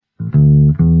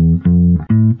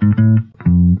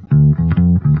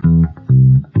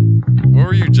What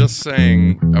were you just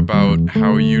saying about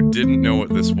how you didn't know what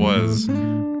this was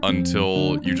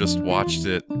until you just watched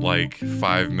it like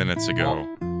 5 minutes ago?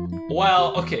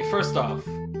 Well, okay, first off,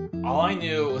 all I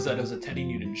knew was that it was a Teddy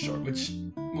Newton short, which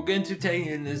we'll get into Teddy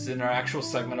Newton is in our actual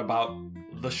segment about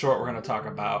the short we're going to talk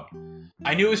about.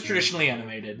 I knew it was traditionally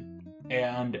animated,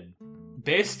 and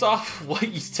based off what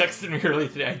you texted me earlier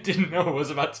today, I didn't know it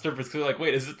was about strippers, because you're like,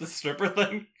 wait, is it the stripper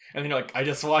thing? And then you're like, I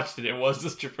just watched it, it was the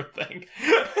stripper thing.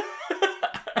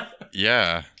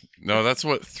 Yeah. No, that's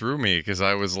what threw me, because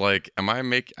I was like, am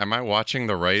I watching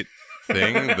the right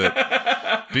thing?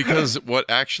 Because what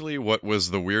was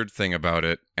the weird thing about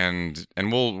it, and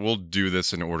we'll do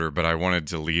this in order, but I wanted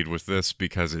to lead with this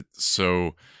because it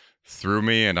so threw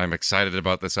me, and I'm excited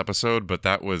about this episode, but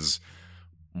that was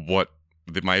what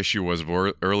my issue was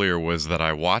earlier, was that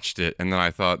I watched it, and then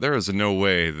I thought, there is no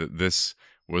way that this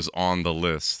was on the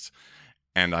list.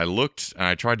 And I looked, and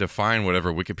I tried to find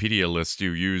whatever Wikipedia list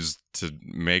you used to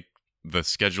make the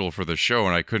schedule for the show,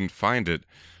 and I couldn't find it.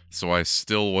 So I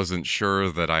still wasn't sure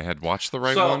that I had watched the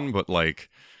right one, but like,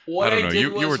 I don't know,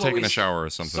 you were taking a shower or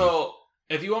something. So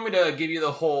if you want me to give you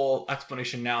the whole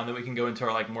explanation now, and then we can go into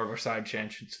our more of our side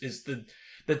tangents, is the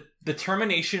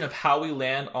determination of how we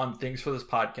land on things for this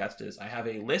podcast is I have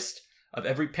a list of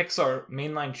every Pixar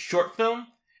mainline short film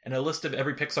and a list of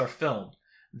every Pixar film.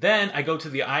 Then I go to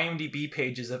the IMDb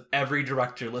pages of every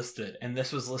director listed, and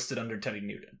this was listed under Teddy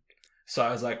Newton. So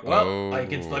I was like, well,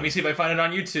 let me see if I find it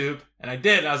on YouTube. And I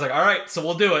did, and I was like, all right, so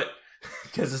we'll do it.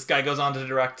 Because this guy goes on to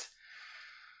direct.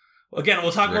 Again,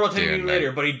 we'll talk more about Teddy Newton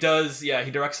later, but he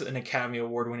directs an Academy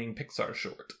Award-winning Pixar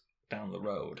short down the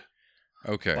road.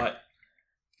 Okay. But,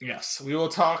 yes, we will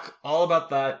talk all about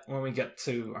that when we get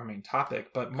to our main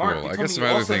topic. But Mark, I guess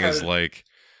my other thing is like,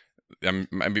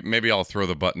 maybe I'll throw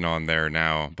the button on there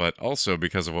now, but also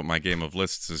because of what my game of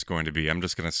lists is going to be, I'm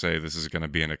just going to say this is going to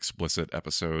be an explicit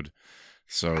episode,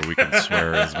 so we can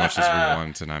swear as much as we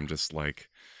want, and I'm just like,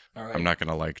 right. I'm not going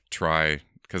to like try,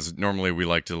 because normally we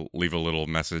like to leave a little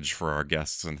message for our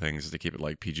guests and things to keep it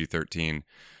like PG-13,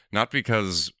 not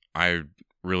because I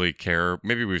really care,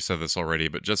 maybe we've said this already,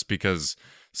 but just because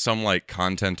some like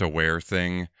content-aware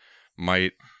thing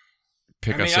might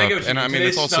pick us up, and I mean,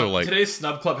 it's also like today's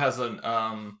Snub Club has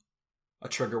a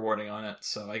trigger warning on it,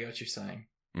 so I get what you're saying.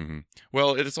 Mm-hmm.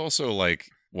 Well, it's also like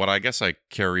what I guess I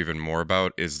care even more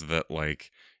about is that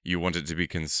like you want it to be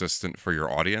consistent for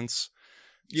your audience.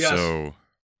 Yes. So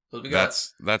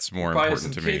that's more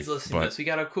important to me. Kids listening to this. We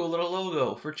got a cool little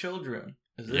logo for children.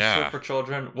 Is this show for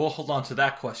children? We'll hold on to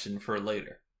that question for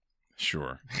later.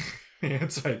 Sure.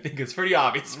 So I think it's pretty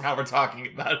obvious from how we're talking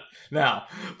about it now.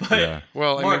 But yeah.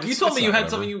 Well, Mark, you told me you had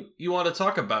something you want to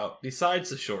talk about besides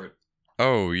the short.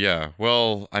 Oh, yeah.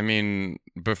 Well, I mean,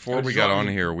 before we got on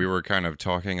here, we were kind of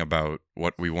talking about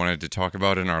what we wanted to talk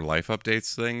about in our life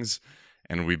updates things.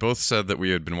 And we both said that we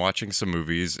had been watching some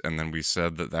movies, and then we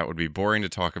said that would be boring to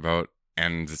talk about.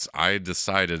 And I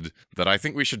decided that I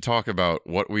think we should talk about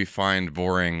what we find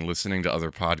boring listening to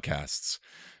other podcasts.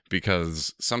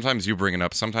 Because sometimes you bring it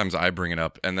up, sometimes I bring it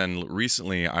up. And then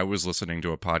recently I was listening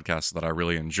to a podcast that I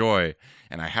really enjoy,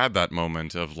 and I had that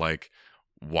moment of like,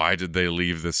 why did they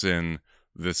leave this in?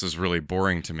 This is really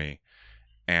boring to me.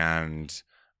 And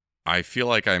I feel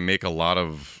like I make a lot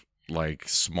of like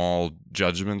small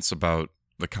judgments about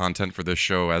the content for this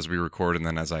show as we record and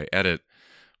then as I edit.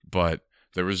 But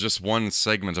there was just one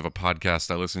segment of a podcast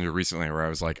I listened to recently where I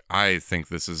was like, I think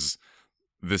this is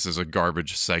a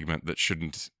garbage segment that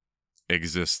shouldn't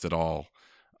exist at all.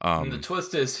 And the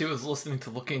twist is he was listening to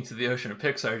Looking into the Ocean of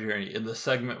Pixar Journey, and the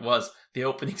segment was the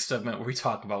opening segment where we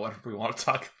talk about whatever we want to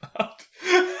talk about.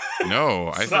 No,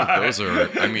 I think those are,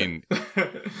 I mean,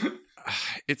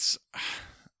 it's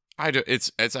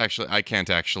actually, I can't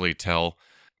actually tell.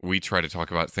 We try to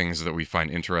talk about things that we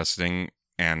find interesting,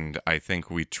 and I think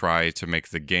we try to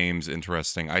make the games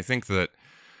interesting. I think that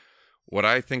what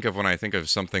I think of when I think of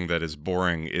something that is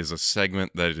boring is a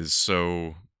segment that is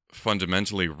so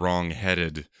fundamentally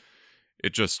wrong-headed,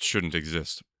 it just shouldn't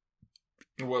exist.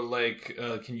 Well, like,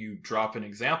 can you drop an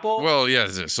example? Well, yeah,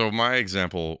 so my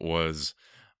example was,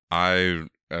 I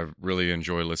really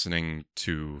enjoy listening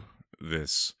to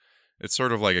this. It's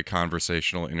sort of like a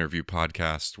conversational interview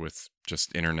podcast with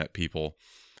just internet people.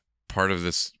 Part of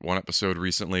this one episode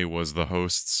recently was the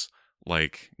hosts,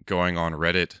 like, going on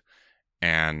Reddit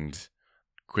and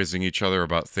quizzing each other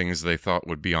about things they thought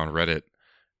would be on Reddit.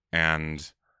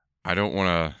 And I don't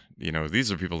want to,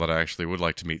 these are people that I actually would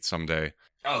like to meet someday.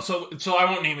 Oh, so I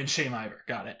won't name and shame either.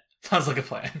 Got it. Sounds like a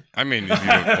plan. I mean, if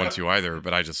you don't want to either,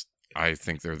 but I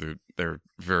think they're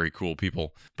very cool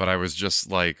people. But I was just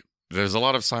like, there's a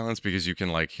lot of silence because you can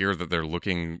like hear that they're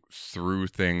looking through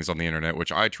things on the internet,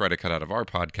 which I try to cut out of our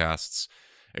podcasts,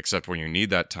 except when you need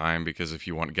that time, because if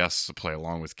you want guests to play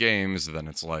along with games, then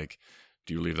it's like,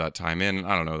 do you leave that time in?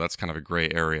 I don't know. That's kind of a gray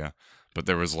area. But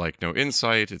there was like no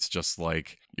insight. It's just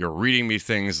like you're reading me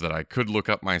things that I could look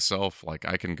up myself. Like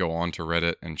I can go on to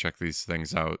Reddit and check these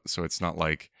things out. So it's not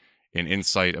like an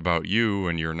insight about you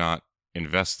and you're not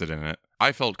invested in it.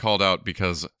 I felt called out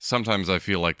because sometimes I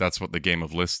feel like that's what the game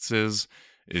of lists is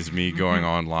me going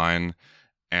online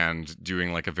and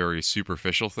doing like a very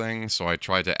superficial thing. So I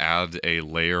tried to add a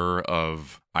layer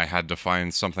of I had to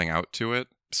find something out to it.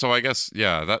 So I guess,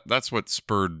 yeah, that's what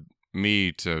spurred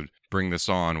me to bring this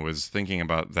on, was thinking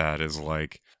about that as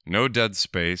like no dead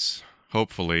space,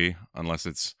 hopefully, unless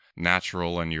it's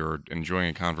natural and you're enjoying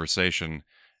a conversation,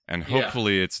 and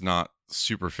hopefully it's not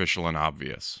superficial and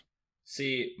obvious.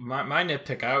 See, my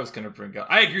nitpick I was going to bring up,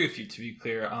 I agree with you, to be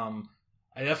clear. I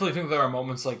definitely think there are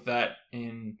moments like that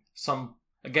in some,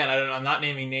 again, I'm not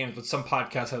naming names, but some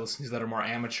podcasts I listen to that are more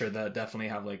amateur that definitely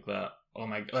have like the,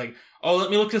 let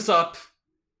me look this up.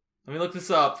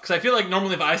 Because I feel like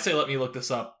normally if I say, let me look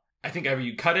this up, I think either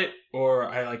you cut it or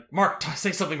I like, Mark,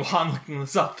 say something while I'm looking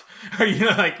this up. Or,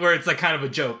 like where it's like kind of a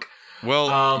joke.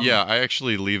 Well, yeah, I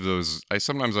actually leave those.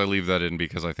 Sometimes I leave that in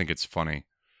because I think it's funny.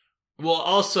 Well,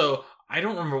 also, I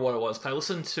don't remember what it was, because I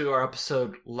listened to our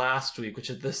episode last week, which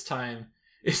at this time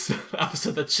is the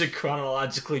episode that should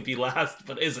chronologically be last,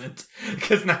 but isn't,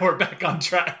 because now we're back on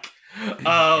track.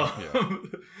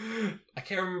 I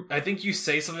can't remember. I think you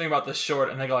say something about the short,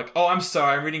 and they go like, "Oh, I'm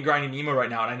sorry, I'm reading Grinding Nemo right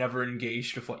now, and I never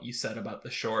engaged with what you said about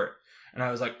the short." And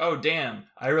I was like, "Oh, damn!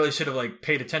 I really should have like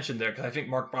paid attention there," because I think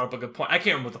Mark brought up a good point. I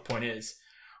can't remember what the point is,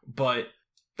 but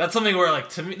that's something where, like,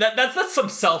 to me, that's some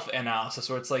self-analysis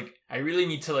where it's like I really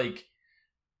need to like,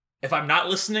 if I'm not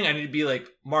listening, I need to be like,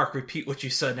 Mark, repeat what you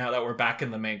said now that we're back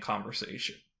in the main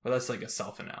conversation. But that's like a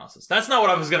self-analysis. That's not what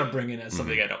I was gonna bring in as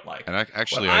something I don't like. And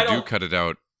I do cut it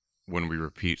out when we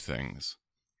repeat things.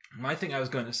 My thing I was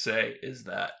going to say is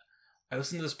that I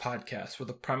listen to this podcast where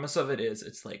the premise of it is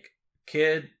it's like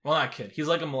not kid, he's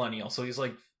like a millennial, so he's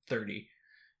like 30,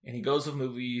 and he goes to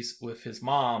movies with his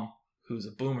mom, who's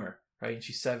a boomer, right? And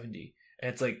she's 70,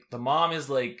 and it's like the mom is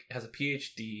like has a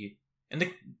PhD,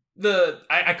 and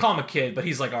I call him a kid, but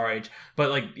he's like our age,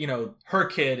 but like, her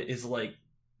kid is like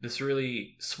this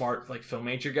really smart like film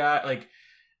major guy. Like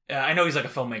I know he's like a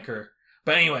filmmaker,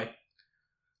 but anyway.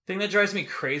 Thing that drives me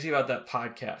crazy about that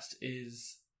podcast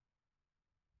is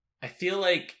I feel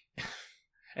like,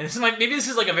 and maybe this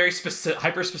is like a very specific,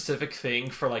 hyper specific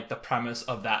thing for like the premise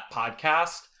of that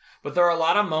podcast, but there are a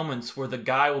lot of moments where the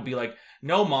guy will be like,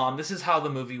 "No, mom, this is how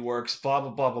the movie works, blah, blah,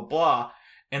 blah, blah, blah."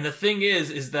 And the thing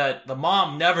is that the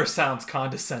mom never sounds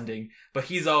condescending, but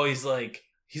he's always like,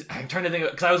 I'm trying to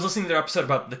think, because I was listening to their episode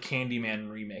about the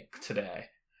Candyman remake today,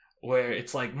 where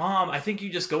it's like, "Mom, I think you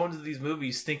just go into these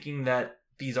movies thinking that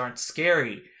these aren't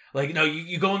scary. Like, no,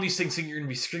 you go in these things thinking you're going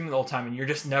to be screaming the whole time, and you're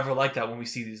just never like that when we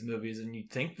see these movies, and you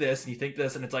think this, and you think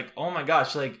this, and it's like, oh my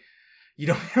gosh, like, you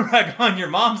don't rag on your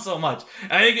mom so much."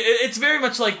 And I think it's very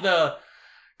much like because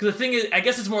the thing is, I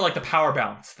guess it's more like the power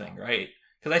balance thing, right?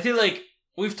 Because I feel like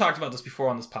we've talked about this before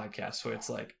on this podcast, where it's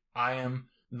like, I am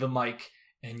the mic,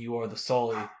 and you are the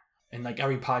Sully, and like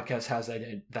every podcast has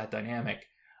that dynamic.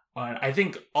 And I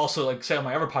think also, like, say on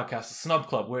my other podcast, the Snub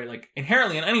Club, where like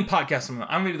inherently in any podcast, I'm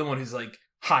going to be the one who's like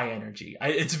high energy.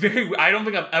 I don't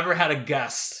think I've ever had a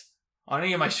guest on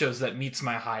any of my shows that meets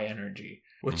my high energy,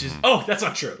 which is, that's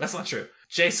not true. That's not true.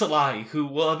 Jay Salahi, who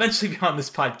will eventually be on this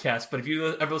podcast, but if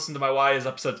you ever listen to my YS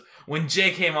episodes, when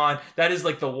Jay came on, that is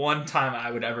like the one time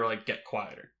I would ever like get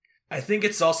quieter. I think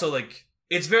it's also like,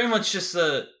 it's very much just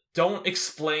don't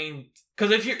explain.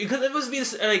 Because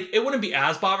it wouldn't be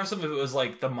as bothersome if it was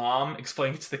like the mom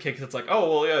explaining it to the kid, because it's like, oh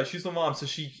well, yeah, she's the mom, so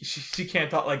she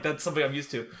can't talk. Like, that's something I'm used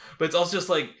to. But it's also just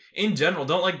like, in general,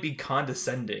 don't like be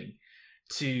condescending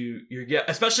to your guest,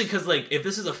 especially because like if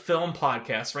this is a film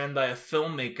podcast ran by a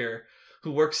filmmaker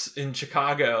who works in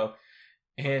Chicago,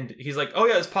 and he's like, oh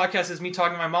yeah, this podcast is me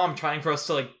talking to my mom, trying for us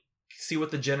to like see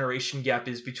what the generation gap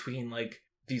is between like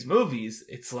these movies.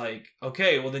 It's like,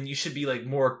 okay, well then you should be like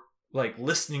more like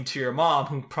listening to your mom,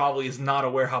 who probably is not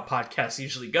aware how podcasts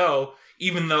usually go.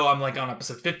 Even though I'm like on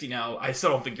episode 50 now, I still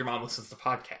don't think your mom listens to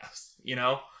podcasts,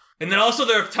 And then also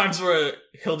there are times where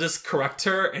he'll just correct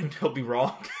her and he'll be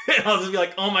wrong. And I'll just be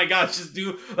like, oh my gosh, just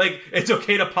do, like, it's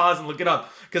okay to pause and look it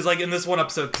up. Because like in this one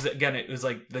episode, because again, it was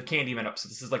like the Candyman episode.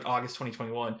 This is like August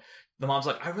 2021. The mom's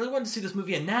like, I really wanted to see this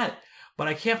movie, Annette. but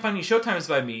I can't find any showtimes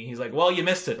by me. He's like, well, you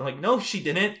missed it. I'm like, no, she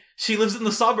didn't. She lives in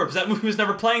the suburbs. That movie was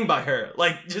never playing by her.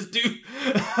 Like, just do...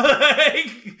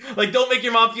 like, don't make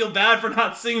your mom feel bad for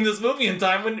not seeing this movie in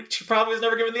time when she probably was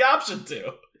never given the option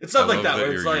to. It's stuff like that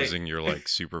where it's like... you're using your, like,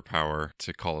 superpower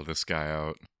to call this guy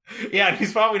out. Yeah, and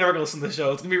he's probably never going to listen to the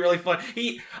show. It's going to be really fun.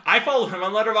 I follow him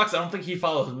on Letterboxd. I don't think he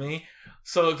follows me.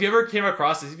 So if you ever came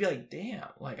across this, you'd be like, damn,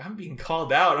 like, I'm being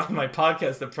called out on my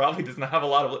podcast that probably does not have a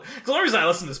lot of... Because the only reason I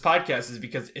listen to this podcast is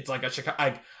because it's like a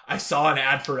Chicago... I saw an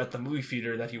ad for it at the movie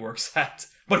theater that he works at.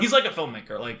 But he's like a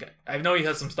filmmaker. Like, I know he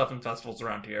has some stuff in festivals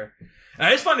around here. And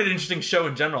I just find it an interesting show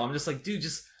in general. I'm just like, dude,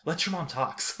 just let your mom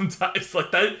talk sometimes.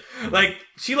 Like, that... Like,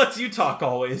 she lets you talk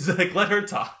always. Like, let her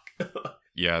talk.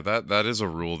 Yeah, that is a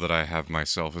rule that I have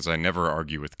myself, is I never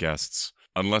argue with guests.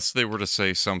 Unless they were to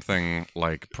say something,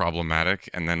 like, problematic,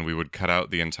 and then we would cut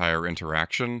out the entire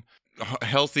interaction. A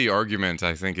healthy argument,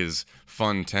 I think, is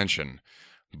fun tension.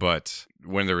 But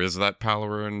when there is that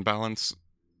power imbalance,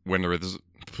 when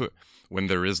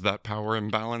there is that power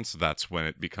imbalance, that's when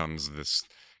it becomes this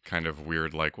kind of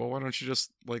weird, like, well, why don't you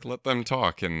just, like, let them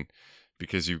talk? And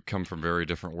because you come from very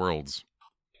different worlds.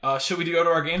 Should we go to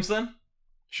our games then?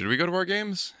 Should we go to our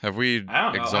games? Have we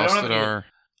exhausted our...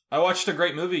 I watched a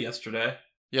great movie yesterday.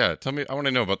 Yeah, tell me. I want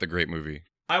to know about the great movie.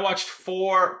 I watched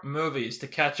 4 movies to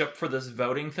catch up for this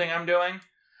voting thing I'm doing,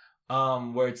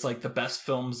 where it's like the best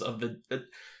films of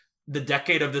the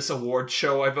decade of this award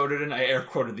show I voted in. I air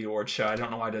quoted the award show. I don't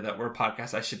know why I did that. We're a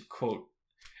podcast. I should quote.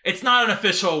 It's not an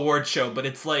official award show, but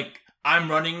it's like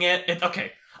I'm running it.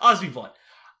 Okay, I'll just be blunt.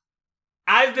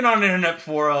 I've been on Internet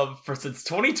Forum for since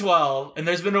 2012, and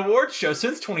there's been an award show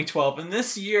since 2012, and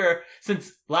this year,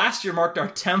 since last year marked our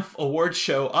 10th award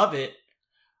show of it,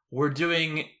 we're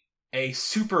doing a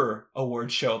super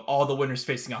award show of all the winners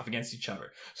facing off against each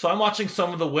other. So I'm watching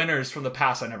some of the winners from the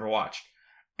past I never watched.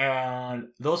 And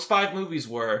those 5 movies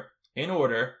were, in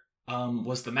order,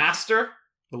 was The Master,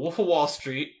 The Wolf of Wall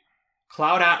Street,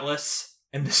 Cloud Atlas,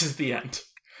 and This Is the End.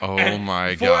 Oh and my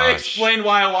gosh. Before I explain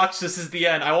why I watched This Is the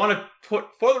End, I want to put,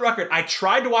 for the record, I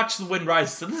tried to watch The Wind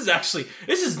Rises. So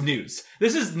this is news.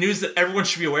 This is news that everyone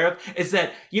should be aware of, is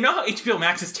that, you know how HBO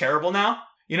Max is terrible now?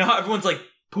 You know how everyone's like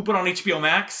pooping on HBO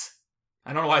Max?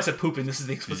 I don't know why I said pooping. This is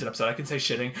the explicit episode. I can say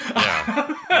shitting.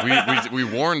 Yeah. we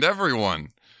warned everyone.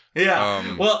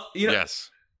 Yeah. Well, you know, yes.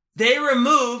 They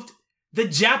removed the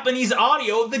Japanese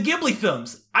audio of the Ghibli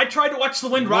films. I tried to watch The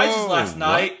Wind Rises last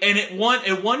night, and it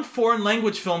won foreign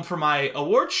language film for my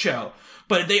award show.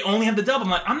 But they only have the dub. I'm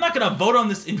like, I'm not going to vote on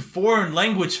this in foreign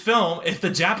language film if the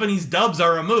Japanese dubs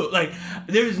are removed. Like,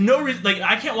 there's no reason. Like,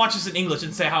 I can't watch this in English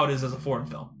and say how it is as a foreign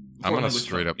film. I'm going to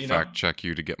straight up fact check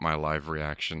you to get my live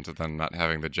reaction to them not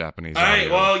having the Japanese audio. Alright,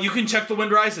 well, you can check The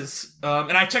Wind Rises.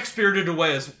 And I checked Spirited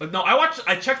Away as well. No,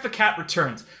 I checked The Cat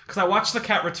Returns. Because I watched The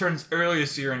Cat Returns earlier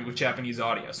this year with Japanese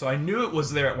audio. So I knew it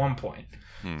was there at one point.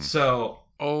 So.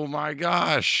 Oh my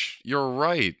gosh. You're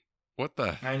right. What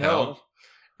the hell? I know.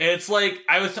 It's like,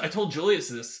 I told Julius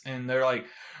this, and they're like,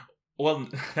 well,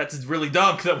 that's really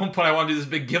dumb, because at one point I want to do this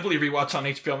big Ghibli rewatch on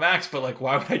HBO Max, but like,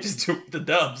 why would I just do the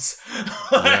dubs?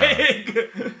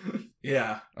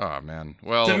 Yeah. Oh, man.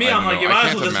 Well, to me, I'm like, you might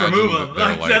as well just remove them.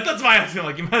 That's why I feel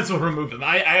like, you might as well remove them.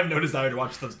 I have no desire to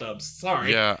watch those dubs.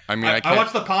 Sorry. Yeah, I mean, I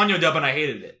watched the Ponyo dub, and I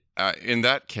hated it. In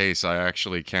that case, I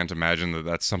actually can't imagine that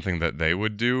that's something that they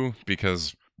would do,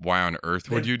 because why on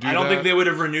earth would you do that? I don't think they would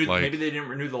have renewed. Like, maybe they didn't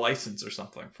renew the license or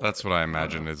something. That's what I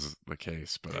imagine is the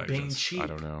case, but They're being cheap. I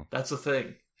don't know. That's the thing.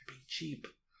 They're being cheap.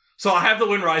 So I have The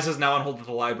Wind Rises now on hold at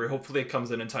the library. Hopefully it comes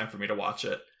in time for me to watch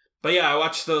it. But yeah, I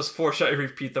watched those 4. Should I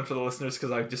repeat them for the listeners? Because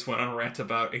I just went on a rant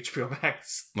about HBO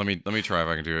Max. Let me try if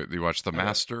I can do it. You watched The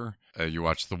Master. You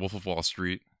watched The Wolf of Wall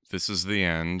Street. This Is the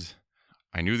End.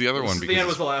 I knew the other one because the end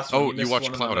was the last one. Oh, you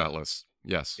watched Cloud Atlas.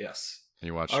 Yes. And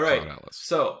you watched Cloud Atlas.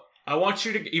 So I want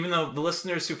you to, even though the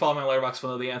listeners who follow my Letterboxd will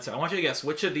know the answer, I want you to guess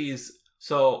which of these.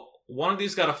 So one of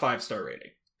these got a 5-star rating.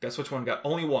 Guess which one got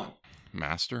only one?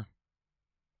 Master?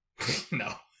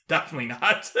 No, definitely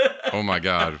not. Oh my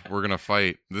God, we're gonna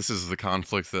fight. This is the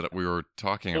conflict that we were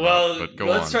talking about. Well, but go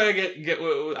let's on. try to get.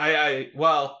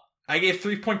 I gave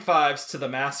 3.5s to The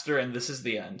Master, and This Is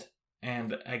the End.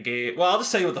 And I gave... Well, I'll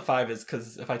just tell you what the 5 is,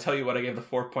 because if I tell you what I gave the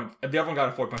 4. If the other one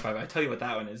got a 4.5, I tell you what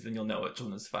that one is, then you'll know which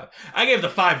one is 5. I gave the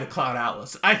 5 to Cloud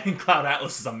Atlas. I think Cloud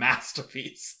Atlas is a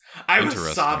masterpiece. I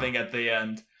was sobbing at the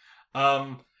end.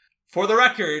 For the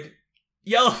record,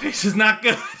 Yellowface is not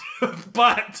good,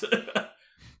 but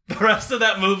the rest of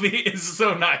that movie is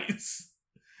so nice.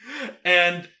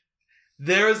 And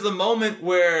there is the moment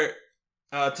where...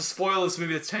 to spoil this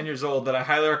movie that's 10 years old, that I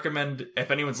highly recommend,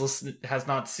 if anyone's listening has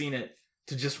not seen it,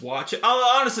 to just watch it.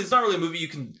 Honestly, it's not really a movie you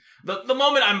can... The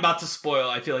moment I'm about to spoil,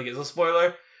 I feel like is a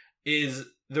spoiler, is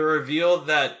the reveal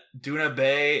that Duna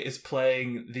Bay is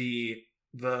playing the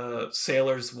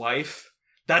sailor's wife.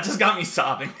 That just got me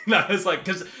sobbing. That was like,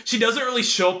 because she doesn't really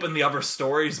show up in the other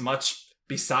stories much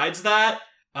besides that.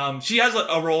 She has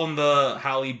a role in the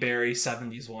Halle Berry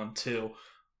 70s one too.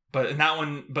 But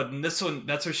in this one,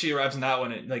 that's where she arrives in that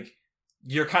one.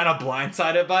 You're kind of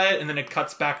blindsided by it, and then it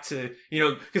cuts back to,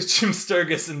 because Jim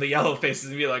Sturgis in the yellow face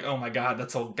is be like, oh my god,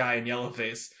 that's a guy in yellow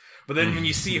face. But then when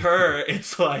you see her,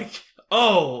 it's like,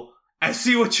 oh, I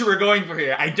see what you were going for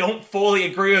here. I don't fully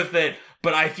agree with it,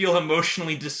 but I feel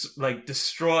emotionally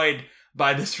destroyed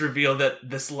by this reveal that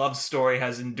this love story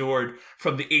has endured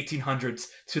from the 1800s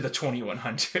to the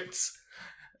 2100s.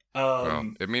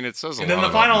 Well, I mean, it says a lot. And then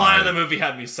the final line of the movie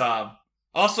had me sob.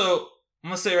 Also, I'm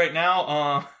gonna say right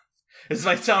now, this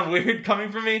might sound weird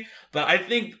coming from me, but I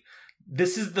think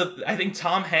I think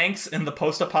Tom Hanks in the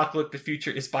post-apocalyptic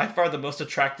future is by far the most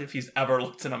attractive he's ever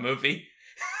looked in a movie.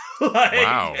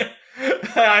 Wow.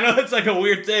 I know it's like a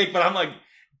weird take, but I'm like,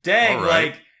 dang,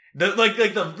 right.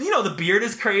 the beard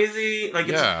is crazy. Like,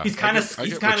 he's kind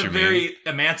of very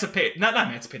emancipated. Not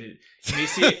emancipated.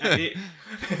 Emaciated.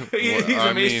 He's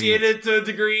emaciated to a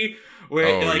degree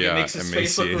where it makes his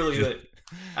face look really good.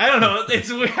 I don't know. It's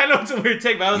weird. I know it's a weird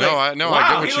take, but I was I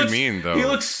get what you mean, though. He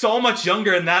looks so much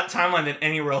younger in that timeline than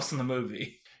anywhere else in the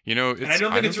movie. I don't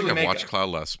think I've watched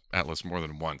Cloud Atlas more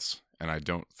than once, and I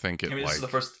don't think it. This is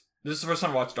the first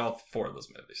time I watched all 4 of those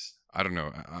movies. I don't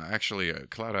know. Actually,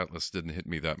 Cloud Atlas didn't hit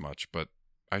me that much, but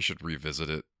I should revisit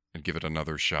it and give it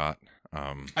another shot.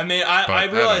 I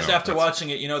realized after watching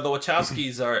it, the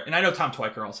Wachowskis are, and I know Tom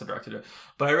Twyker also directed it,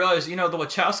 but I realized, the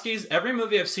Wachowskis, every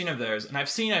movie I've seen of theirs, and I've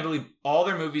seen, I believe, all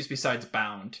their movies besides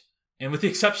Bound, and with the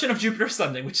exception of Jupiter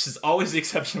Ascending, which is always the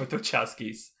exception with the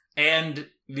Wachowskis, and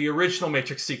the original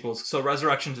Matrix sequels, so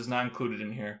Resurrections is not included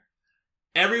in here.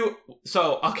 I'll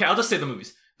just say the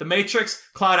movies. The Matrix,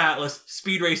 Cloud Atlas,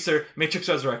 Speed Racer, Matrix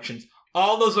Resurrections,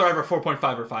 all those are either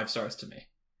 4.5 or 5 stars to me.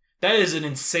 That is an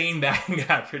insane batting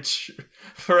average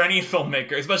for any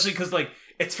filmmaker, especially because,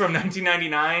 it's from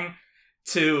 1999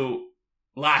 to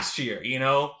last year,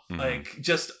 Mm-hmm.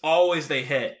 Just always they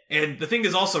hit. And the thing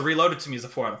is also, Reloaded to me is a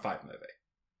 4 out of 5 movie.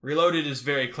 Reloaded is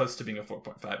very close to being a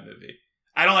 4.5 movie.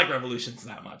 I don't like Revolutions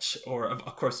that much, or, of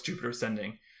course, Jupiter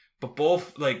Ascending. But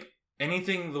both,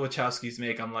 anything the Wachowskis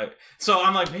make, I'm like,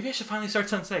 maybe I should finally start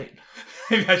Sense8.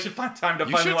 Maybe I should find time to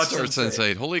finally watch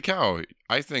Sense8. Holy cow.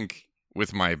 I think...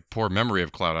 With my poor memory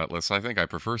of Cloud Atlas, I think I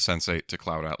prefer Sense8 to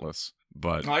Cloud Atlas.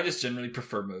 But I just generally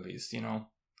prefer movies,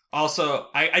 Also,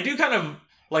 I do kind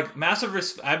of massive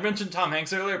respect. I mentioned Tom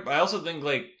Hanks earlier, but I also think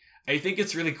I think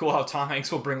it's really cool how Tom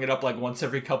Hanks will bring it up once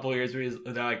every couple of years. Where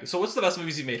they're like, "So what's the best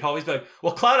movies you made?" He'll always be like,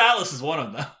 "Well, Cloud Atlas is one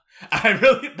of them."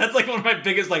 That's one of my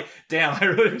biggest damn. I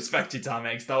really respect you, Tom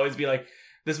Hanks. To always be like,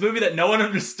 this movie that no one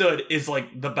understood is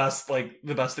the best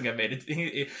thing I've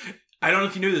made. I don't know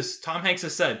if you knew this. Tom Hanks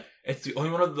has said, it's the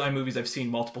only one of my movies I've seen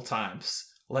multiple times.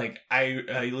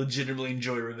 I legitimately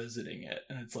enjoy revisiting it.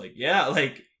 And it's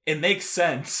it makes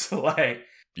sense. The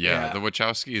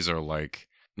Wachowskis are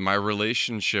my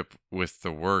relationship with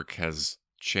the work has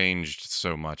changed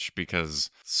so much because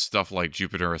stuff like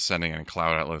Jupiter Ascending and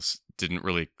Cloud Atlas didn't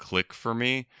really click for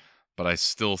me. But I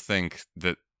still think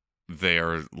that they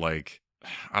are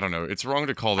I don't know. It's wrong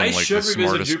to call them the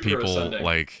smartest people,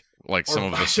 some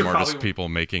of the smartest people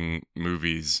making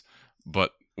movies.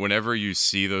 But whenever you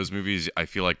see those movies, I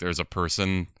feel like there's a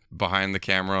person behind the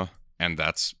camera, and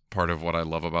that's part of what I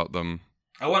love about them.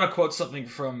 I want to quote something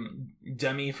from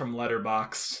Demi from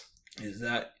Letterboxd. Is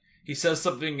that he says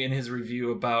something in his review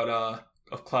about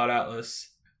of Cloud Atlas.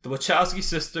 The Wachowski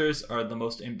sisters are the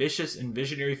most ambitious and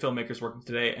visionary filmmakers working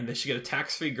today, and they should get a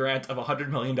tax-free grant of $100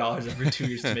 million every 2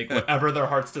 years to make whatever their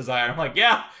hearts desire. I'm like,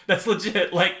 yeah, that's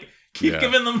legit. Keep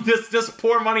giving them just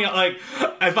pour money.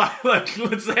 If I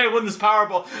let's say I win this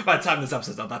Powerball. By the time this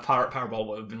episode's out, that Powerball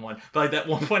would have been won. But that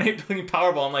 1.8 billion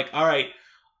Powerball, I'm like, all right,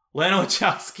 Lana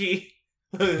Wachowski,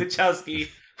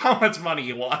 how much money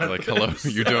you want? Hello,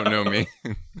 you don't know me.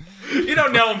 You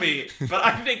don't know me, but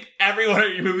I think every one of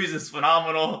your movies is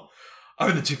phenomenal.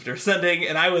 Or the Jupiter Ascending,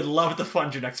 and I would love to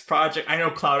fund your next project. I know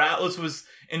Cloud Atlas was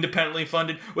independently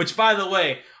funded, which, by the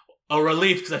way, a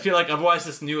relief, because I feel like otherwise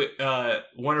this new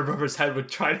Warner Brothers head would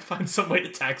try to find some way to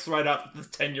tax write off this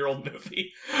 10-year-old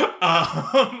movie.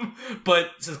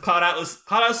 But since Cloud Atlas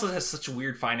has such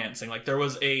weird financing. There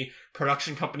was a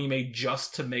production company made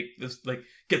just to make this,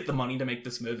 get the money to make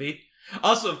this movie.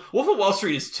 Also, Wolf of Wall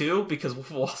Street is too, because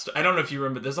Wolf of Wall Street, I don't know if you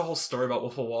remember, there's a whole story about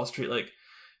Wolf of Wall Street,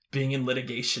 being in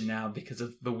litigation now because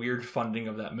of the weird funding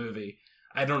of that movie.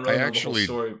 I don't really know the whole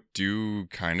story. Do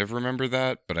kind of remember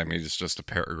that, but I mean, it's just a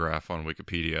paragraph on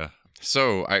Wikipedia.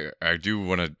 So I do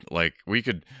want to, like,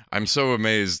 I'm so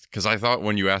amazed because I thought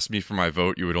when you asked me for my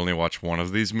vote, you would only watch one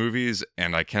of these movies,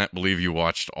 and I can't believe you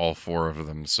watched all 4 of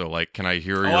them. So, like, can I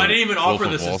hear your I didn't even offer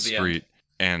Wolf this of Wall as the Street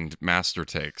and Master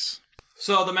takes?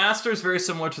 So The Master is very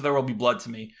similar to There Will Be Blood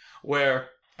to me, where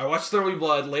I watched There Will Be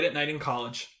Blood late at night in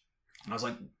college, and I was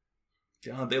like,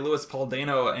 Day-Lewis, Paul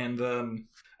Dano, and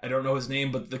I don't know his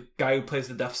name, but the guy who plays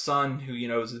the deaf son, who, you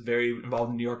know, is very involved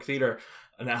in New York theater.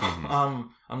 Now,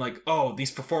 I'm like, oh,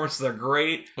 these performances are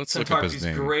great. Let's look up his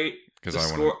name. Great. Because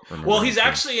I want to remember. Well, he's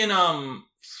actually in,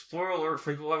 spoiler alert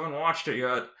for people who haven't watched it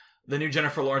yet, the new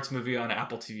Jennifer Lawrence movie on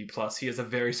Apple TV+. He has a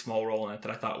very small role in it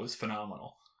that I thought was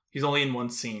phenomenal. He's only in one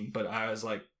scene, but I was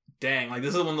like, dang, like,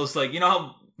 this is one of those, like, you know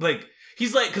how, like,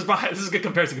 he's like, because this is a good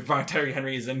comparison because Brian Tyree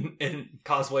Henry is in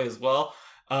Causeway as well.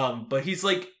 But he's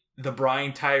like the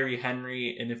Brian Tyree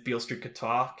Henry in If Beale Street Could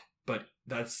Talk, but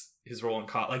that's his role in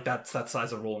that's that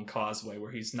size of role in Causeway,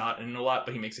 where he's not in a lot,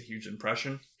 but he makes a huge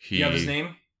impression. Do you have his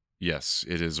name? Yes,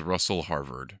 it is Russell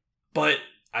Harvard. But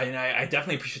I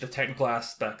definitely appreciate the technical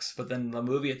aspects, but then the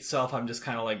movie itself, I'm just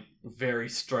kind of like very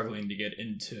struggling to get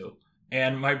into.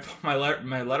 And my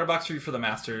letterbox review for The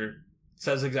Master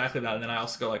says exactly that, and then I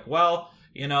also go like, well,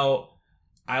 you know,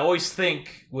 I always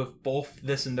think with both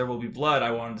this and There Will Be Blood,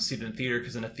 I wanted to see it in theater,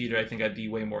 because in a theater I think I'd be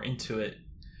way more into it.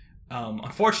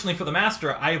 Unfortunately for The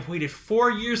Master, I have waited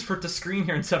 4 years for it to screen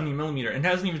here in 70mm, and it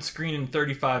hasn't even screened in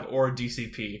 35 or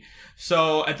DCP.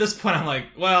 So at this point, I'm like,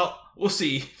 well, we'll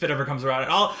see if it ever comes around.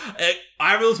 I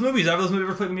have those movies. I have those movies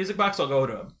ever play the music box. I'll go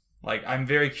to them. Like, I'm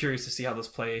very curious to see how those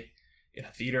play in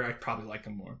a theater. I'd probably like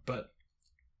them more, but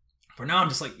for now, I'm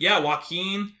just like, yeah,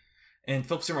 Joaquin and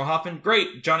Philip Seymour Hoffman,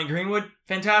 great. Johnny Greenwood,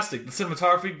 fantastic. The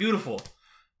cinematography, beautiful.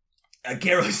 I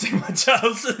can't really say much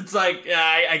else. It's like,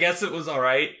 yeah, I guess it was all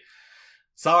right.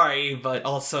 Sorry, but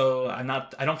also I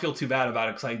don't feel too bad about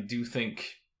it, because I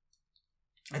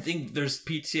think there's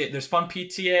PTA, there's fun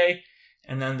PTA,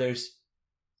 and then there's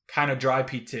kind of dry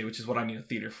PTA, which is what I need a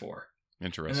theater for.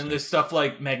 Interesting. And then there's stuff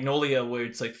like Magnolia, where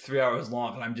it's like 3 hours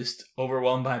long, and I'm just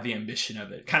overwhelmed by the ambition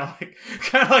of it. Kind of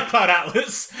like Cloud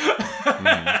Atlas.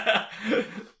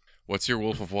 What's your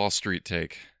Wolf of Wall Street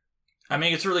take? I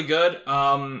mean, it's really good.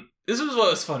 This was what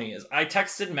was funny is I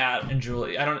texted Matt and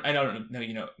Julie. I don't know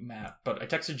you know Matt, but I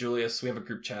texted Julius. We have a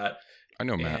group chat. I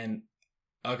know Matt. And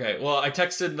okay, well, I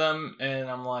texted them and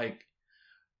I'm like,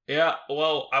 yeah,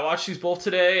 well, I watched these both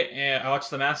today, and I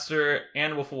watched The Master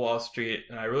and Wolf of Wall Street,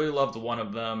 and I really loved one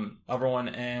of them. Other one,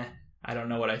 I don't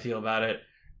know what I feel about it.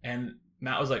 And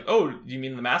Matt was like, oh, you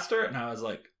mean The Master? And I was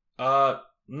like,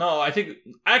 no, I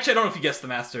don't know if you guessed The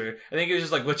Master. I think it was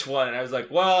just like, which one? And I was like,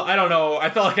 well, I don't know. I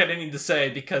felt like I didn't need to say,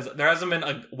 because there hasn't been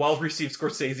a well-received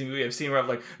Scorsese movie I've seen where I'm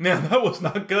like, man, that was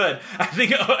not good. I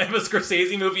think if a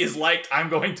Scorsese movie is liked, I'm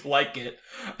going to like it.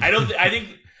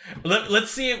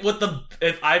 Let's see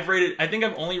I think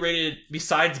I've only rated,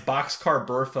 besides Boxcar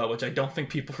Bertha, which I don't think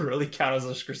people really count as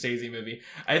a Scorsese movie.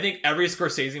 I think every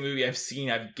Scorsese movie I've seen,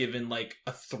 I've given like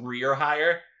a 3 or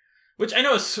higher. Which I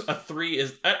know a 3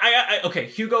 is... okay,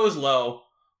 Hugo is low,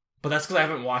 but that's because I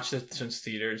haven't watched it since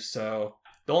theaters, so...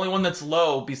 The only one that's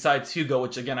low, besides Hugo,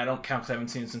 which again, I don't count because I haven't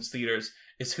seen it since theaters,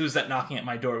 is Who's That Knocking at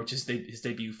My Door, which is his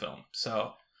debut film.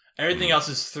 So, everything else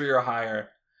is 3 or higher.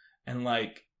 And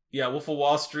like, yeah, Wolf of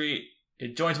Wall Street,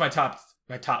 it joins my top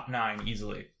 9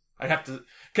 easily. I'd have to...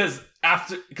 Because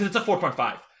it's a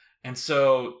 4.5. And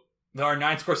so, there are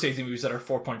 9 Scorsese movies that are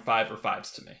 4.5 or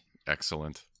 5s to me.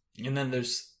 Excellent. And then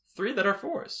there's 3 that are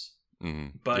 4s.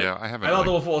 Mm-hmm. But yeah, I thought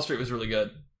The Wolf of Wall Street was really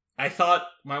good.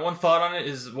 My one thought on it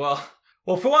is, well,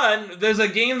 for one, there's a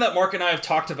game that Mark and I have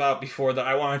talked about before that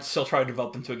I want to still try to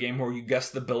develop into a game where you guess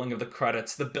the billing of the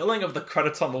credits. The billing of the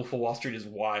credits on The Wolf of Wall Street is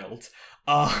wild.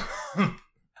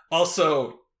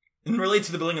 Also, in relate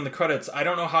to the billing and the credits, I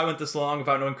don't know how I went this long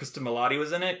without knowing Kristen Milotti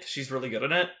was in it. She's really good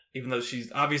in it, even though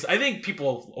she's obvious. I think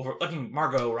people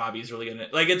Margot Robbie is really good in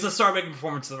it. Like, it's a star-making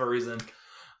performance for a reason.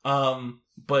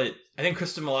 But I think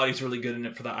Kristen Milotti's really good in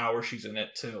it for the hour she's in it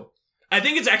too. I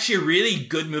think it's actually a really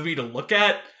good movie to look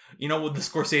at. You know, when the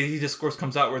Scorsese discourse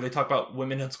comes out where they talk about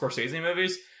women in Scorsese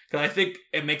movies, because I think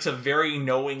it makes a very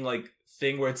knowing like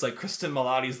thing where it's like Kristen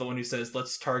Milotti is the one who says,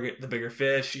 let's target the bigger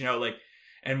fish, you know, like,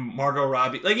 and Margot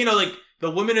Robbie, like, you know, like the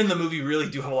women in the movie really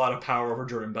do have a lot of power over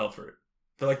Jordan Belfort.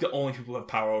 They're like the only people who have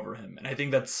power over him. And I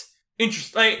think that's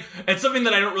interesting. Like, it's something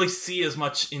that I don't really see as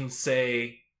much in,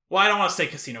 say, well, I don't want to say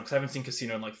Casino, because I haven't seen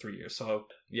Casino in like 3 years. So,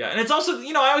 yeah. And it's also,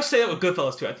 you know, I always say that with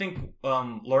Goodfellas, too. I think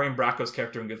Lauren Bracco's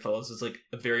character in Goodfellas is like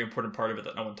a very important part of it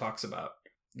that no one talks about.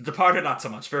 The Departed, not so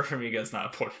much. Farmiga is not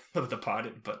important. The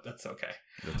Departed, but that's okay.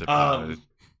 The Departed.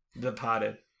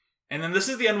 Departed. And then This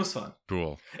Is the End was fun.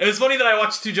 Cool. It was funny that I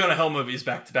watched 2 Jonah Hill movies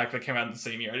back to back that came out in the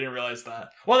same year. I didn't realize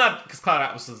that. Well, not because Cloud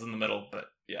Atlas was in the middle, but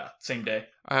yeah, same day.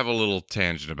 I have a little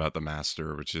tangent about The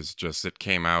Master, which is just it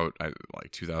came out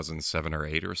like 2007 or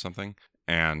 8 or something.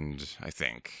 And I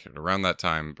think around that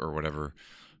time or whatever,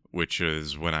 which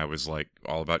is when I was like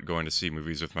all about going to see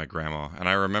movies with my grandma. And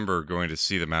I remember going to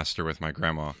see The Master with my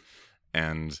grandma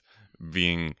and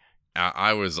being...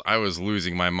 I was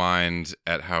losing my mind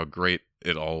at how great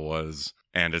it all was.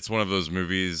 And it's one of those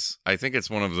movies, I think it's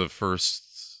one of the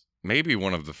first, maybe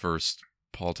one of the first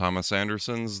Paul Thomas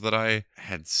Andersons that I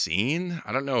had seen.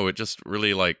 I don't know, it just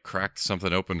really like cracked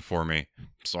something open for me.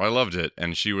 So I loved it.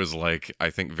 And she was like, I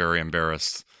think very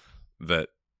embarrassed that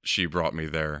she brought me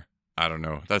there. I don't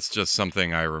know. That's just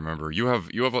something I remember. You have.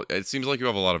 It seems like you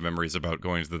have a lot of memories about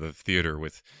going to the theater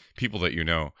with people that you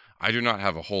know. I do not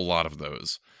have a whole lot of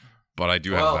those. But I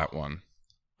do have that one.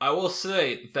 I will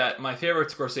say that my favorite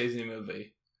Scorsese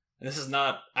movie, and this is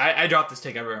not... I dropped this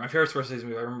take everywhere. My favorite Scorsese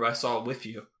movie, I remember I saw it with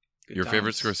you. Your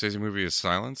favorite Scorsese movie is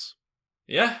Silence?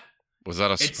 Yeah. Was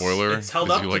that a spoiler? It's held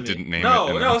up you to like me. didn't name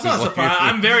no, it. No, it's not a surprise.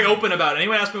 I'm very open about it.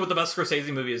 Anyone asks me what the best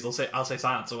Scorsese movie is, I'll say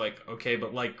Silence. So like, okay,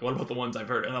 but like, what about the ones I've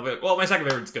heard? And I'll be like, well, my second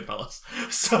favorite is Goodfellas.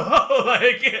 So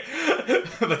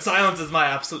like, but Silence is my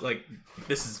absolute like.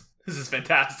 This is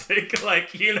fantastic.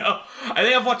 Like, you know, I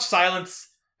think I've watched Silence.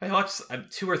 I watched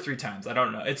 2 or 3 times. I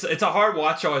don't know. It's a hard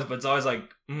watch always, but it's always like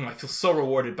I feel so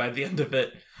rewarded by the end of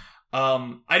it.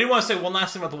 I do want to say one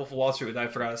last thing about The Wolf of Wall Street that I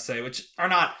forgot to say, these are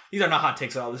not hot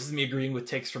takes at all. This is me agreeing with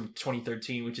takes from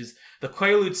 2013, which is the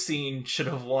Quaalude scene should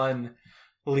have won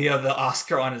Leo the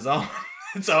Oscar on his own.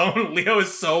 Leo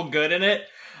is so good in it.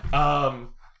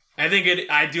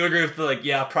 I do agree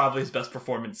with probably his best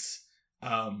performance.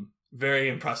 Very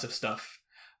impressive stuff.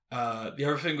 The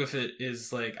other thing with it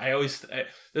is like there's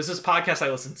this podcast I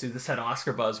listened to. This had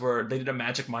Oscar buzz where they did a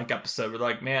Magic Mike episode. We're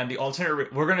like, man,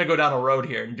 we're gonna go down a road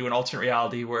here and do an alternate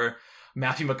reality where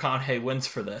Matthew McConaughey wins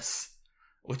for this,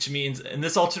 which means in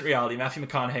this alternate reality, Matthew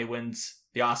McConaughey wins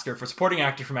the Oscar for supporting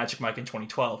actor for Magic Mike in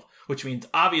 2012, which means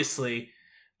obviously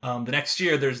the next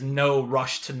year there's no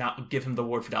rush to not give him the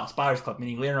award for Dallas Buyers Club,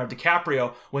 meaning Leonardo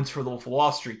DiCaprio wins for The Wolf of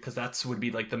Wall Street because that's would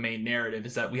be like the main narrative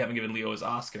is that we haven't given Leo his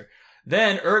Oscar.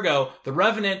 Then, ergo, The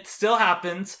Revenant still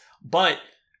happens, but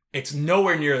it's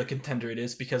nowhere near the contender it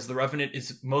is because The Revenant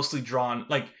is mostly drawn,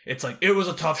 it was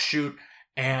a tough shoot,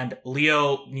 and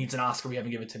Leo needs an Oscar. We haven't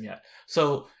given it to him yet.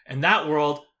 So, in that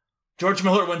world, George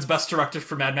Miller wins Best Director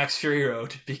for Mad Max Fury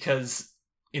Road because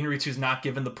Inarritu's not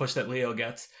given the push that Leo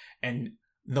gets, and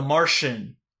The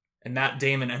Martian and Matt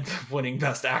Damon end up winning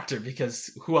Best Actor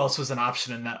because who else was an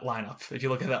option in that lineup? If you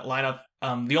look at that lineup,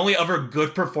 the only other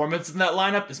good performance in that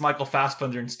lineup is Michael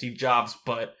Fassbender and Steve Jobs,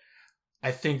 but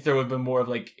I think there would have been more of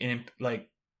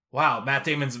wow, Matt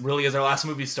Damon's really is our last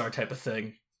movie star type of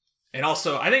thing. And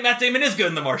also, I think Matt Damon is good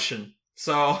in The Martian.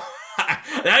 So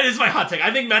that is my hot take.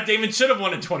 I think Matt Damon should have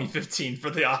won in 2015 for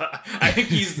I think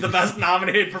he's the best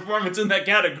nominated performance in that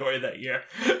category that year.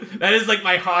 That is like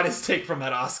my hottest take from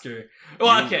that Oscar.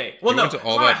 Well, okay. Well, no, went to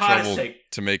all that trouble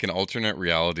to make an alternate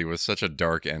reality with such a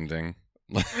dark ending.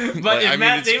 But if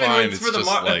Matt Damon wins for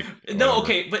the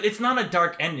okay, but it's not a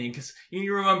dark ending because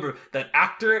you remember that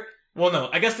actor. Well, no,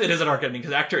 I guess it is a dark ending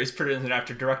because actor is produced and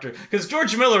actor director. Because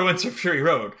George Miller wins for Fury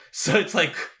Road, so it's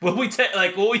like, will we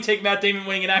take Matt Damon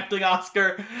winning an acting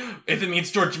Oscar if it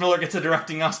means George Miller gets a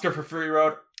directing Oscar for Fury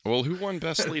Road? Well, who won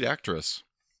Best Lead Actress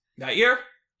that year?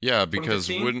 Yeah, because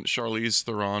wouldn't Charlize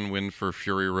Theron win for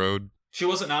Fury Road? She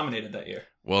wasn't nominated that year.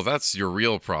 Well, that's your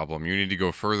real problem. You need to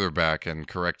go further back and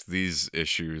correct these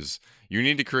issues. You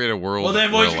need to create a world. Well,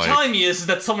 then what you're telling me is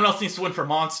that someone else needs to win for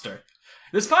Monster.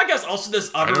 This podcast also does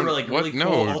other really cool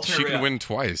alternate she can win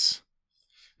twice.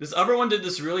 This other one did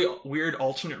this really weird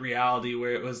alternate reality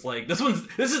where it was like this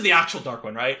is the actual dark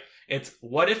one, right? It's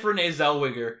what if Renee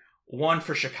Zellweger won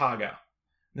for Chicago,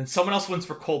 then someone else wins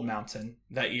for Cold Mountain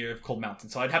that year of Cold Mountain.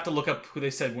 So I'd have to look up who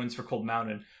they said wins for Cold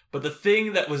Mountain. But the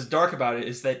thing that was dark about it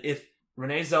is that if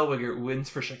Renee Zellweger wins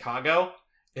for Chicago,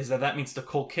 is that means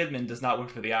Nicole Kidman does not win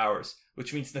for The Hours,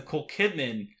 which means Nicole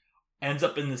Kidman ends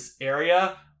up in this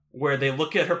area where they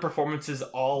look at her performances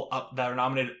all up that are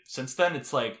nominated since then.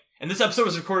 It's like, and this episode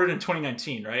was recorded in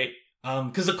 2019, right?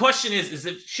 Because the question is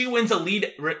if she wins a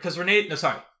lead, because Renee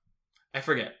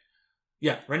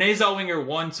Zellweger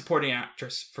won supporting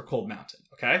actress for Cold Mountain,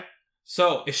 okay?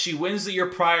 So if she wins the year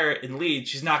prior in lead,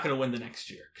 she's not going to win the next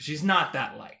year because she's not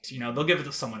that liked. You know, they'll give it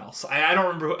to someone else. I don't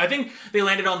remember. I think they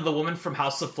landed on the woman from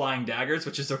House of Flying Daggers,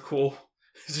 which is a cool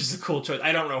choice.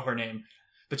 I don't know her name.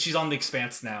 but she's on The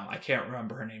Expanse now. I can't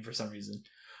remember her name for some reason.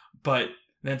 But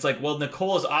then it's like, well,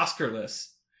 Nicole is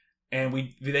Oscar-less.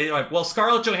 And they're like, well,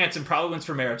 Scarlett Johansson probably wins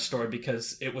for Marriage Story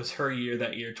because it was her year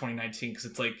that year, 2019. Because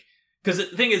it's like, because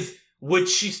the thing is, would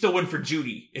she still win for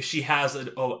Judy if she has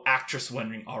an actress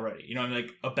winning already? You know,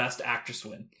 like a Best Actress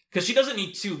win, because she doesn't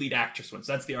need 2 lead actress wins.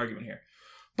 That's the argument here.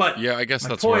 But yeah, I guess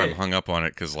that's where I'm hung up on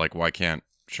it. Because like, why can't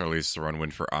Charlize Theron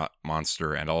win for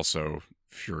Monster and also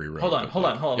Fury Road? Hold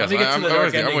on. Yes, Let me get to the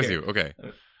dark ending. I'm with you. Okay.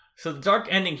 So the dark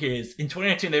ending here is in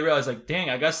 2019 they realized, like, dang,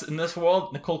 I guess in this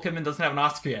world Nicole Kidman doesn't have an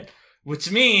Oscar yet.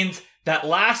 Which means that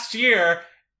last year,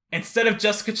 instead of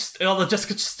Jessica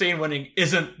Chastain winning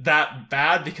isn't that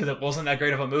bad because it wasn't that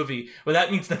great of a movie. But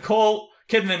that means Nicole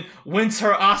Kidman wins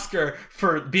her Oscar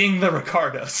for being the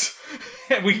Ricardos.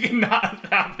 And we cannot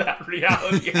have that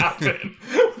reality happen.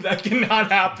 That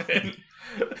cannot happen.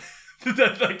 I'm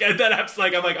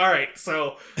like, all right,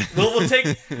 so we'll take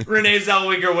Renee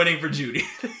Zellweger winning for Judy.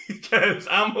 Because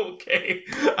I'm okay.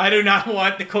 I do not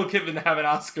want Nicole Kidman to have an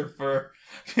Oscar for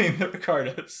being the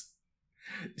Ricardos.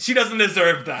 She doesn't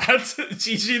deserve that.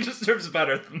 She deserves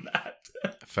better than that.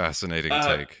 Fascinating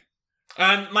take.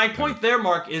 And my point there,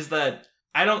 Mark, is that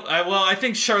I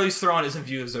think Charlize Theron isn't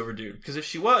viewed as overdue. Because if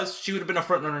she was, she would have been a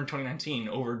frontrunner in 2019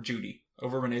 over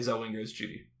Renee Zellweger as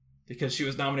Judy. Because she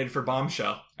was nominated for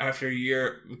Bombshell after a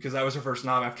year, because that was her first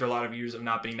nom after a lot of years of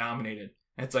not being nominated.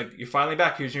 And it's like, you're finally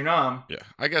back, here's your nom. Yeah,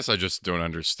 I guess I just don't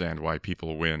understand why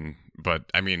people win. But,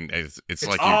 I mean, it's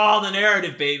like... all the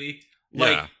narrative, baby.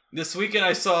 Like, yeah. This weekend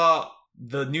I saw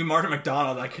the new Martin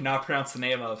McDonagh that I could not pronounce the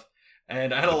name of.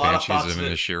 And I had a lot of thoughts of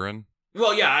it. Inisherin?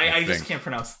 Well, yeah, I just can't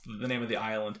pronounce the name of the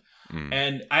island.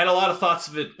 And I had a lot of thoughts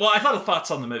of it. Well, I thought of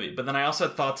thoughts on the movie, but then I also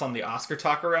had thoughts on the Oscar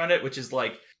talk around it, which is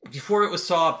like, before it was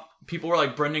saw, people were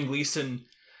like, Brendan Gleeson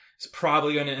is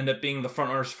probably going to end up being the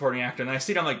frontrunner supporting actor. And I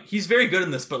see it, I'm like, he's very good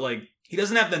in this, but like, he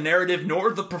doesn't have the narrative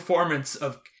nor the performance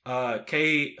of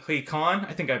Ke Huy Quan.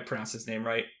 I think I pronounced his name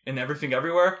right. In Everything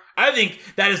Everywhere. I think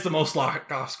that is the most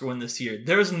locked Oscar win this year.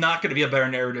 There's not going to be a better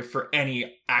narrative for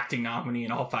any acting nominee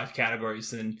in all 5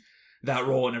 categories than that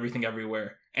role in Everything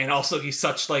Everywhere. And also, he's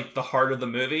such like the heart of the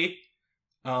movie.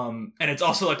 And it's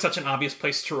also like such an obvious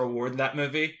place to reward that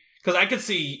movie. Because I could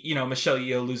see, Michelle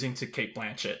Yeoh losing to Cate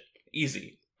Blanchett.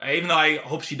 Easy. Even though I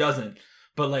hope she doesn't.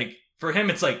 But like, for him,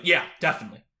 it's like, yeah,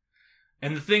 definitely.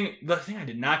 And the thing I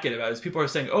did not get about it is people are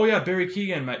saying, oh yeah, Barry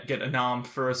Keoghan might get a nom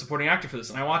for a supporting actor for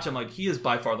this. And I watch him like, he is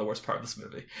by far the worst part of this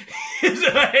movie.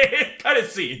 It kind of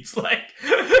seems like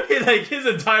his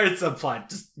entire subplot,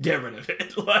 just get rid of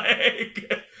it.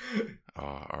 Like,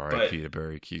 R.I.P. to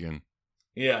Barry Keoghan.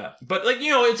 Yeah, but like,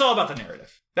 it's all about the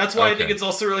narrative. That's why I think it's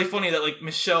also really funny that like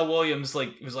Michelle Williams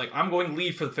was like, I'm going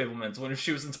lead for The Fabelmans, when if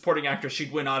she was in supporting actor,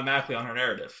 she'd win automatically on her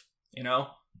narrative,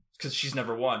 because she's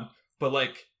never won. But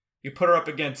like, you put her up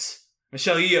against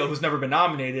Michelle Yeoh, who's never been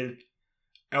nominated,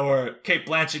 or Cate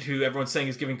Blanchett, who everyone's saying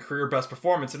is giving career best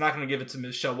performance. They're not going to give it to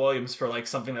Michelle Williams for like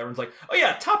something that everyone's like, oh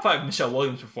yeah, top 5 Michelle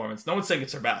Williams performance. No one's saying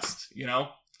it's her best,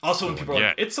 Also, when people are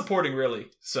like, it's supporting, really.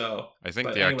 So I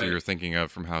think the actor you're thinking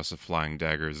of from House of Flying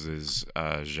Daggers is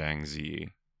Zhang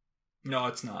Ziyi. No,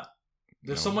 it's not.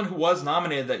 There's someone who was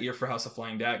nominated that year for House of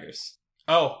Flying Daggers.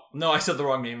 Oh, no, I said the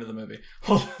wrong name of the movie.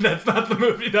 Hold on, that's not the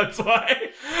movie, that's why.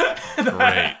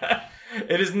 Right.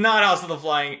 It is not House of the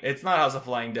Flying... It's not House of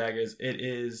Flying Daggers. It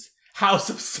is House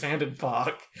of Sand and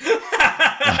Fog.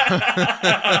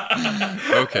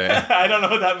 Okay. I don't know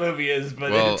what that movie is,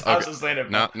 but it's House of Sand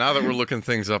and Fog. Now that we're looking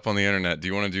things up on the internet, do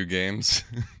you want to do games?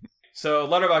 So,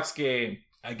 Letterboxd game.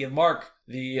 I give Mark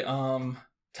the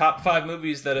top 5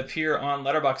 movies that appear on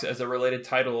Letterboxd as a related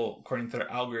title according to their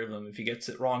algorithm. If he gets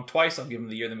it wrong twice, I'll give him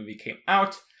the year the movie came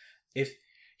out. If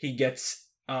he gets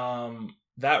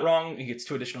that wrong, he gets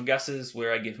 2 additional guesses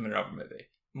where I give him another movie.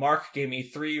 Mark gave me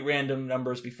 3 random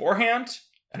numbers beforehand,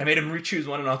 and I made him re-choose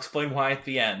one, and I'll explain why at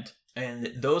the end.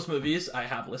 And those movies I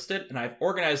have listed, and I've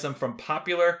organized them from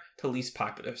popular to least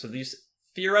popular. So these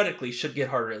theoretically should get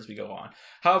harder as we go on.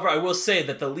 However, I will say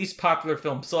that the least popular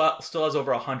film still has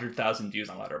over 100,000 views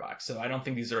on Letterboxd, so I don't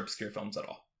think these are obscure films at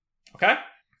all. Okay?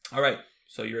 All right.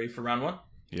 So you ready for round 1?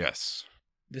 Yes.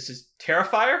 This is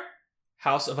Terrifier,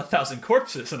 House of a Thousand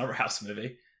Corpses, another House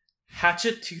movie.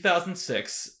 Hatchet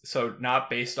 2006, so not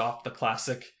based off the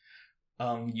classic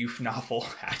youth novel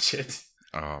Hatchet.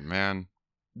 Oh, man.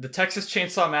 The Texas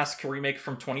Chainsaw Massacre remake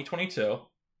from 2022.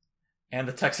 And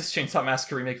the Texas Chainsaw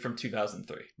Massacre remake from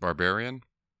 2003. Barbarian?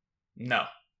 No.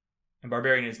 And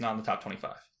Barbarian is not in the top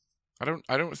 25.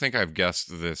 I don't think I've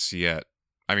guessed this yet.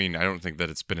 I mean, I don't think that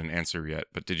it's been an answer yet,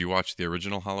 but did you watch the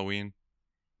original Halloween?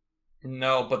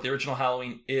 No, but the original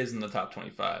Halloween is in the top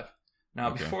 25. Now,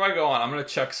 Before I go on, I'm going to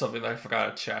check something that I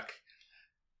forgot to check.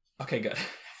 Okay, good.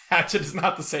 Hatchet is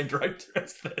not the same director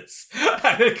as this.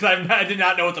 I did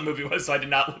not know what the movie was, so I did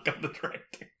not look up the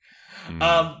director.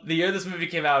 The year this movie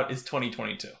came out is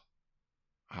 2022.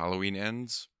 Halloween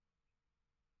Ends?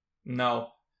 No.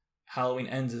 Halloween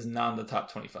Ends is not in the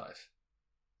top 25.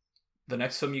 The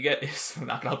next film you get is not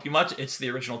going to help you much. It's the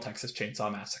original Texas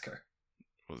Chainsaw Massacre.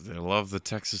 Well, they love the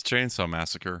Texas Chainsaw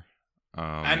Massacre.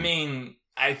 I mean,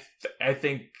 I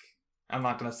think I'm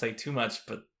not going to say too much,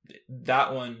 but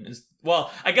that one is...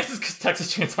 Well, I guess it's because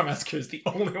Texas Chainsaw Massacre is the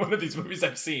only one of these movies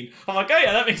I've seen. I'm like, oh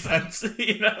yeah, that makes sense.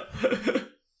 You know?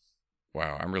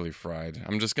 Wow, I'm really fried.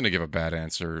 I'm just going to give a bad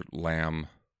answer, Lamb,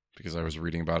 because I was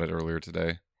reading about it earlier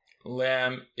today.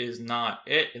 Lamb is not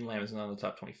it, and Lamb is not in the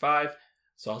top 25.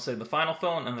 So I'll say the final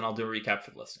film, and then I'll do a recap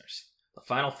for the listeners. The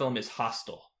final film is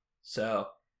Hostel. So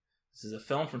this is a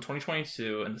film from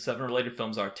 2022, and the 7 related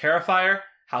films are Terrifier,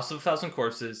 House of a Thousand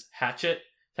Corpses, Hatchet,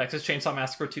 Texas Chainsaw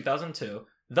Massacre 2002,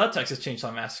 The Texas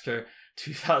Chainsaw Massacre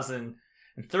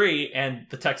 2003, and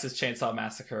The Texas Chainsaw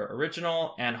Massacre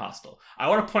Original and Hostel. I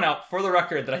want to point out, for the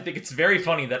record, that I think it's very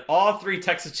funny that all 3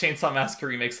 Texas Chainsaw Massacre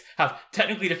remakes have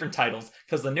technically different titles,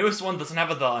 because the newest one doesn't have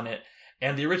a "the" in it,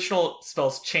 and the original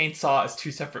spells chainsaw as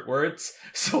 2 separate words,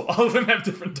 so all of them have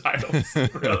different titles.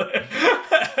 Really.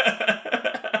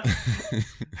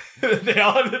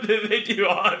 They do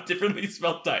all have differently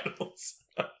spelled titles.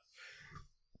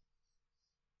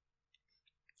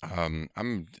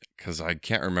 Because I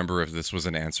can't remember if this was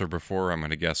an answer before, I'm going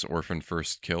to guess Orphan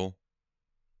First Kill.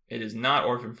 It is not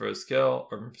Orphan First Kill.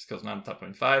 Orphan First Kill is not in the top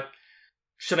 25.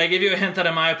 Should I give you a hint that,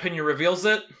 in my opinion, reveals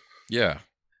it? Yeah.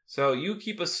 So you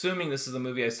keep assuming this is a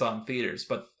movie I saw in theaters,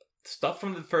 but stuff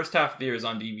from the first half of the year is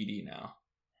on DVD now.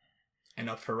 And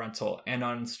up for rental and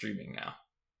on streaming now.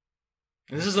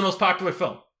 And this is the most popular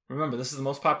film. Remember, this is the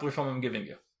most popular film I'm giving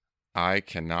you. I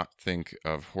cannot think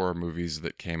of horror movies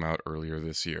that came out earlier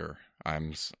this year.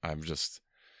 I'm just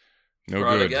no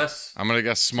good. I'm gonna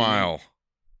guess Smile.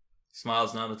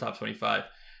 Smile's not in the top 25.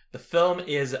 The film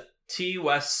is T.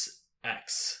 West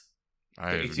X.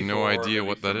 I have no idea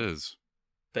what that is.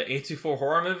 The A24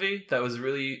 horror movie that was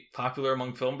really popular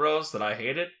among film bros that I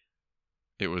hated.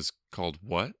 It was called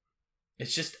what?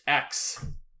 It's just X.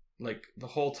 Like, the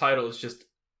whole title is just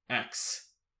X.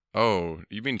 Oh,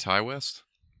 you mean Ty West?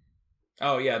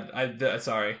 Oh, yeah.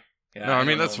 Sorry. Yeah, no, I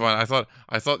mean, that's fine.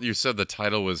 I thought you said the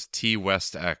title was T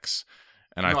West X,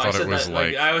 and I thought it was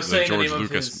that, I was the George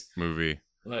Lucas movie.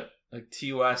 Like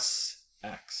T West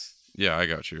X. Yeah, I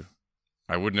got you.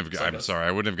 I wouldn't have. I'm sorry.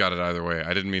 I wouldn't have got it either way.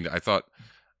 I didn't mean. I thought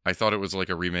it was like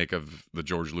a remake of the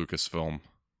George Lucas film.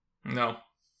 No.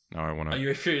 No, I want to. Are you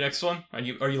ready for your next one? Are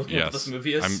you looking at what this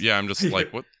movie is? I'm just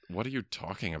like, what are you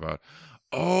talking about?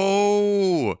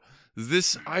 Oh,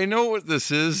 I know what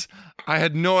this is. I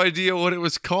had no idea what it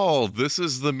was called. This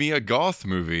is the Mia Goth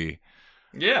movie.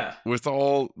 Yeah. With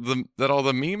all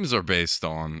the memes are based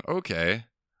on. Okay.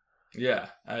 Yeah.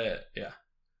 Yeah.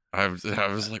 I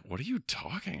was like, what are you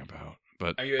talking about?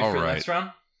 But are you ready for the next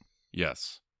round?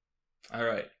 Yes. All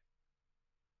right.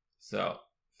 So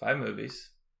 5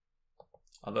 movies.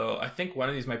 Although I think one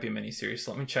of these might be a miniseries.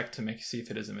 So let me check to see if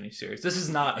it is a miniseries. This is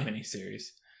not a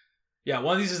miniseries. Yeah,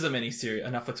 one of these is a miniseries, a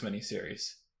Netflix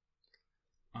miniseries.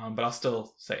 But I'll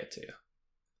still say it to you.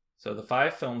 So the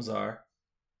 5 films are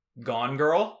Gone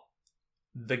Girl,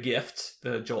 The Gift,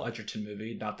 the Joel Edgerton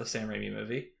movie, not the Sam Raimi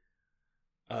movie.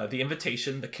 The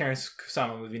Invitation, the Karen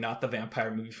Kusama movie, not the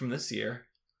vampire movie from this year.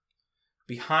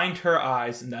 Behind Her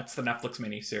Eyes, and that's the Netflix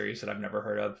miniseries that I've never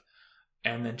heard of.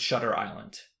 And then Shutter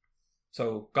Island.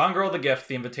 So Gone Girl, The Gift,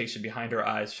 The Invitation, Behind Her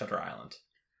Eyes, Shutter Island.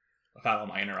 Without all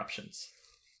my interruptions.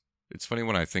 It's funny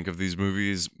when I think of these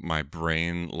movies, my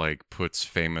brain puts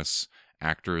famous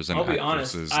actors and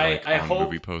actresses on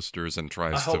movie posters and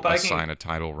tries to assign a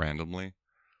title randomly.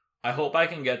 I hope I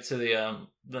can get to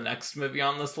the next movie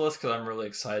on this list because I'm really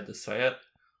excited to say it.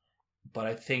 But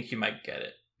I think you might get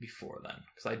it before then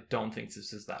because I don't think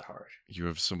this is that hard. You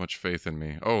have so much faith in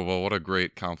me. Oh, well, what a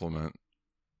great compliment.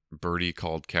 Birdie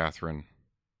called Catherine.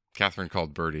 Catherine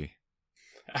called Birdie.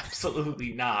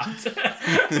 Absolutely not.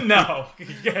 No.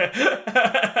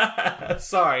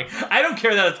 Sorry. I don't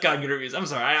care that it's got good reviews. I'm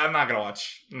sorry. I'm not going to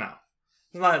watch. No.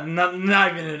 It's not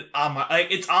even on my...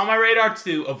 it's on my radar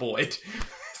to avoid.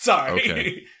 Sorry.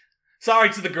 Okay. Sorry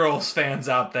to the girls fans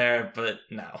out there, but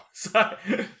no.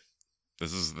 Sorry.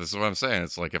 This is what I'm saying.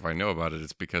 It's like if I know about it,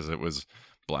 it's because it was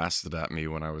blasted at me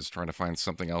when I was trying to find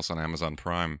something else on Amazon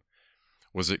Prime.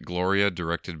 Was it Gloria,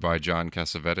 directed by John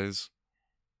Cassavetes?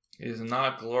 It is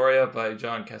not Gloria by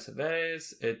John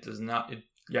Cassavetes. It does not...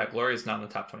 Gloria is not in the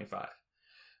top 25.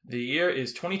 The year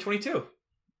is 2022.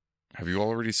 Have you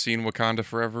already seen Wakanda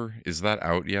Forever? Is that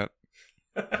out yet?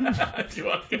 Do you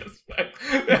want to guess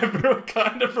Pepper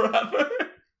Wakanda Forever?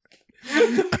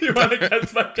 Do you want to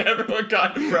guess my Pepper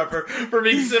Wakanda Forever for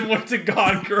being similar to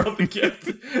Gone Girl, The Gift,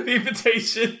 The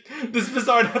Invitation, this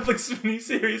bizarre Netflix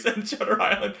miniseries, and Shutter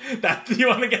Island? Do you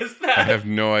want to guess that? I have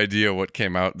no idea what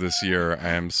came out this year. I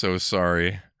am so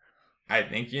sorry. I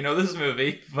think you know this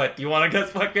movie, but do you want to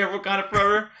guess Black Panther Wakanda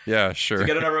Forever? Yeah, sure. To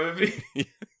get another movie?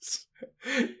 Yes.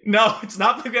 No, it's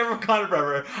not Black Panther Wakanda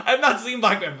Forever. I've not seen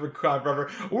Black Panther Wakanda Forever.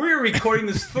 We're recording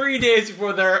this 3 days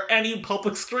before there are any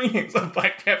public screenings of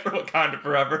Black Panther Wakanda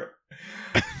Forever.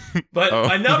 But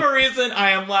another reason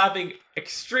I am laughing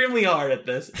extremely hard at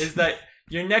this is that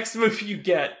your next movie you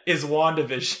get is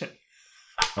WandaVision.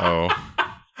 Oh.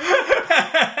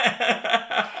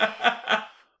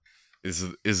 Is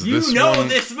this you know one,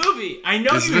 this movie? I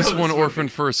know is you know this one movie. Orphan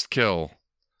First Kill?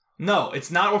 No, it's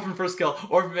not Orphan First Kill.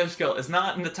 Orphan First Kill is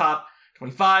not in the top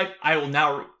 25. I will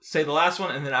now say the last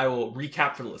one, and then I will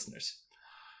recap for the listeners.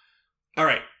 All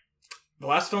right. The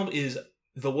last film is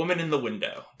The Woman in the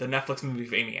Window, the Netflix movie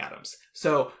of Amy Adams.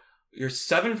 So your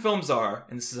 7 films are,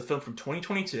 and this is a film from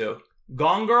 2022,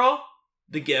 Gone Girl,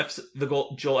 The Gifts, the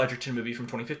Joel Edgerton movie from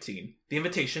 2015, The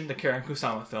Invitation, the Karen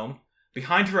Kusama film,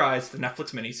 Behind Her Eyes, the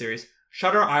Netflix miniseries,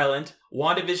 Shutter Island,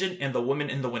 WandaVision, and The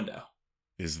Woman in the Window.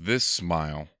 Is this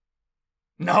Smile?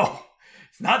 No,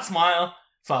 it's not Smile.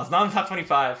 Smile's not in the top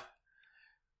 25.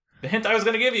 The hint I was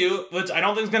going to give you, which I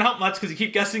don't think is going to help much because you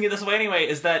keep guessing it this way anyway,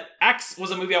 is that X was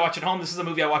a movie I watched at home. This is a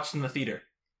movie I watched in the theater.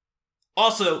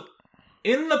 Also,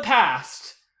 in the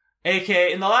past,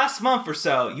 aka in the last month or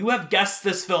so, you have guessed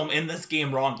this film in this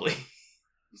game wrongly.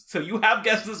 So you have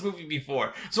guessed this movie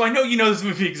before. So I know you know this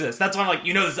movie exists. That's why I'm like,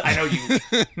 you know this. I know you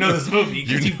know this movie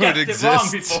because you guessed it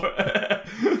wrong before.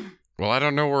 Well, I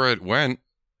don't know where it went.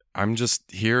 I'm just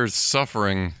here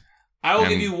suffering. I will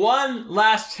give you one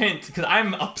last hint, because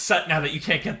I'm upset now that you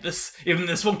can't get this. Even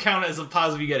this won't count as a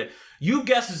positive you get it. You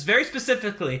guessed this very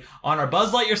specifically on our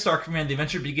Buzz Lightyear Star Command The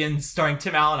Adventure Begins starring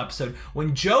Tim Allen episode,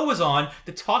 when Joe was on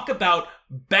to talk about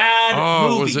bad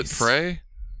movies. Was it Prey?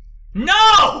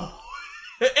 No!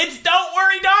 It's Don't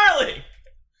Worry, Darling!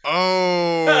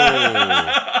 Oh!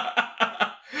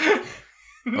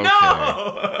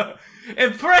 No! Okay.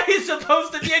 And Prey is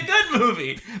supposed to be a good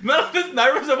movie. None of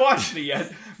us have watched it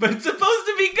yet, but it's supposed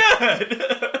to be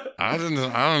good. I don't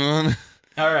know.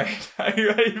 All right, are you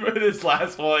ready for this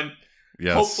last one?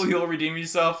 Yes. Hopefully you'll redeem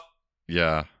yourself.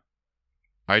 Yeah,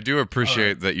 I do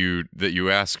appreciate that you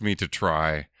ask me to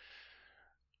try,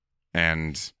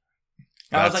 and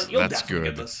I was like, you'll definitely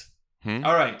good. get this.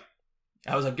 All right,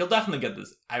 I was like, you'll definitely get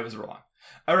this. I was wrong.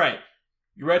 All right,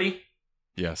 you ready?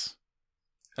 Yes.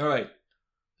 All right.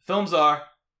 Films are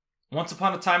Once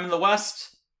Upon a Time in the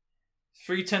West,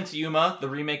 3:10 to Yuma, the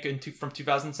remake from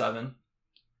 2007,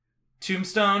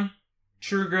 Tombstone,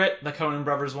 True Grit, the Coen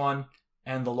Brothers one,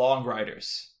 and The Long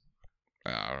Riders.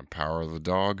 Power of the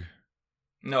Dog?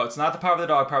 No, it's not The Power of the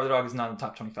Dog. Power of the Dog is not in the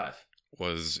top 25.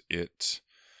 Was it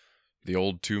the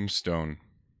old Tombstone?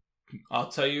 I'll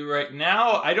tell you right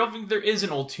now, I don't think there is an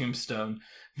old Tombstone,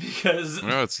 because...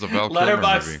 No, it's the Val Kilmer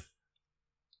movie.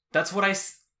 That's what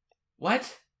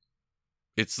What?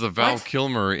 It's the Val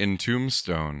Kilmer in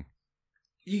Tombstone.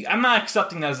 I'm not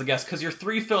accepting that as a guess, because your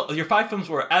 5 films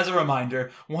were, as a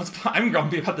reminder, I'm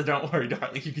grumpy about the Don't Worry,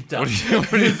 Darling, you can tell. What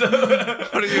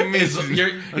do you mean?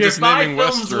 Your 5 films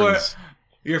westerns.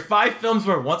 Your 5 films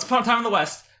were Once Upon a Time in the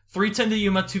West, 3:10 to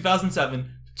Yuma,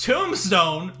 2007,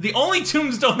 Tombstone, the only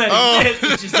Tombstone that exists,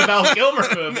 which is the Val Kilmer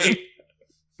movie,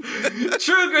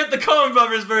 True Grit, the Coen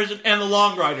Brothers version, and The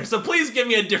Long Rider. So please give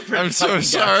me a different. I'm so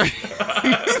sorry.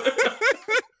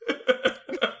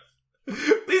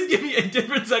 Please give me a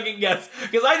different second guess,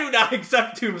 because I do not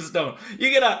accept Tombstone.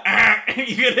 You're gonna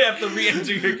have to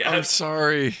re-enter your guess. I'm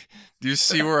sorry. Do you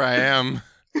see where I am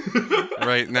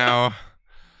right now?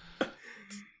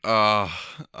 I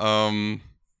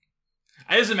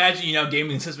just imagine,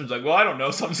 gaming systems like, well, I don't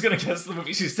know, so I'm just going to guess the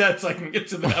movie she said so I can get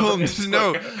to the evidence.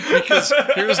 No, because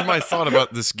here's my thought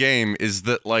about this game is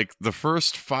that, the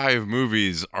first 5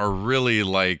 movies are really,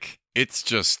 it's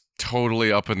just totally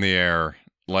up in the air.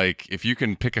 If you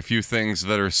can pick a few things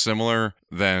that are similar,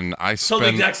 then I spend... So the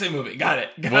exact same movie. Got it.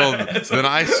 Then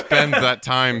I spend that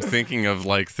time thinking of,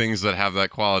 things that have that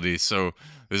quality, so...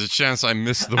 There's a chance I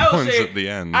missed the ones at the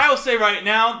end. I will say right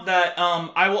now that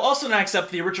I will also not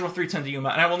accept the original 3:10 to Yuma,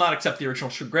 and I will not accept the original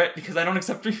True Grit, because I don't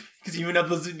accept because you know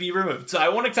those would be removed. So I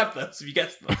won't accept those if you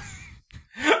guess them.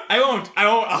 I won't.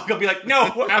 I'll be like,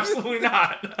 no, absolutely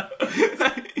not.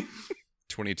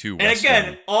 22 Western. And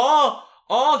again, all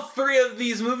 3 of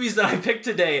these movies that I picked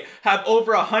today have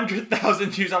over 100,000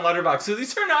 views on Letterboxd. So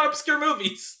these are not obscure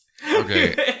movies.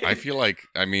 Okay, I feel like,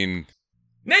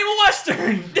 Name a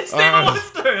Western! Just name a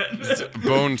Western!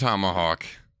 Bone Tomahawk.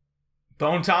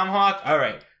 Bone Tomahawk?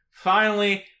 Alright.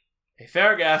 Finally, a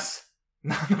fair guess.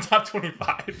 Not in the top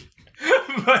 25.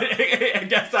 But I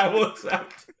guess I will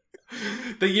accept.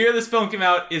 The year this film came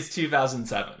out is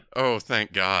 2007. Oh,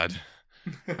 thank God.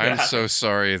 I'm so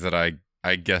sorry that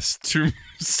I guessed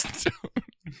Tombstone.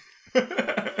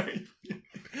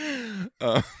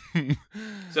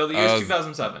 So the year is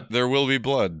 2007. There Will Be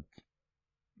Blood.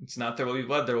 It's not There Will Be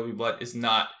Blood. There Will Be Blood is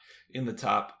not in the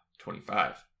top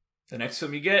 25. The next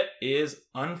film you get is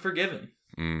Unforgiven.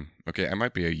 Okay, I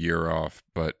might be a year off,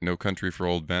 but No Country for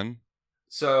Old Men?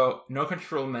 So, No Country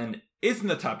for Old Men is in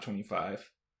the top 25,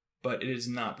 but it is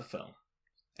not the film.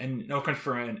 And No Country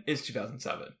for Old Men is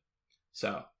 2007.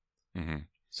 So,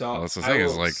 so well, that's the I thing,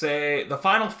 will is like, say the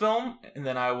final film, and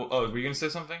then I will... Oh, were you going to say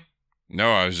something?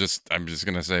 No, I'm just going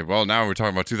to say, well, now we're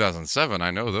talking about 2007. I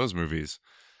know those movies.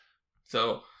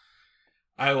 So,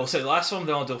 I will say the last film,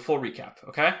 then I'll do a full recap,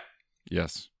 okay?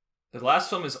 Yes. The last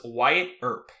film is Wyatt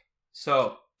Earp.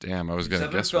 So, damn, I was going to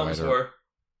guess Wyatt Earp. Earp.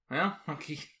 Well,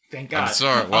 okay, thank God. I'm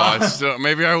sorry. Well,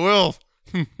 maybe I will.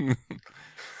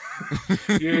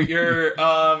 Your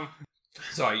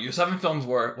 7 films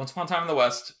were Once Upon a Time in the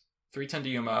West, 3:10 to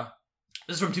Yuma.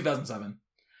 This is from 2007.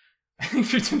 I think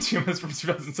 3:10 to Yuma is from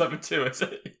 2007 too, is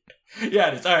it? Yeah,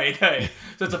 it is. All right.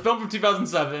 So it's a film from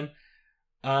 2007.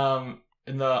 And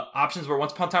the options were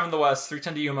Once Upon a Time in the West,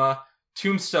 3:10 to Yuma,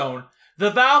 Tombstone, the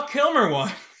Val Kilmer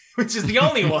one, which is the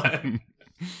only one.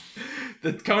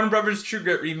 The Coen Brothers True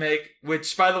Grit remake,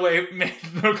 which, by the way, made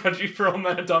No Country for Old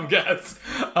Men a dumb guess.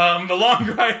 The Long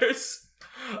Riders,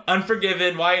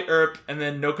 Unforgiven, Wyatt Earp, and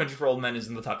then No Country for Old Men is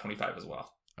in the top 25 as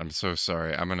well. I'm so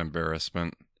sorry. I'm an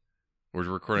embarrassment. We're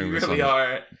recording this really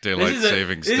on Daylight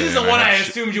Savings Day. This is the one I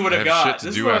assumed you would have got.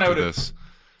 Shit to do after this.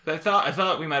 I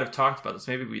thought we might have talked about this.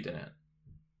 Maybe we didn't.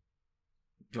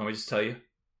 Do you want me to just tell you?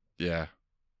 Yeah.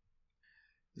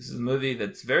 This is a movie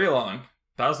that's very long,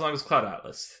 about as long as Cloud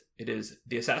Atlas. It is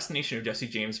The Assassination of Jesse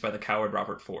James by the coward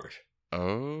Robert Ford.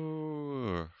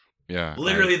 Oh. Yeah.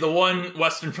 Literally the one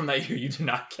Western from that year you did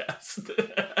not guess.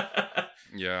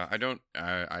 Yeah,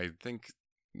 I think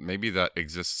maybe that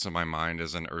exists in my mind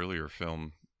as an earlier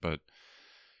film, but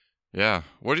yeah.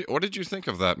 What did you think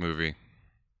of that movie?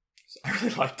 I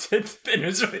really liked it.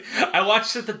 I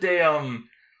watched it the day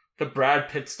the Brad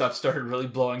Pitt stuff started really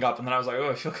blowing up, and then I was like, oh,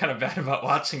 I feel kind of bad about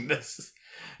watching this.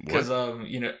 Because,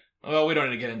 well, we don't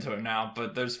need to get into it now,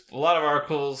 but there's a lot of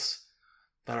articles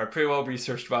that are pretty well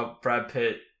researched about Brad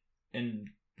Pitt in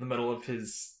the middle of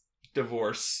his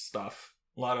divorce stuff.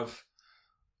 A lot of...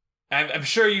 I'm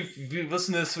sure if you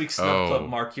listened to this week's Snub Club,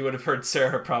 Mark, you would have heard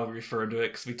Sarah probably refer to it,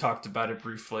 because we talked about it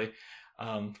briefly,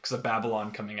 because of Babylon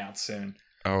coming out soon.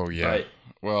 Oh, yeah. But,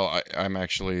 well, I'm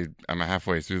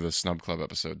halfway through the Snub Club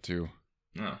episode, too.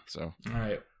 Oh. So. All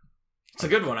right. It's a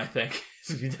good one, I think.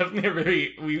 We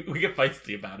definitely we get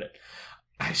feisty about it.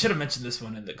 I should have mentioned this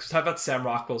one, because talk about Sam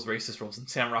Rockwell's racist roles, and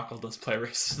Sam Rockwell does play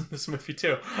racist in this movie,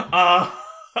 too.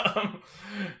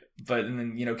 But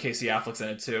then, Casey Affleck's in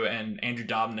it, too, and Andrew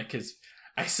Dominic is,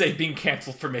 I say, being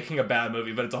canceled for making a bad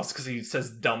movie, but it's also because he says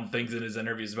dumb things in his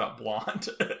interviews about Blonde.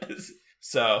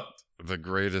 So... The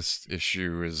greatest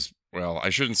issue is, well,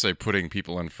 I shouldn't say putting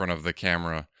people in front of the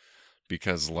camera,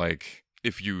 because, like,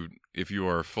 if you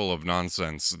are full of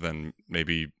nonsense, then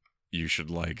maybe you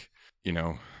should, like,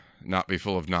 not be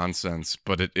full of nonsense.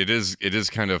 But it is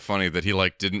kind of funny that he,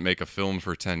 like, didn't make a film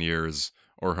for 10 years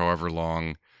or however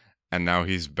long, and now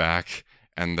he's back,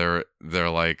 and they're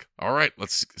like, all right,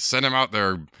 let's send him out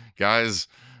there, guys.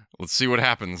 Let's see what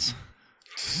happens.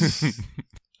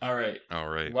 All right.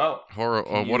 Well,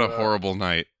 what a horrible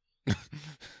night.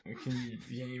 Can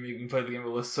you play the game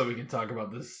of list so we can talk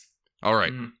about this? All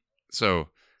right. Mm-hmm. So,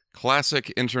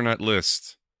 classic internet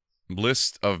list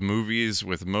of movies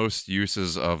with most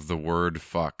uses of the word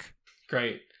fuck.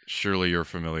 Great. Surely you're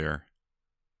familiar.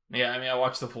 Yeah, I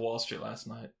watched The Wolf of Wall Street last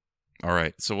night. All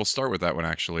right. So we'll start with that one,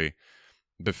 actually.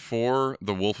 Before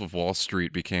The Wolf of Wall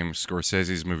Street became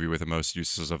Scorsese's movie with the most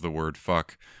uses of the word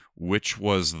fuck, which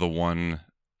was the one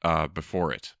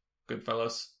before it?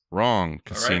 Goodfellas. Wrong.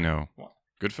 Casino. Right.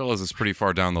 Goodfellas is pretty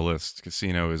far down the list.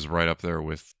 Casino is right up there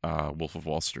with Wolf of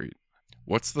Wall Street.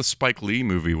 What's the Spike Lee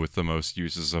movie with the most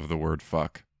uses of the word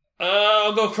fuck?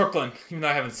 I'll go Crooklyn, even though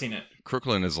I haven't seen it.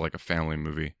 Crooklyn is like a family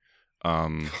movie.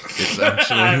 It's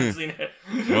actually... I haven't seen it.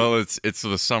 Well, it's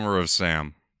The Summer of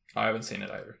Sam. I haven't seen it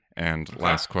either. And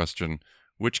last question.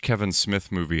 Which Kevin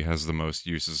Smith movie has the most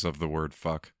uses of the word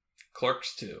fuck?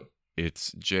 Clerks 2.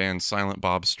 It's Jay and Silent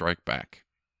Bob Strike Back.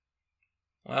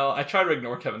 Well, I try to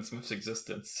ignore Kevin Smith's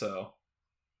existence, so...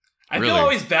 I feel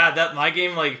always bad that my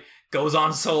game, goes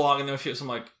on so long, and then I'm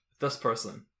like, this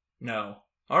person, no,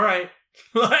 all right,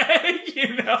 like,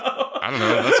 you know. I don't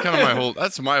know. That's kind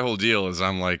of my whole deal. Is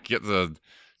I'm like, get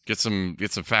some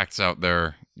facts out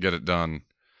there, get it done.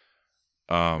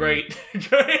 Great.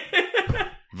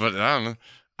 But I don't know.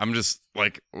 I'm just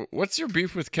like, what's your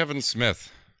beef with Kevin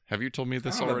Smith? Have you told me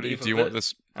this already? Do you want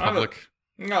this public?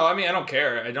 No, I mean, I don't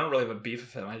care. I don't really have a beef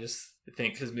with him. I just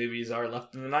think his movies are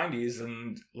left in the 90s,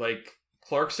 and like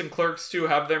Clerks and Clerks 2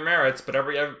 have their merits, but I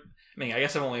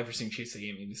guess I've only ever seen Chasing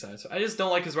Amy besides. I just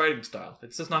don't like his writing style.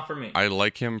 It's just not for me. I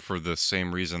like him for the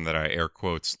same reason that I air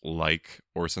quotes like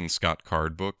Orson Scott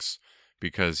Card books,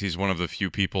 because he's one of the few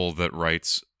people that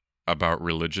writes about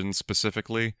religion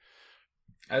specifically.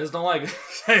 I just don't like it.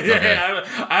 Okay.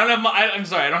 I'm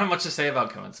sorry, I don't have much to say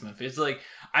about Kevin Smith. It's like,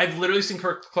 I've literally seen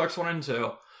Clerks 1 and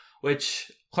 2, which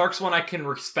Clerks 1 I can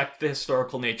respect the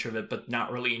historical nature of it, but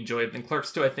not really enjoy it. And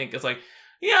Clerks 2 I think is like,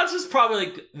 yeah, this is probably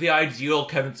like the ideal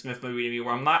Kevin Smith movie to me,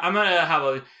 where I'm gonna have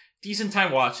a decent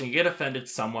time watching, get offended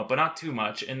somewhat, but not too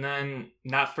much, and then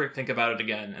not think about it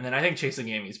again. And then I think Chasing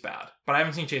Amy's bad, but I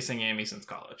haven't seen Chasing Amy since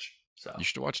college. So you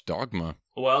should watch Dogma.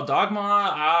 Well,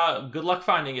 Dogma, good luck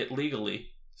finding it legally.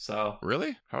 So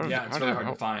really? It's really hard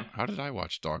to find. How did I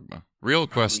watch Dogma? Real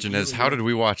question is, how did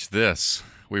we watch this?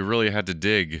 We really had to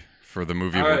dig for the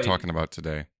movie we're talking about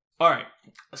today. All right.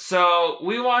 So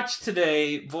we watched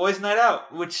today Boys Night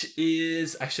Out, which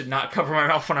is, I should not cover my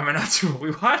mouth when I'm announcing what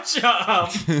we watch.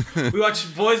 We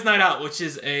watched Boys Night Out, which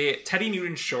is a Teddy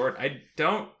Newton short.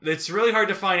 It's really hard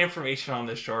to find information on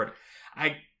this short.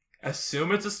 I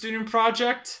assume it's a student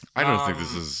project. I don't think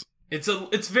this is. This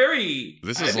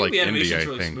is like the animation's indie,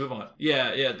 really I think. smooth on it.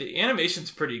 Yeah, the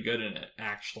animation's pretty good in it,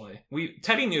 actually.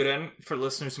 Teddy Newton, for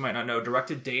listeners who might not know,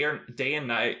 directed Day and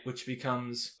Night, which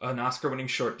becomes an Oscar-winning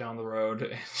short down the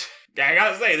road. I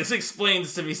gotta say, this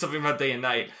explains to me something about Day and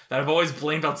Night that I've always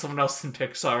blamed on someone else in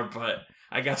Pixar, but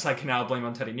I guess I can now blame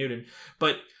on Teddy Newton.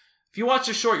 But if you watch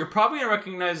the short, you're probably gonna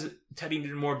recognize Teddy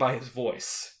Newton more by his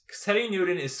voice. Because Teddy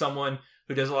Newton is someone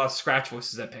who does a lot of scratch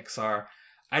voices at Pixar.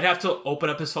 I'd have to open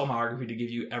up his filmography to give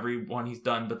you every one he's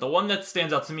done, but the one that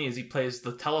stands out to me is he plays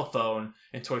the telephone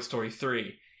in Toy Story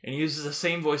 3, and he uses the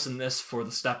same voice in this for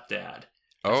the stepdad.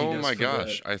 Oh my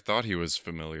gosh, I thought he was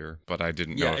familiar, but I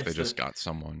didn't know if they just got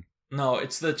someone. No,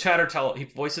 it's the he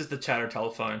voices the chatter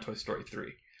telephone in Toy Story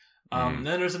 3. And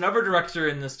then there's another director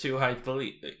in this too. I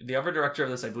believe the other director of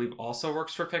this, I believe, also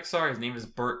works for Pixar. His name is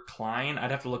Burt Klein.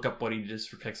 I'd have to look up what he does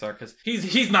for Pixar, because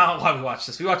he's not why we watch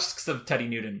this. We watch this because of Teddy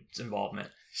Newton's involvement.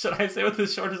 Should I say what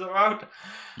this short is about?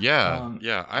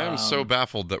 Yeah, I am so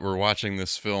baffled that we're watching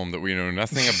this film that we know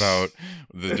nothing about.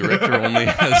 The director only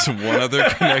has one other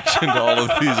connection to all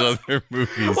of these other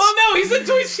movies. Well, no, he's in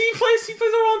Toy. He plays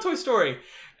a role in Toy Story,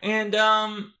 and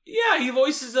he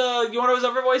voices you want his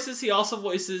other voices. He also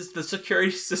voices the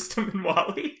security system in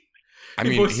WALL-E.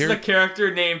 He voices a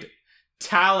character named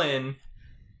Talon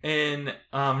in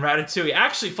Ratatouille.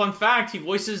 Actually, fun fact: he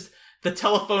voices the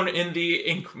telephone in the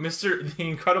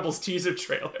Incredibles teaser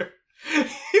trailer.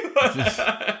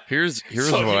 Here's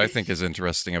what I think is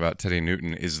interesting about Teddy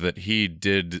Newton is that he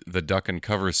did the duck and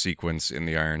cover sequence in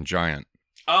The Iron Giant.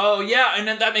 Oh yeah, and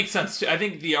then that makes sense too. I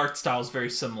think the art style is very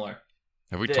similar.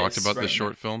 Have we talked about this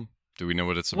short film? Do we know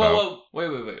what it's about? Well,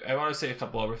 wait. I want to say a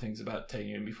couple other things about Teddy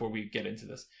Newton before we get into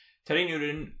this. Teddy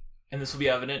Newton, and this will be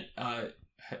evident,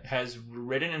 has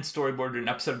written and storyboarded an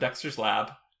episode of Dexter's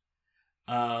Lab.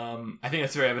 I think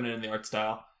that's very evident in the art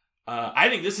style. I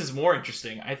think this is more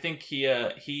interesting. I think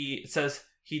he says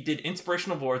he did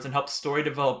inspirational boards and helped story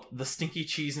develop The Stinky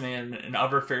Cheese Man and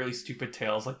other fairly stupid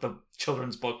tales, like the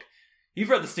children's book. You've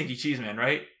read The Stinky Cheese Man,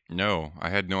 right? No, I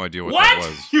had no idea what that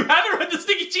was. You haven't read The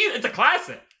Stinky Cheese? It's a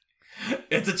classic.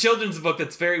 It's a children's book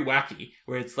that's very wacky,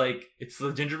 where it's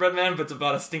the gingerbread man, but it's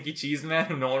about a stinky cheese man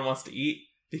who no one wants to eat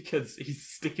because he's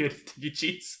sticky with stinky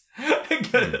cheese.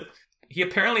 He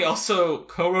apparently also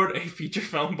co-wrote a feature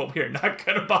film, but we are not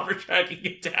going to bother tracking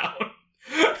it down.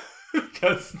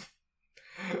 Because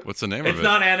what's the name of it? It's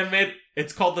not animated.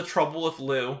 It's called The Trouble with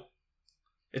Lou.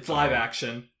 It's live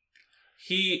action.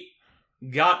 He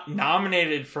got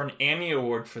nominated for an Annie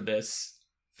Award for this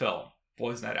film,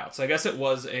 Boys Night Out. So I guess it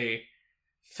was a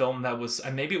film that was,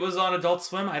 maybe it was on Adult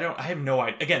Swim. I have no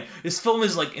idea. Again, this film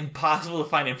is like impossible to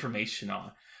find information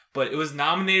on. But it was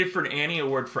nominated for an Annie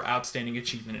Award for Outstanding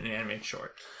Achievement in an Animated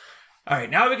Short. All right,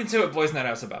 now we can see what Boys Night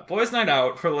Out is about. Boys Night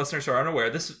Out, for the listeners who are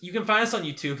unaware, you can find us on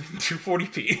YouTube in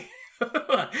 240p.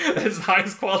 That's the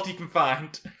highest quality you can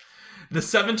find. The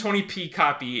 720p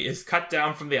copy is cut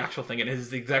down from the actual thing, and it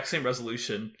is the exact same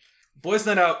resolution. Boys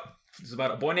Night Out is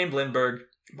about a boy named Lindbergh.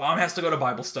 Mom has to go to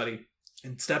Bible study,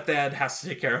 and stepdad has to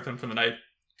take care of him for the night.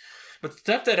 But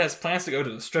the stepdad has plans to go to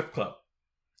the strip club.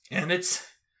 And it's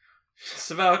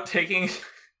just about taking a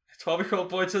 12-year-old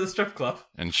boy to the strip club.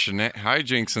 And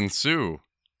hijinks ensue.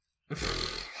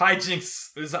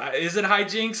 Hijinks. Is it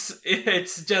hijinks?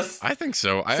 It's just... I think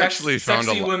so. I actually found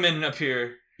sexy women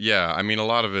appear. Yeah, I mean, a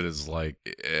lot of it is like,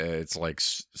 it's like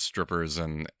strippers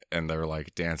and they're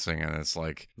like dancing, and it's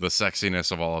like the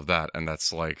sexiness of all of that, and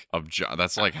that's like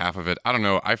that's like half of it. I don't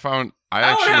know. I want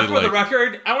to have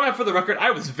for the record,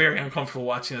 I was very uncomfortable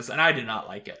watching this, and I did not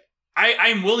like it.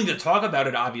 I'm willing to talk about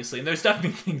it, obviously, and there's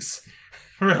definitely things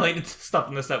related to stuff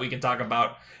in this that we can talk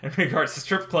about in regards to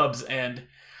strip clubs and,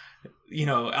 you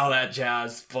know, all that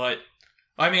jazz, but...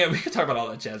 I mean, we could talk about all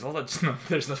that jazz.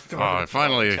 There's nothing. Oh,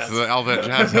 finally, the all that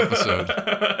jazz episode.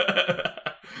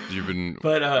 You've been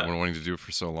wanting to do it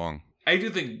for so long. I do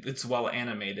think it's well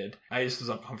animated. I just was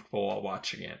uncomfortable while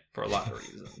watching it for a lot of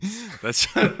reasons.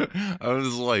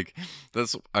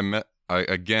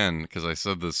 Again, because I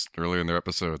said this earlier in their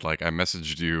episode, like, I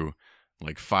messaged you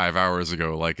like 5 hours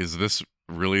ago, like, is this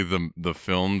really the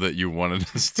film that you wanted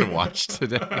us to watch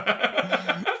today?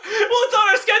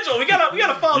 We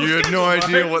gotta follow the schedule. You had no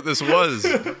idea what this was.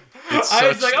 I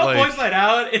was like, boys' night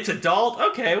out. It's adult.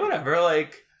 Okay, whatever.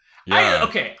 Like, yeah.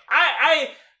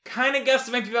 I kind of guessed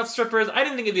it might be about strippers. I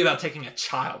didn't think it'd be about taking a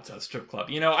child to a strip club.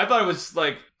 You know, I thought it was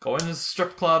like going to a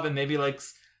strip club and maybe like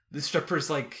the strippers,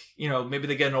 like, you know, maybe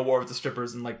they get in a war with the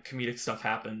strippers and like comedic stuff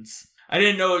happens. I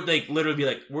didn't know it like literally be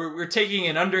like we're taking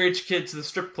an underage kid to the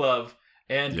strip club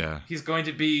and he's going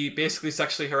to be basically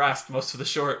sexually harassed most of the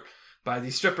short by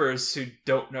these strippers who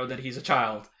don't know that he's a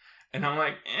child. And I'm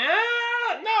like,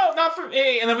 no, not for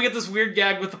me. And then we get this weird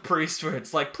gag with the priest where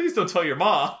it's like, please don't tell your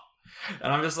mom.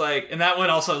 And I'm just like, and that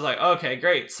one also was like, okay,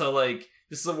 great. So like,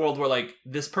 this is a world where like,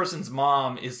 this person's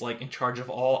mom is like in charge of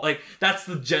all, like, that's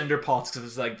the gender politics.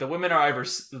 It's like, the women are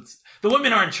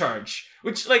in charge.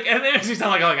 Which like, and it makes me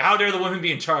sound like, how dare the women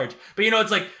be in charge? But you know, it's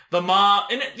like, the mom,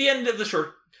 and at the end of the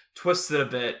short, twists it a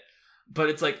bit. But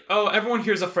it's like, oh, everyone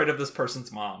here is afraid of this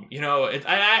person's mom. You know,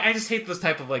 I just hate those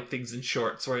type of like things in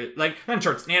shorts where like, not in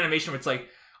shorts, in animation where it's like,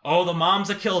 oh, the mom's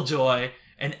a killjoy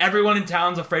and everyone in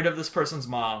town's afraid of this person's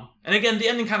mom. And again, the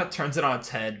ending kind of turns it on its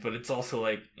head, but it's also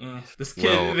like, this kid.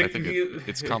 Well, I think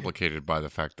it's complicated by the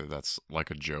fact that that's like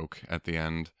a joke at the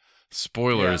end.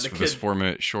 Spoilers for this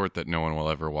 4-minute short that no one will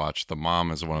ever watch. The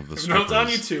mom is one of the strippers. No,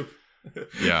 it's on YouTube.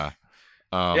 Yeah.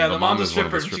 The mom's a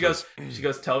stripper, and she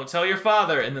goes, tell your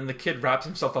father, and then the kid wraps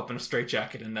himself up in a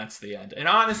straitjacket, and that's the end. And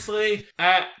honestly,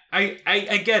 I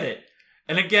get it.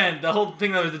 And again, the whole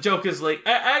thing of the joke is like,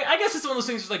 I guess it's one of those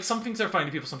things, like, some things are funny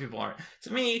to people, some people aren't.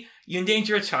 To me, you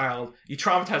endanger a child, you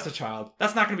traumatize a child,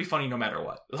 that's not going to be funny no matter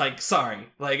what. Like, sorry.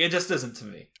 Like, it just isn't to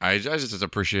me. I just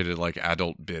appreciated, like,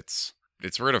 adult bits.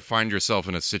 It's rare to find yourself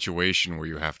in a situation where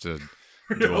you have to...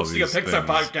 You're hosting a Pixar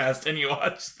podcast and you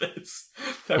watch this.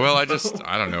 Well, I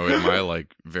don't know, in my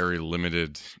like very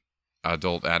limited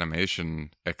adult animation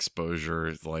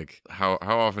exposure, like how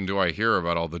often do I hear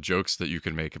about all the jokes that you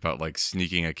can make about like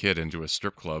sneaking a kid into a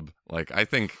strip club? Like I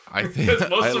think because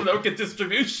most of them don't get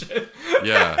distribution.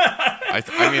 Yeah. I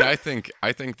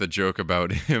think the joke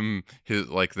about his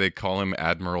like they call him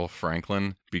Admiral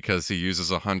Franklin because he uses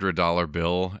 $100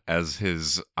 bill as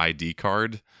his ID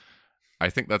card. I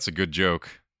think that's a good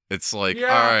joke. It's like,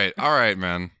 all right,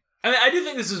 man. I mean, I do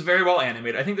think this is very well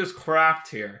animated. I think there's craft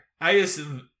here. I just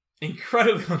am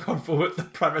incredibly uncomfortable with the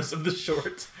premise of the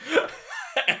short.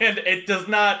 And it does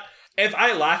not... If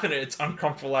I laugh at it, it's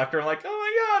uncomfortable laughter. I'm like, oh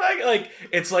my god,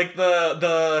 it's like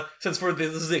the since this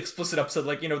is the explicit episode,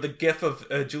 like, you know, the gif of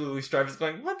Julie Louis-Dreyfus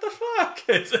going, what the fuck?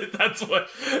 That's what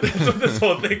this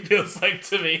whole thing feels like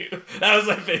to me. That was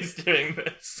my face doing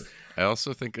this. I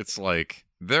also think it's like...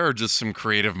 There are just some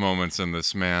creative moments in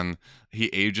this, man. He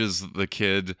ages the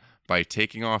kid by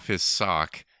taking off his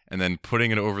sock and then putting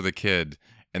it over the kid,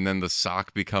 and then the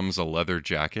sock becomes a leather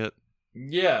jacket.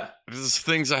 Yeah. This is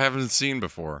things I haven't seen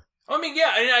before. I mean,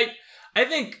 yeah, I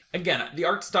think, again, the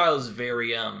art style is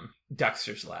very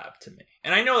Dexter's Lab to me.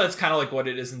 And I know that's kind of like what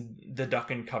it is in the duck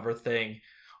and cover thing,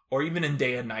 or even in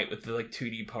Day and Night with the like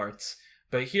 2D parts.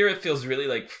 But here it feels really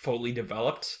like fully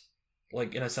developed.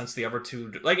 Like, in a sense, the other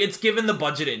two... Like, it's given the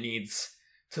budget it needs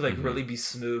to, like, really be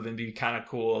smooth and be kind of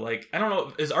cool. Like, I don't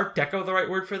know, is Art Deco the right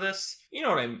word for this? You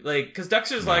know what I mean? Like, because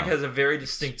Dexter's Lab has a very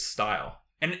distinct style.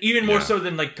 And even more so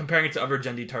than, like, comparing it to other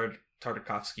Genndy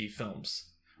Tartakovsky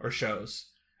films or shows.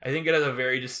 I think it has a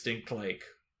very distinct, like,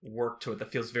 work to it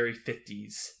that feels very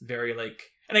 50s. Very, like...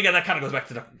 And again, that kind of goes back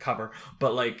to the cover.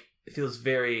 But, like... It feels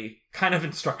very kind of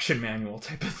instruction manual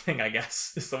type of thing, I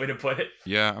guess, is the way to put it.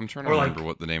 Yeah, I'm trying to remember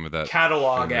what the name of that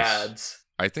catalog ads.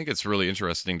 I think it's really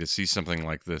interesting to see something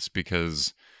like this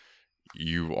because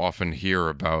you often hear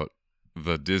about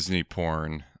the Disney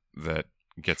porn that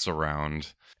gets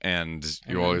around, and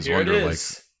you always wonder,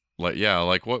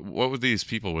 like what would these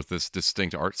people with this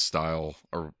distinct art style,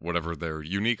 or whatever their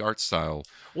unique art style,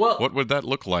 what would that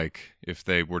look like if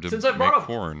they were to make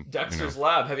porn? Dexter's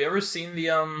Lab. Have you ever seen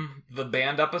the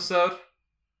band episode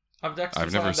of Dexter's Lab?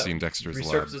 I've never seen Dexter's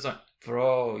Lab.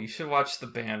 Bro, you should watch the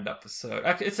band episode.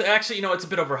 It's actually, it's a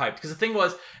bit overhyped, because the thing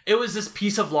was, it was this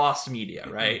piece of lost media,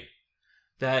 right?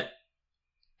 That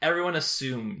everyone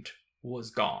assumed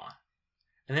was gone.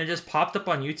 And then it just popped up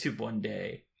on YouTube one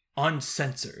day,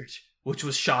 uncensored, which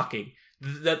was shocking.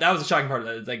 That was the shocking part of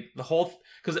that. It's like the whole,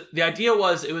 because the idea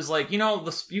was, it was like,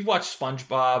 you've watched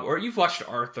SpongeBob or you've watched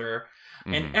Arthur,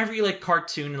 and every like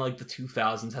cartoon in like the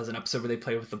 2000s has an episode where they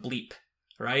play with the bleep,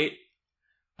 right?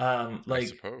 I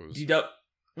suppose.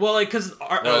 Because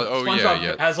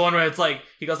SpongeBob has one where it's like,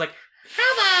 he goes like,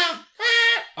 "How the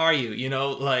are you?"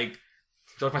 Like,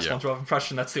 my SpongeBob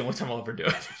impression, that's the only time I'll ever do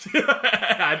it.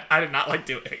 I did not like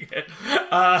doing it. Yeah,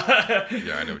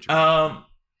 I know what you mean.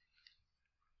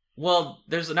 Well,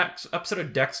 there's an episode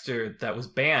of Dexter that was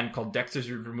banned called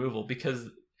Dexter's Removal, because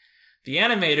the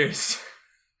animators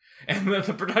and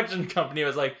the production company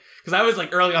was like, because I was like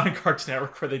early on in Cartoon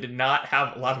Network where they did not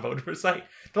have a lot of oversight.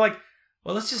 They're like,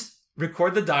 well, let's just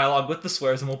record the dialogue with the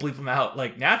swears and we'll bleep them out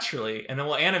like naturally, and then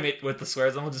we'll animate with the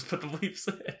swears and we'll just put the bleeps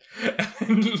in.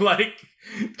 And like,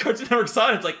 Cartoon Network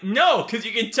saw it, it's like, no, because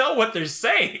you can tell what they're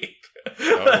saying.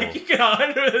 Like, you can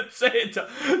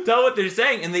 100% tell what they're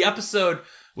saying. And the episode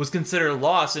was considered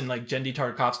lost, and like Jendy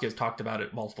Tartakovsky has talked about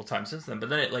it multiple times since then. But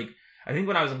then it, like, I think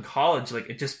when I was in college, like,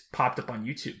 it just popped up on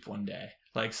YouTube one day.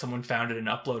 Like, someone found it and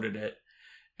uploaded it.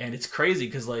 And it's crazy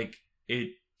because, like,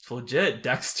 it's legit.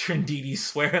 Dexter and Dee Dee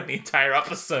swear in the entire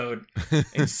episode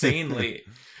insanely.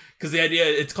 Because the idea,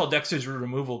 it's called Dexter's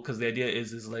Removal, because the idea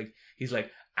is like, he's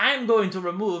like, I'm going to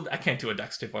remove, I can't do a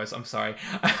Dexter voice, I'm sorry.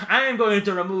 I am going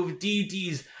to remove Dee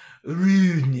Dee's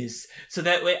rudeness so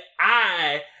that way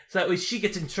she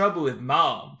gets in trouble with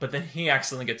Mom. But then he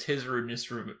accidentally gets his rudeness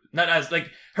removed. Not as, like,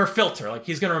 her filter. Like,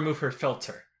 he's going to remove her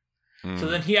filter. So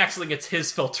then he actually gets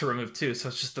his filter removed too. So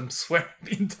it's just them swearing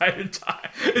the entire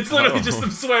time. It's literally just them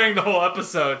swearing the whole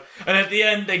episode. And at the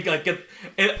end, they like get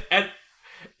it.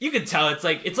 You can tell it's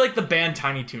like the band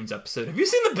Tiny Toons episode. Have you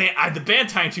seen the band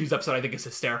Tiny Toons episode? I think is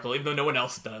hysterical, even though no one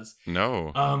else does.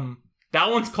 No. That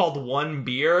one's called One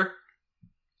Beer.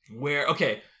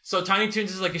 So Tiny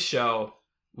Toons is like a show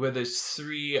where there's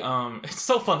three. It's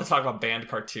so fun to talk about band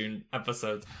cartoon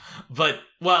episodes, but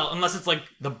unless it's like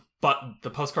the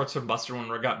postcards from Buster one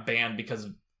where it got banned because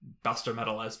Buster met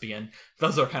a lesbian.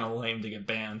 Those are kind of lame to get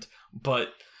banned, but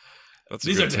that's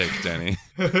a good take, Danny.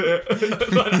 But I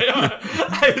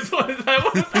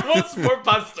want to support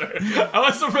Buster. I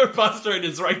want to support Buster and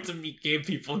his right to meet gay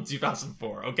people in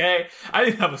 2004. Okay, I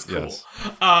think that was cool.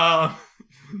 Yes.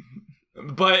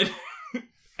 But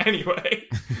anyway.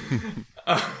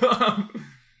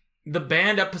 The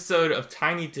band episode of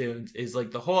Tiny Toons is like,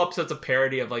 the whole episode's a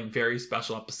parody of like very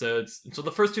special episodes. And so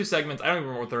the first two segments, I don't even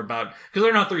remember what they're about, because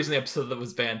they're not the reason the episode that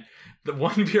was banned. The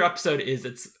One Beer episode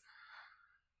it's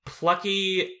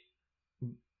Plucky,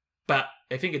 but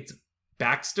I think it's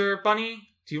Baxter Bunny.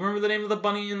 Do you remember the name of the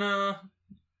bunny in I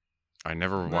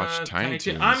never watched Tiny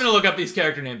Toons. I'm gonna look up these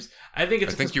character names. I think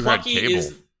you Plucky had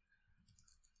cable.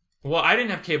 Well, I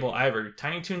didn't have cable either.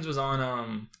 Tiny Toons was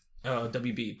on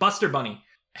WB. Buster Bunny.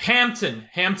 Hampton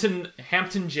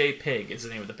J. Pig is the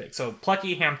name of the pig. So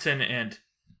Plucky, Hampton, and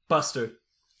Buster,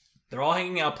 they're all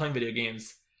hanging out playing video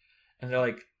games, and they're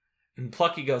like, and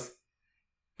Plucky goes,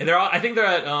 and they're all, I think they're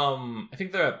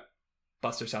at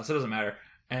Buster's house. It doesn't matter.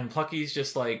 And Plucky's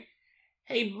just like,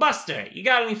 "Hey Buster, you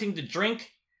got anything to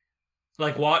drink?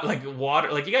 Like water? Like, you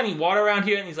got any water around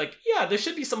here?" And he's like, "Yeah, there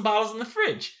should be some bottles in the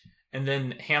fridge." And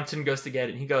then Hampton goes to get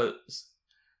it, and he goes,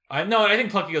 I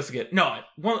think Plucky goes to get it. No, I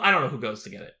don't know who goes to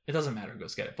get it. It doesn't matter who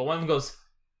goes to get it. But one of them goes,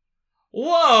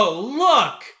 "Whoa,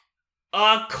 look!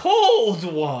 A cold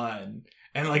one!"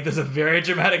 And like, there's a very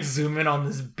dramatic zoom in on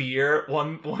this beer,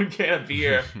 one can of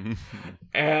beer.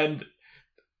 And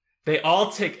they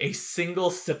all take a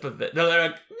single sip of it. They're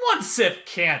like, one sip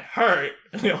can't hurt.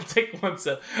 And they all take one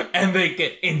sip, and they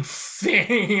get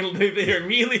insane. They're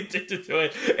immediately addicted to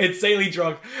it, insanely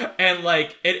drunk. And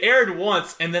like, it aired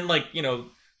once, and then like,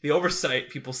 the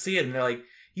oversight people see it and they're like,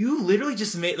 "You literally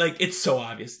just made," like, it's so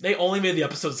obvious. They only made the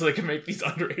episode so they can make these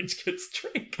underage kids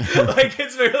drink. Like,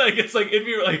 it's very like, it's like, if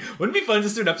you're like, wouldn't it be fun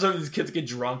just to do an episode where these kids get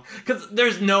drunk? Because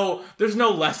there's no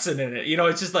lesson in it.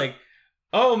 It's just like,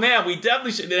 oh man, we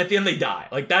definitely should. At the end, they die.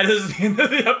 Like, that is the end of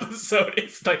the episode.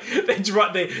 It's like they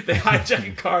hijack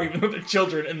a car even with their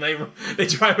children, and they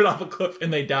drive it off a cliff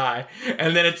and they die.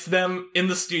 And then it's them in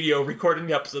the studio recording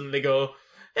the episode, and they go,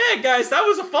 "Hey guys, that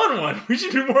was a fun one. We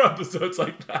should do more episodes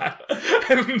like that."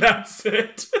 And that's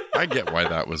it. I get why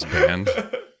that was banned.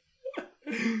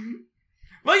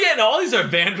 Well, yeah, no, all these are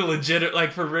banned for legit,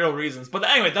 like, for real reasons. But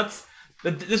anyway,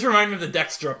 this reminded me of the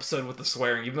Dexter episode with the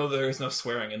swearing, even though there is no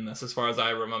swearing in this, as far as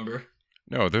I remember.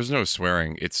 No, there's no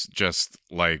swearing. It's just,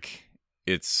 like,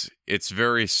 it's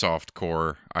very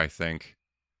softcore, I think.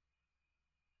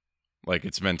 Like,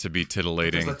 it's meant to be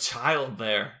tittillating. There's a child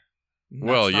there.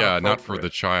 Well, yeah, not for the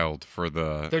child, for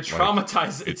the... They're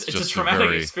traumatized. Like, it's a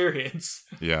traumatic experience.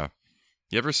 Yeah.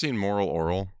 You ever seen Moral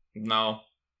Oral? No.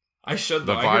 I should,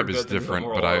 though. The vibe is different,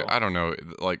 but I don't know.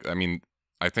 Like, I mean,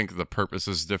 I think the purpose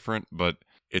is different, but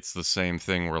it's the same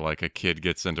thing where, like, a kid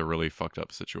gets into really fucked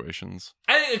up situations.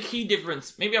 I think a key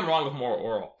difference, maybe I'm wrong with Moral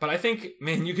Oral, but I think,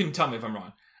 man, you can tell me if I'm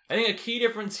wrong. I think a key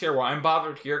difference here, why I'm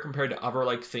bothered here compared to other,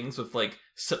 like, things with, like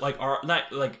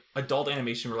not, like, adult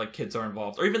animation where, like, kids are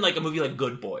involved, or even, like, a movie like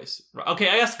Good Boys. Okay,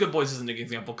 I guess Good Boys isn't a good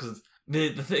example, because the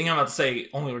thing I'm about to say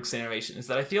only works in animation is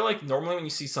that I feel like normally when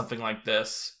you see something like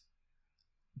this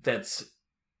that's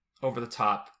over the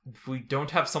top, we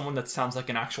don't have someone that sounds like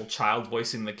an actual child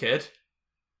voicing the kid.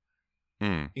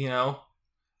 You know?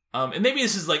 And maybe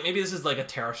this is like a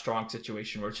Tara Strong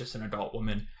situation where it's just an adult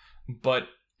woman, but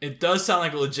it does sound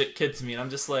like a legit kid to me, and I'm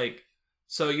just like,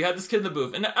 so you had this kid in the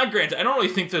booth, and granted, I don't really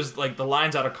think there's, like, the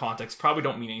lines out of context probably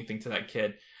don't mean anything to that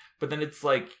kid, but then it's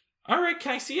like, all right,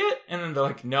 can I see it? And then they're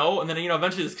like, no, and then, you know,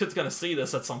 eventually this kid's gonna see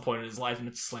this at some point in his life, and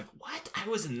it's just like, what? I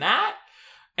was in that?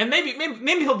 And maybe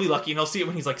he'll be lucky and he'll see it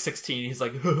when he's like 16. He's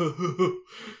like, you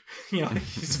know,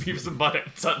 he's Beavis and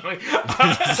Butthead suddenly.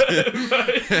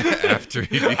 After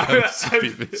he becomes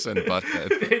Beavis and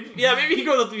Butthead. Yeah, maybe he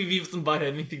goes up to be Beavis and Butthead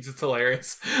and he thinks it's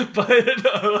hilarious. But,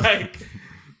 like,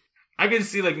 I can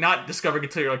see, like, not discovering it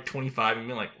until you're like 25 and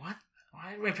being like, what?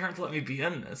 Why did my parents let me be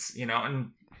in this? You know,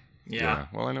 and yeah.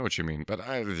 Well, I know what you mean, but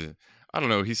I don't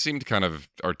know. He seemed kind of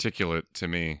articulate to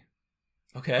me.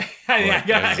 Okay. I don't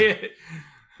know.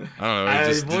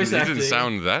 He didn't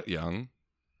sound that young.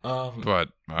 But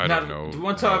I don't know. Do we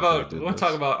want to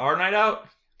talk about our night out?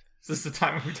 Is this the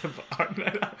time we talk about our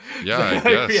night out? Yeah, I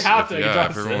guess. We have to. Yeah,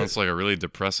 if everyone wants like a really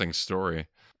depressing story.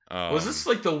 Was this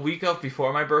like the week of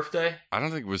before my birthday? I don't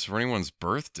think it was for anyone's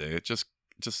birthday. It just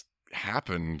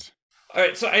happened. All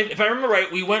right. So if I remember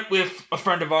right, we went with a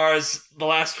friend of ours the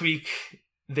last week.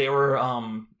 They were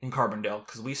in Carbondale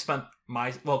because we spent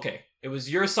it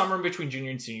was your summer in between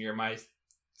junior and senior year, my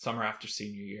summer after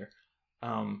senior year.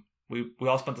 We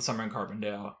all spent the summer in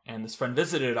Carbondale, and this friend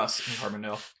visited us in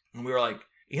Carbondale, and we were like,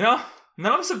 you know,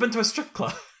 none of us have been to a strip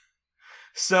club,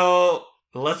 so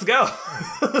let's go.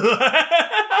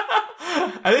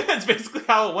 I think that's basically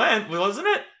how it went, wasn't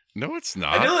it? No, it's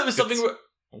not. I know it was something.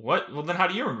 What? Well, then how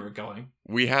do you remember it going?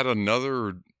 We had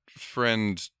another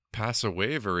friend pass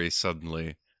away very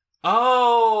suddenly.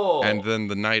 Oh. And then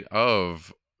the night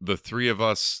of, the three of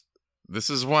us, this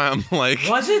is why I'm like...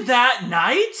 Was it that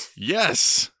night?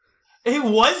 Yes. It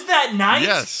was that night?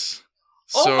 Yes.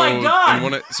 Oh my god! I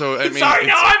mean, sorry,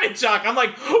 now I'm in shock. I'm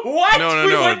like, what?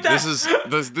 No.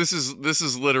 This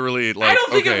is literally like. I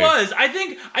don't think it was. I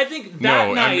think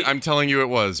that night. I'm telling you it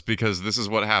was, because this is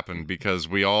what happened. Because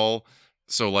we all,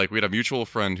 we had a mutual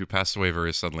friend who passed away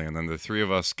very suddenly, and then the three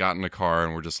of us got in a car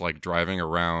and we're just like driving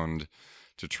around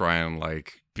to try and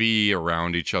like be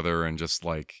around each other and just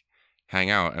like hang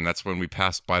out. And that's when we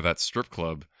passed by that strip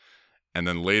club. And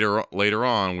then later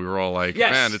on, we were all like,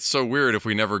 yes. Man, it's so weird if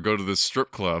we never go to this strip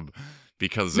club,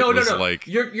 because it was like...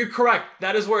 You're correct.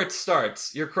 That is where it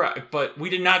starts. You're correct. But we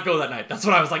did not go that night. That's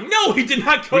what I was like, no, we did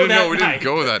not go that night. No, we didn't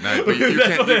go that night. But you're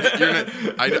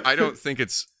not... I don't think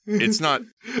it's not...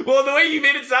 Well, the way you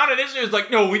made it sound initially was like,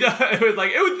 no, we don't... It was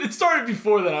like, it started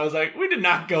before then. I was like, we did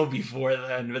not go before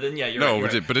then. But then, yeah, you're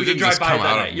right. No, but it didn't just come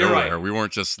out of nowhere. We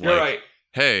weren't just like... You're right.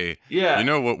 Hey, you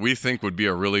know what we think would be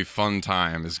a really fun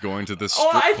time is going to this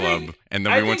strip club, and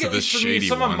then we went to this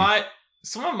shady one.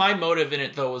 Some of my motive in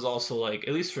it, though, was also like,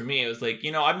 at least for me, it was like,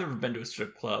 you know, I've never been to a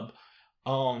strip club.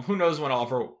 Who knows when I'll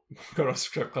ever go to a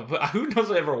strip club? Who knows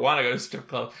if I ever want to go to a strip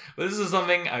club? But this is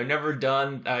something I've never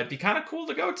done. It'd be kind of cool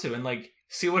to go to and like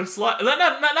see what it's like.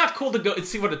 Not cool to go and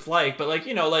see what it's like, but like,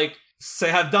 you know, like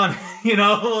say I've done, you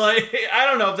know, like I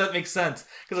don't know if that makes sense,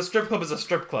 because a strip club is a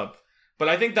strip club. But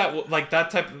I think that, like,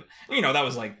 that type of, you know, that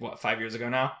was, like, what, 4 years ago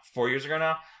now?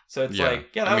 So it's like,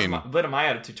 yeah, that was a bit of my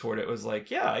attitude toward it. Was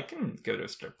like, yeah, I can go to a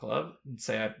strip club and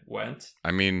say I went. I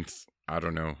mean, I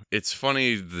don't know. It's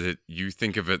funny that you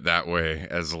think of it that way,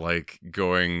 as like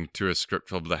going to a strip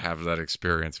club to have that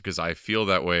experience, because I feel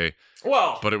that way.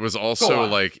 Well, but it was also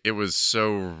like, it was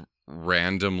so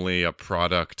randomly a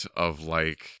product of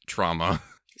like trauma.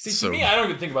 See, to me, I don't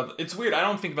even think about it's weird. I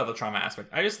don't think about the trauma aspect.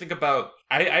 I just think about,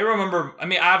 I remember, I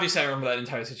mean, obviously I remember that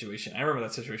entire situation. I remember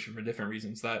that situation for different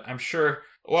reasons that I'm sure,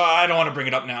 well, I don't want to bring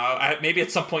it up now. Maybe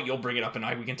at some point you'll bring it up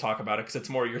and we can talk about it, because it's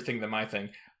more your thing than my thing.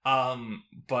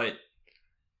 But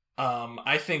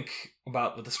I think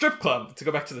about with the strip club, to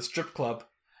go back to the strip club,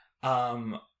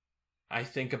 I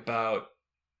think about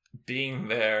being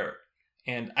there,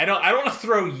 and I don't want to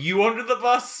throw you under the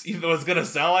bus, even though it's gonna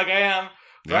sound like I am.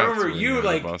 But I remember you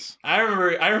like, I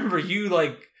remember you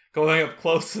like going up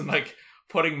close and like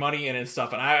putting money in and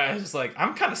stuff, and I was just like,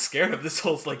 I'm kind of scared of this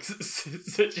whole like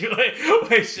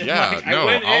situation. Yeah, like, no, I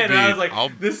went in and I was like, I'll...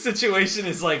 this situation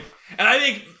is like, and I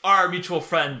think our mutual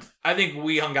friend, I think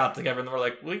we hung out together and we're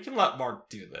like, we can let Mark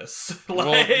do this. Like,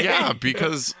 well, yeah,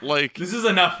 because like this is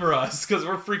enough for us, because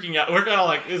we're freaking out. We're kind of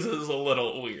like, this is a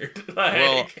little weird. Like,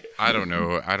 well, I don't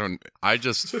know. I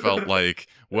just felt like,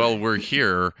 well, we're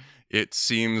here. It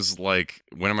seems like,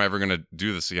 when am I ever going to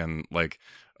do this again? Like,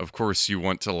 of course you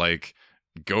want to like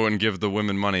go and give the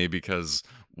women money, because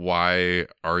why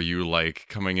are you like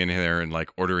coming in here and like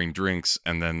ordering drinks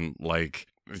and then like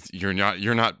you're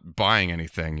not buying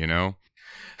anything, you know?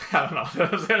 I don't know. I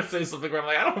was gonna say something where I'm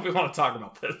like, I don't know if we want to talk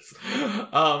about this.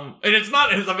 And it's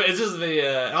not. It's just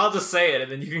the. I'll just say it,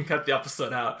 and then you can cut the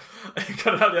episode out.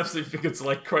 Cut out the episode if you think it's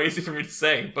like crazy for me to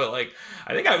say. But like,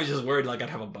 I think I was just worried like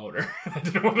I'd have a boner. I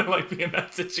didn't want to like be in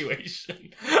that situation.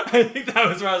 I think that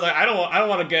was where I was like, I don't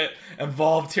want to get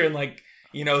involved here and like,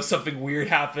 you know, something weird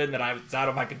happened that it's out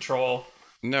of my control.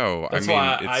 No, that's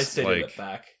why I stayed it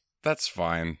back. That's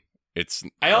fine. It's.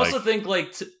 I also think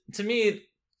like to me.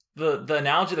 The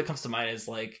analogy that comes to mind is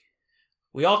like,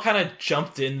 we all kind of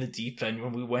jumped in the deep end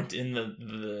when we went in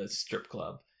the strip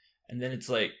club, and then it's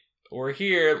like, we're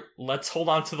here, let's hold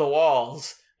on to the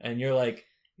walls, and you're like,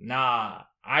 nah,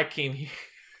 I came here.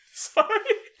 Sorry,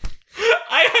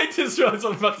 I just realized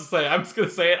what I'm about to say. I'm just gonna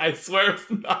say it. I swear it's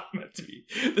not meant to be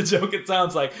the joke it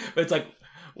sounds like, but it's like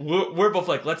we're both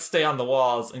like, let's stay on the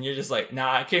walls, and you're just like,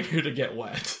 nah, I came here to get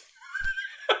wet.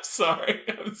 I'm sorry.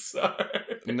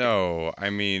 No, I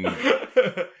mean...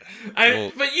 but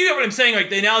you know what I'm saying? Like,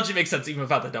 the analogy makes sense even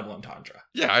without the double entendre.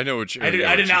 Yeah, I know what you... I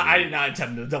did not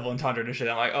intend the double entendre to shit.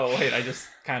 I'm like, oh, wait, I just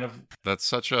kind of... That's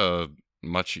such a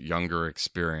much younger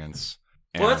experience.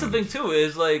 Well, that's the thing, too,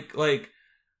 is, like,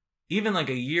 even, like,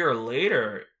 a year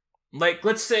later... Like,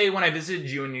 let's say when I visited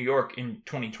you in New York in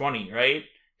 2020, right?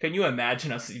 Can you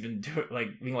imagine us even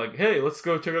being like, hey, let's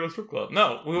go check out a strip club?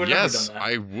 No, we would never have done that.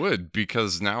 Yes, I would,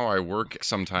 because now I work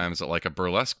sometimes at like a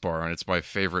burlesque bar, and it's my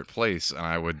favorite place, and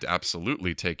I would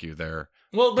absolutely take you there.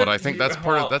 Well, but I think that's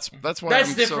part of that's why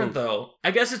that's different though.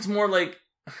 I guess it's more like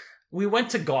we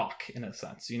went to gawk in a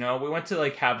sense, you know. We went to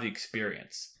like have the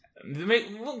experience. I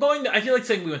feel like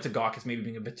saying we went to gawk is maybe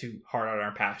being a bit too hard on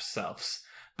our past selves,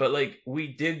 but like we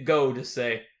did go to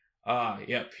say,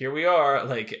 yep, here we are,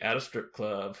 like, at a strip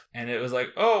club. And it was like,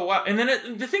 oh, wow. And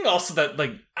then the thing also that,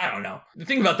 like, I don't know. The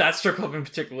thing about that strip club in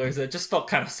particular is that it just felt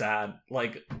kind of sad.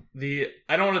 Like,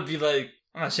 I don't want to be like,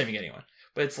 I'm not shaming anyone,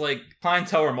 but it's like,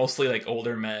 clientele were mostly, like,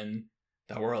 older men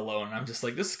that were alone. And I'm just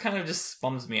like, this kind of just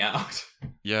bums me out.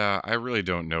 Yeah, I really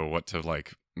don't know what to,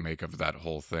 like, make of that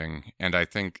whole thing. And I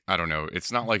think, I don't know,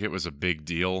 it's not like it was a big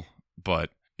deal,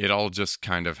 but it all just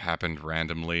kind of happened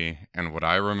randomly. And what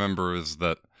I remember is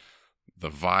that the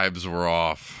vibes were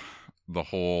off, the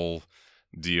whole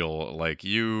deal. Like,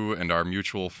 you and our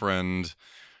mutual friend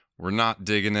were not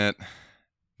digging it,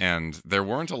 and there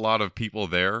weren't a lot of people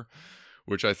there,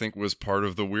 which I think was part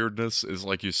of the weirdness, is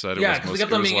like you said, yeah, because we kept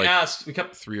them being asked,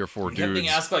 3 or 4 dudes. We kept being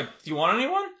asked, like, do you want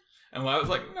anyone? And I was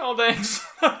like, no, thanks.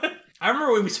 I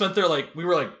remember when we spent there, like, we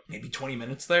were like, maybe 20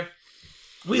 minutes there.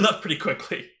 We left pretty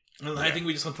quickly. And I think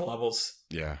we just went to levels.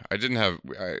 Yeah, I didn't have,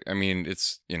 I mean,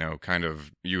 it's, you know, kind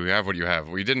of, you have what you have.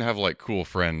 We didn't have, like, cool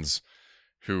friends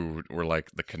who were, like,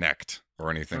 the Connect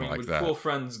or anything like that. Would cool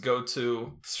friends go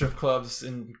to strip clubs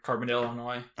in Carbondale,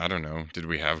 Illinois? I don't know. Did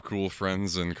we have cool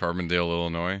friends in Carbondale,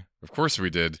 Illinois? Of course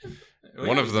we did.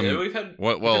 One of them, we've had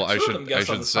I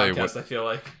should say, podcast, I feel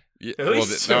like. Yeah, well,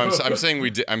 no, I'm saying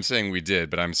we did. I'm saying we did,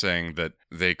 but I'm saying that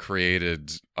they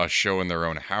created a show in their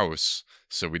own house,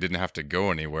 so we didn't have to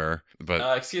go anywhere.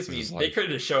 But excuse me, they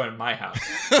created a show in my house.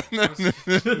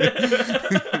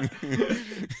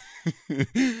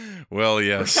 Well,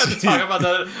 yes. We have to talk about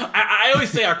that. I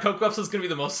always say our Coke episode is going to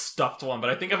be the most stuffed one,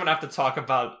 but I think I'm going to have to talk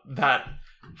about that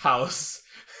house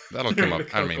That'll come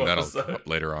up. I mean, that'll come up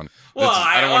later on. Well,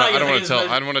 I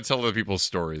don't want to tell the people's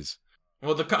stories.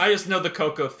 Well, I just know the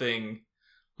Coco thing.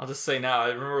 I'll just say now, I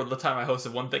remember the time I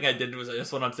hosted, one thing I did was I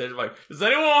just went on stage like, does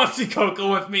anyone want to see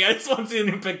Coco with me? I just want to see a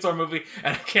new Pixar movie,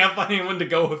 and I can't find anyone to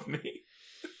go with me.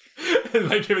 And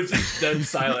like, it was just dead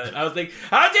silent. I was like,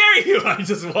 how dare you? I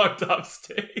just walked off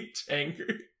stage,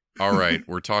 angry. All right,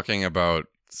 we're talking about,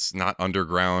 it's not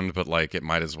underground, but like it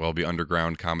might as well be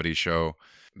underground comedy show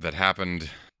that happened.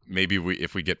 Maybe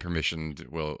if we get permission,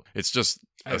 it's just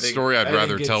a story I'd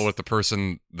rather tell with the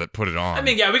person that put it on. I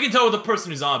mean, yeah, we can tell with the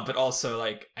person who's on, but also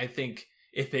like, I think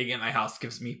if they get in my house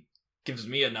gives me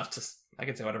enough to, I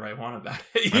can say whatever I want about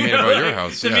it. About your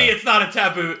house, to me, it's not a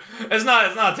taboo. It's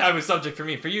not a taboo subject for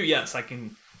me. For you, yes, I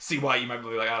can see why you might be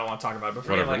like, I don't want to talk about it. But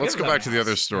for whatever. Me, like, let's go back to the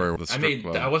other story with the strip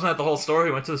club. I wasn't at the whole story.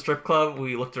 We went to the strip club.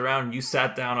 We looked around. You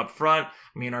sat down up front.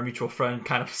 Me and our mutual friend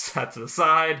kind of sat to the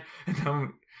side, and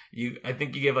then. I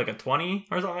think you gave like a 20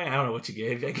 or something. I don't know what you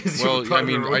gave. I guess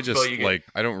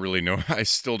I don't really know. I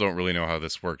still don't really know how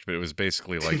this worked, but it was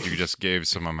basically like you just gave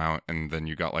some amount and then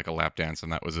you got like a lap dance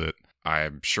and that was it.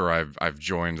 I'm sure I've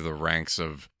joined the ranks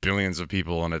of billions of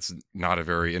people and it's not a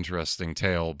very interesting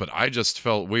tale, but I just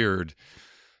felt weird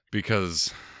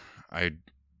because you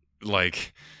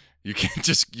can't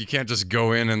just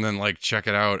go in and then like check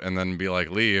it out and then be like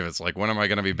leave. It's like, when am I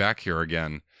going to be back here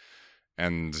again?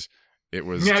 And it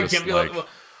was just like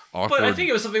awkward. But I think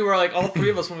it was something where like all three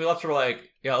of us when we left were like,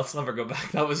 yeah, let's never go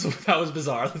back. That was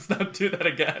bizarre. Let's not do that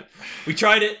again. We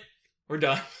tried it. We're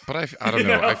done. But I don't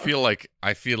know. I feel like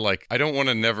I don't want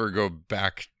to never go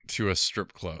back to a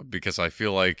strip club because I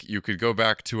feel like you could go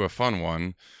back to a fun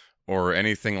one or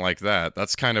anything like that.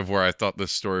 That's kind of where I thought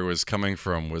this story was coming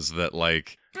from, was that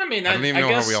like, I mean, I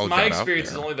guess my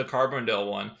experience is only the Carbondale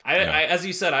one. I as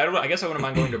you said, I guess I wouldn't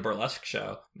mind going to a burlesque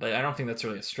show, but I don't think that's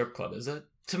really a strip club, is it?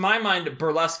 To my mind,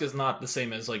 burlesque is not the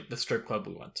same as like the strip club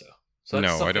we went to. So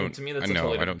that's I don't. To me, that's a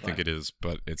totally I don't think it is,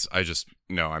 but it's. I just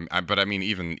no. But I mean,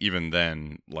 even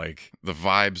then, like the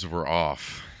vibes were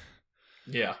off.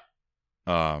 Yeah.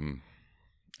 And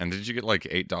did you get like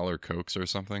 $8 Cokes or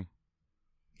something?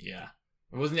 Yeah.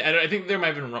 I think there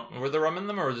might have been, were there rum in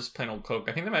them or just plain old Coke?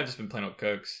 I think they might have just been plain old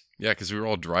Cokes. Yeah, because we were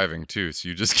all driving too, so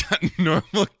you just got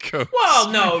normal Cokes.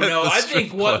 Well, no. I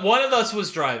think one of us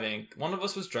was driving. One of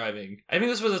us was driving. I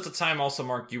think this was at the time also,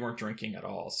 Mark, you weren't drinking at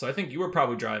all. So I think you were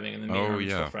probably driving and then me and our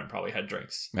mutual friend probably had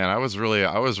drinks. Man, I was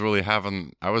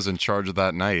in charge of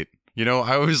that night. You know,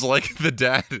 I was like the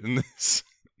dad in this.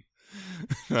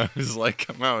 I was like,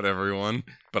 come out, everyone.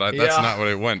 But that's not what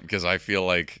it went, because I feel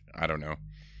like, I don't know.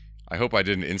 I hope I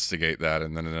didn't instigate that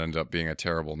and then it ended up being a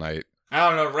terrible night. I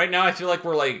don't know. Right now, I feel like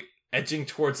we're like edging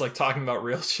towards like talking about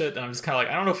real shit, and I'm just kind of like,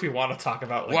 I don't know if we want to talk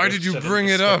about. Like, why did you bring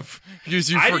it up?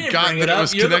 Because you forgot that it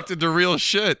was connected to real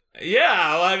shit.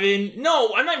 Yeah, well, I mean,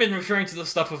 no, I'm not even referring to the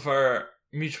stuff of our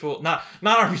mutual, not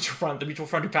our mutual friend, the mutual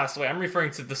friend who passed away. I'm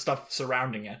referring to the stuff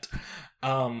surrounding it,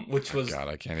 which was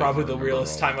probably the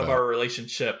realest time of our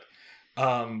relationship.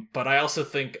 But I also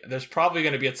think there's probably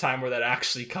going to be a time where that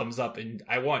actually comes up, and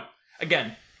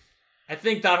again, I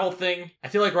think that whole thing, I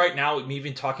feel like right now, me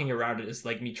even talking around it is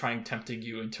like me tempting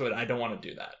you into it. I don't want to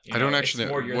do that. I don't actually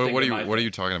know. What are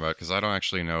you talking about? Because I don't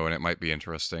actually know, and it might be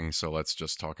interesting, so let's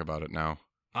just talk about it now.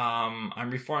 I'm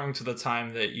referring to the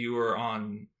time that you were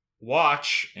on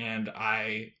watch, and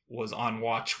I was on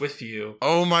watch with you.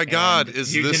 Oh my god,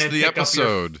 is this the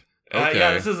episode? Okay.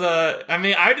 Yeah, this is I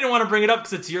mean, I didn't want to bring it up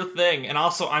because it's your thing, and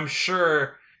also I'm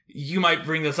sure you might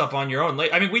bring this up on your own.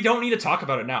 I mean, we don't need to talk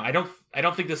about it now. I don't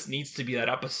think this needs to be that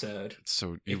episode.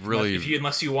 So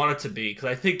unless you want it to be, because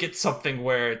I think it's something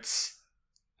where it's,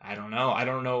 I don't know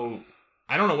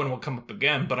when it will come up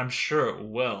again, but I'm sure it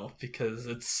will, because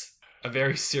it's a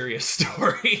very serious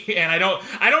story, and I mean,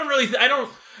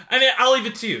 I'll leave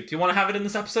it to you. Do you want to have it in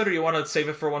this episode, or do you want to save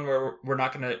it for one where we're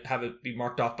not going to have it be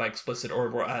marked off by explicit, or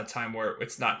we're at a time where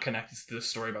it's not connected to the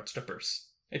story about strippers?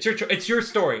 It's your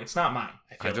story. It's not mine.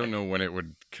 I don't know when it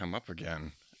would come up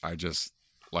again. I just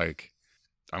I'm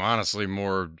honestly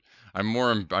more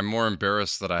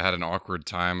embarrassed that I had an awkward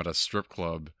time at a strip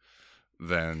club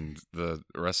than the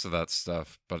rest of that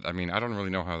stuff. But I mean, I don't really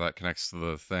know how that connects to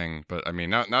the thing. But I mean,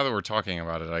 now that we're talking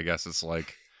about it, I guess it's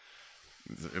like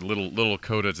a little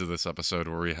coda to this episode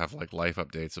where we have like life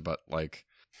updates about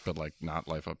but not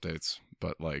life updates,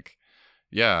 but like,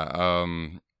 yeah.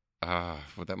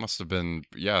 Well, that must have been,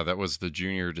 that was the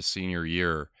junior to senior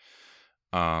year.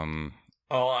 Oh,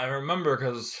 I remember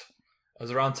because it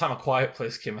was around the time A Quiet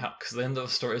Place came out, because the end of the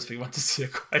story is we went to see A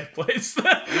Quiet Place.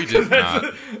 We did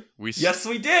not. Yes,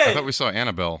 we did. I thought we saw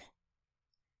Annabelle.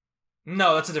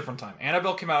 No, that's a different time.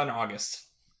 Annabelle came out in August.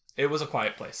 It was A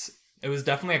Quiet Place. It was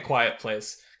definitely a quiet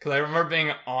place. Because I remember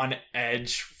being on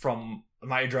edge from...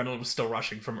 My adrenaline was still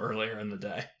rushing from earlier in the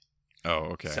day.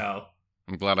 Oh, okay. So...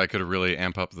 I'm glad I could really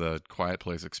amp up the quiet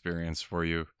place experience for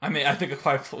you. I mean, I think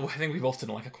we both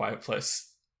didn't like a quiet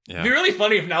place. Yeah. It'd be really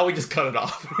funny if now we just cut it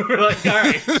off. We're like, all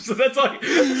right, so that's all you need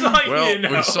to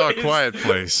know. We saw a quiet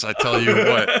place, I tell you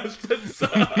what.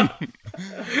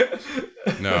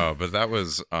 No, but that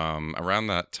was around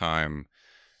that time.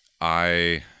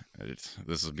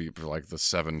 This would be for like the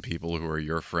 7 people who are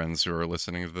your friends who are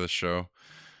listening to this show.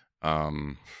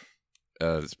 But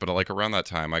like around that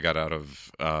time, I got out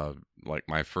of like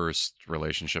my first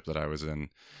relationship that I was in,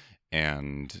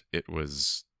 and it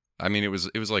was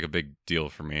like a big deal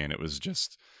for me, and it was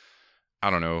just,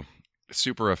 I don't know,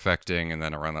 super affecting. And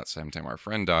then around that same time, our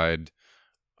friend died,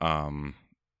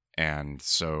 and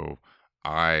so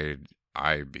I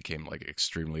became like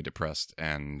extremely depressed.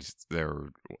 And there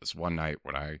was one night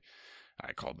when I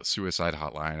called the suicide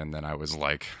hotline, and then I was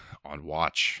like on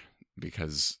watch.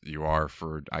 Because you are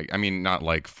I mean, not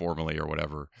like formally or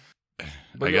whatever.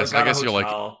 But I guess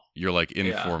you're like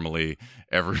informally. Yeah.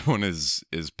 Everyone is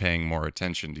paying more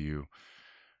attention to you,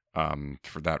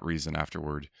 for that reason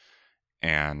afterward.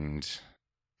 And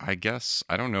I guess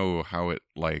I don't know how it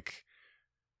like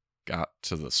got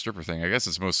to the stripper thing. I guess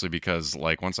it's mostly because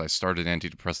like once I started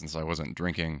antidepressants, I wasn't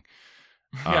drinking.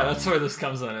 Yeah, that's where this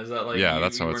comes in. Is that like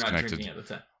that's how it's connected. Drinking at the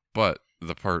time. But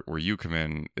the part where you come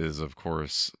in is, of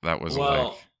course, that was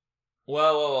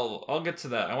well, I'll get to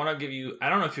that. I want to give you... I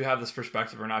don't know if you have this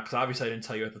perspective or not, because obviously I didn't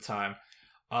tell you at the time.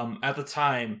 At the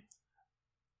time,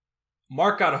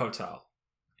 Mark got a hotel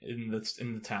in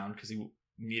the town because he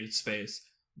needed space.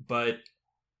 But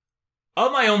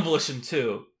of my own volition,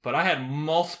 too. But I had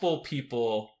multiple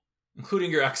people,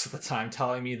 including your ex at the time,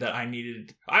 telling me that I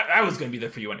needed... I was going to be there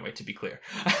for you anyway, to be clear.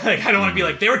 Like, I don't want to be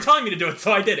like, they were telling me to do it,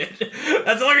 so I did it.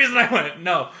 That's the only reason I went.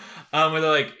 No. Where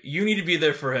they're like, you need to be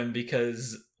there for him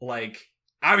because, like,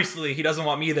 obviously he doesn't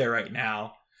want me there right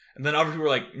now. And then other people were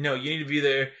like, no, you need to be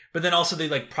there. But then also they,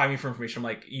 like, pry me for information. I'm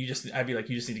like, I'd be like,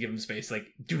 you just need to give him space. Like,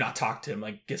 do not talk to him.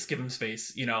 Like, just give him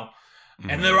space, you know? Mm-hmm.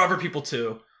 And there were other people,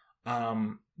 too,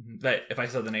 that if I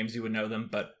said the names, you would know them,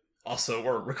 but... Also,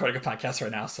 we're recording a podcast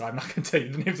right now, so I'm not going to tell you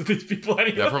the names of these people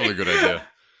anyway. Yeah, probably a good idea.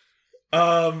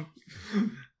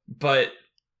 But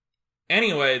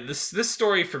anyway, this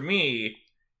story for me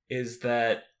is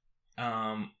that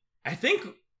I think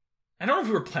I don't know if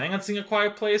we were planning on seeing A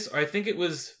Quiet Place, or I think it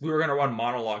was we were going to run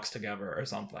monologues together or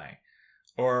something,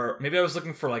 or maybe I was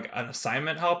looking for like an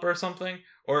assignment help or something,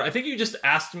 or I think you just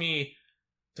asked me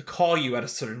to call you at a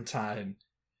certain time,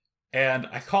 and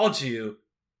I called you.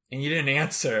 And you didn't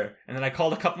answer. And then I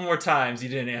called a couple more times. You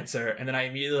didn't answer. And then I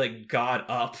immediately like got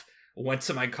up, went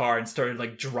to my car, and started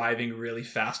like driving really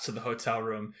fast to the hotel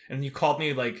room. And you called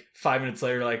me like 5 minutes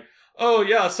later, like, "Oh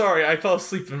yeah, sorry, I fell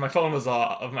asleep and my phone was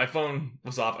off." I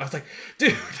was like,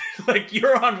 "Dude, like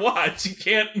you're on watch. You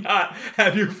can't not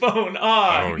have your phone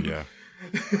on." Oh yeah.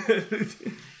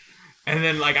 And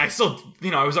then like I still,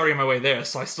 I was already on my way there,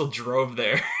 so I still drove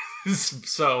there. I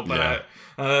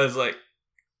was like,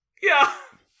 yeah.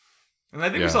 And I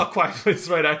think we saw Quiet Place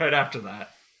right after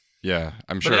that. Yeah,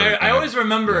 I'm sure. But I always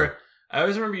remember,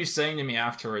 you saying to me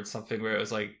afterwards something where it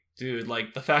was like, dude,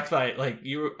 like the fact that I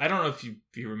don't know if you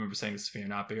remember saying this to me or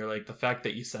not, but you're like, the fact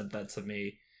that you said that to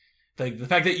me, like the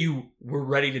fact that you were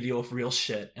ready to deal with real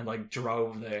shit and like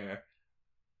drove there,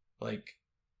 like,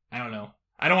 I don't know.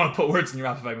 I don't want to put words in your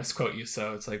mouth if I misquote you,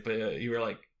 so it's like, but you were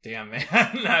like, damn, man.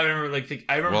 I remember I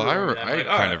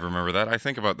kind of remember that. I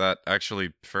think about that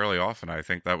actually fairly often. I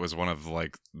think that was one of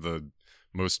like the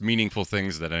most meaningful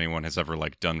things that anyone has ever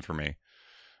like done for me.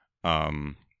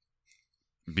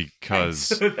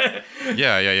 Because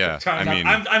yeah.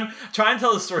 I'm trying to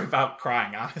tell the story about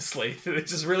crying. Honestly,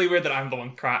 it's just really weird that I'm the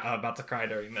one about to cry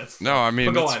during this. No, I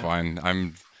mean it's fine.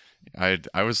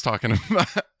 I was talking about,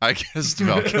 I guess,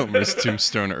 Val Kilmer's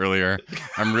Tombstone earlier.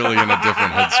 I'm really in a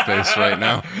different headspace right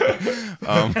now.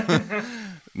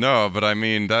 No, but I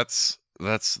mean that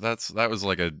was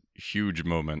like a huge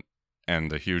moment,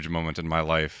 and a huge moment in my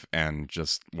life, and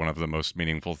just one of the most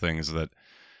meaningful things that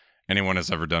anyone has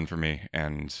ever done for me.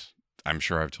 And I'm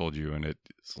sure I've told you, and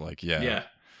it's like, yeah.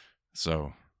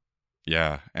 So,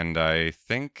 yeah, and I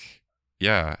think.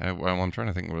 Yeah, well, I'm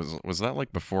trying to think. Was that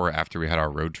like before or after we had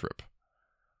our road trip?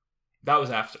 That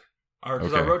was after.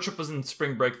 Because our road trip was in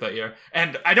spring break that year.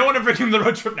 And I don't want to bring in the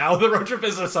road trip now. The road trip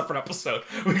is a separate episode.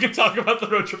 We can talk about the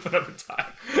road trip another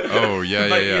time. Oh,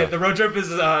 yeah. The road trip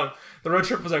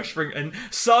was our spring. And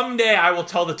someday I will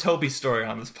tell the Toby story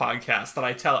on this podcast that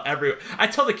I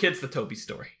tell the kids the Toby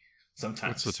story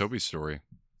sometimes. What's the Toby story?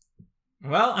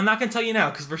 Well, I'm not gonna tell you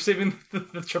now because we're saving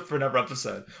the trip for another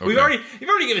episode. Okay. You've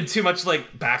already given too much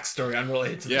like backstory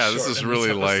unrelated to the short. This is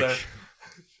really like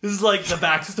this is like the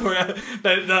backstory.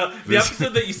 The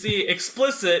episode that you see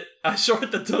explicit, a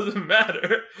short that doesn't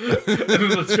matter. And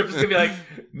the script is gonna be like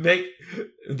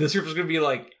the script is gonna be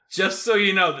like, just so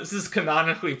you know, this is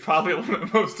canonically probably one of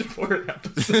the most important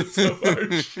episodes of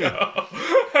our show.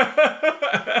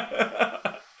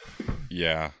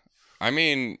 Yeah. I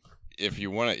mean, if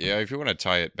you want to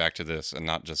tie it back to this and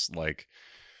not just like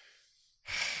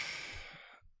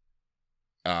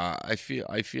I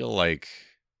feel like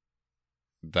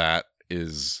that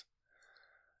is,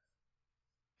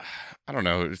 I don't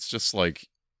know, it's just like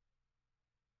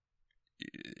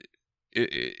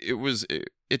it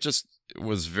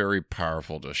was very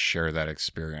powerful to share that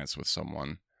experience with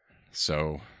someone.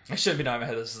 So I shouldn't be nodding my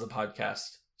head. This is a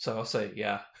podcast, so I'll say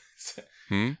yeah.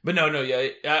 But no, yeah.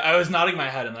 I was nodding my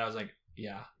head, and then I was like,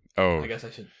 yeah. Oh, I guess I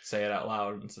should say it out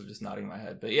loud instead of just nodding my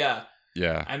head. But yeah.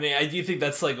 I mean, I do think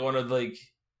that's like one of like,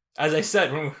 as I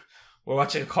said, when we're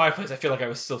watching A Quiet Place, I feel like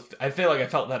I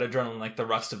felt that adrenaline like the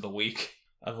rest of the week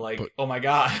of like, oh my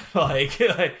god, like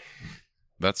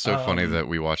that's so funny that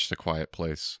we watched A Quiet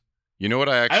Place. You know what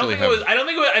I think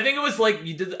it was like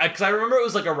you did, because I remember it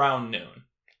was like around noon.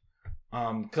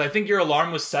 Because I think your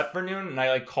alarm was set for noon, and I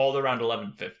like called around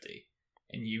 11:50,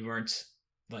 and you weren't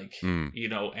like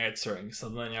answering. So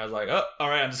then I was like, oh, all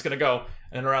right, I'm just gonna go.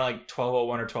 And then around like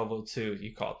 12:01 or 12:02,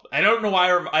 you called. I don't know why.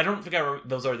 I don't think I remember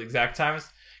those are the exact times.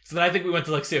 So then I think we went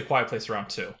to like see A Quiet Place around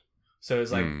 2. So it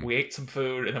was like we ate some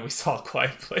food, and then we saw A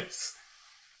Quiet Place.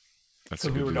 That's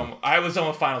so we were done. I was done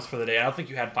with finals for the day. I don't think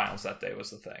you had finals that day.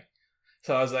 Was the thing.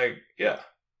 So I was like, yeah.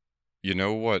 You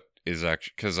know what is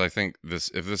actually, because I think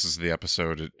if this is the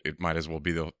episode, it might as well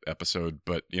be the episode.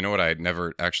 But you know what I have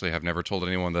never told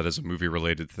anyone that is a movie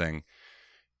related thing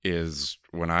is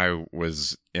when I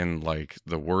was in like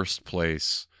the worst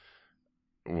place,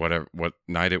 what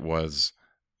night it was,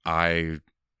 I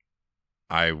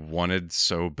wanted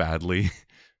so badly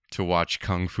to watch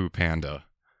Kung Fu Panda.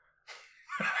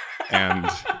 And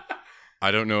I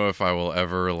don't know if I will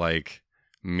ever like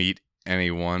meet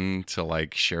anyone to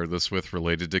like share this with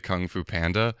related to Kung Fu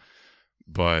Panda,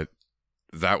 but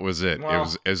that was it. Well,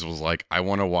 it was like, I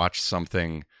want to watch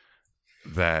something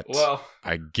that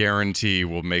I guarantee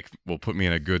will put me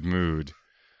in a good mood,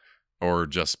 or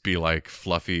just be like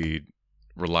fluffy,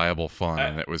 reliable fun.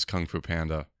 And it was Kung Fu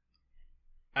Panda.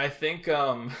 I think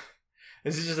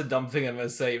this is just a dumb thing I'm going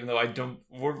to say, even though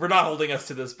we're not holding us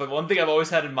to this, but one thing I've always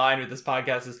had in mind with this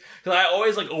podcast is, because I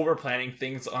always like over planning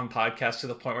things on podcasts to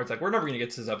the point where it's like, we're never going to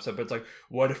get to this episode, but it's like,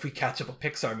 what if we catch up with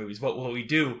Pixar movies? What will we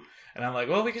do? And I'm like,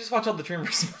 well, we can just watch all the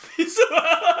DreamWorks movies.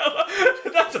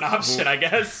 That's an option, I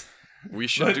guess. We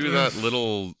should do that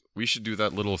little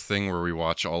thing where we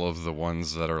watch all of the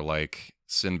ones that are like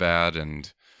Sinbad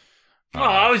and... Well,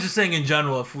 I was just saying in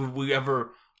general, if we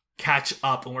ever catch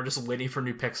up and we're just waiting for a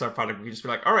new Pixar product, we can just be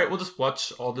like, all right, we'll just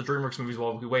watch all the DreamWorks movies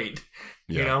while we wait.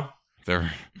 Yeah. You know?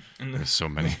 There's so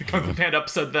many. Kung Fu Panda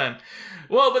episode then.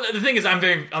 Well, but the thing is, on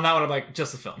that one, I'm like,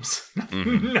 just the films.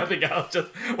 Nothing else.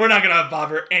 We're not going to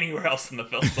bother anywhere else in the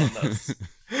films on this.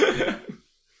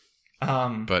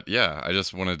 But yeah, I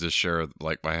just wanted to share,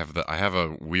 like, I have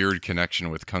a weird connection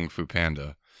with Kung Fu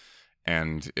Panda.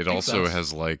 And it also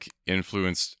has like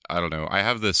influenced, I don't know, I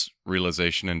have this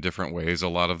realization in different ways a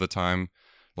lot of the time.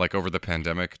 Like over the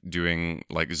pandemic, doing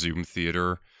like Zoom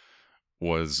theater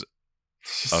was...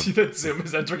 See that Zoom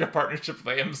is entering a partnership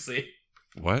with AMC.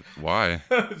 What? Why?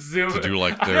 Zoom. To do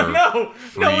like their... No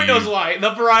one knows why.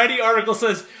 The Variety article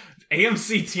says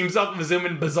AMC teams up with Zoom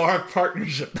in bizarre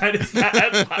partnership. That is the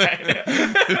headline.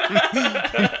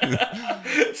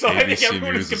 So ABC I think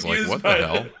everyone News is confused like, what the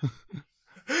hell?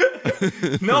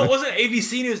 No, it wasn't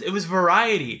ABC News. It was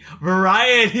Variety.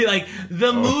 Variety, like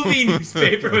the movie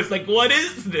newspaper, was like, "What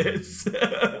is this?"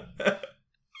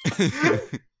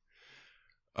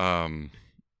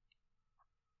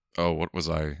 What was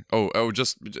I?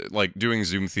 Just like doing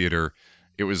Zoom theater.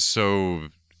 It was so.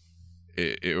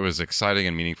 It was exciting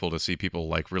and meaningful to see people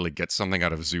like really get something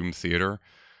out of Zoom theater,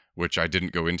 which I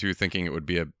didn't go into thinking it would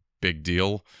be a big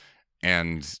deal,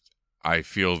 and I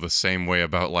feel the same way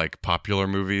about like popular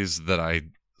movies that I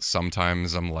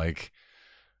sometimes I'm like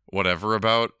whatever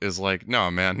about, is like, no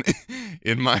man,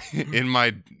 in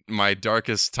my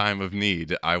darkest time of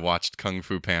need, I watched Kung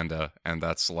Fu Panda, and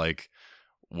that's like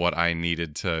what I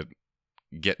needed to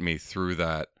get me through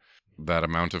that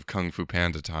amount of Kung Fu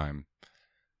Panda time.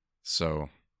 So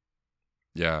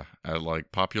yeah, I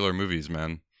like popular movies,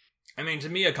 man. I mean, to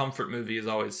me, a comfort movie is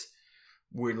always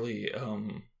weirdly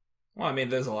Well, I mean,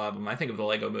 there's a lot of them. I think of the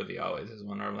Lego Movie always as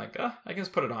one where I'm like, I can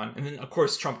just put it on. And then, of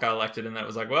course, Trump got elected, and that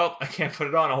was like, well, I can't put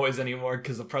it on always anymore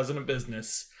because the president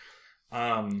business.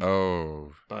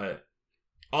 But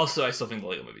also, I still think the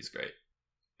Lego Movie's great.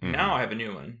 Mm-hmm. Now I have a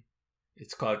new one.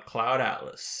 It's called Cloud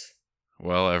Atlas.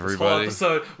 Well, everybody. This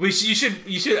whole episode, you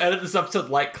should edit this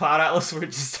episode like Cloud Atlas, where it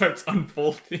just starts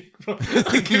unfolding.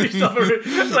 Like, give yourself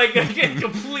like again,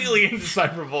 completely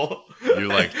indecipherable. You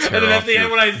like tear and then off at the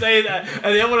end when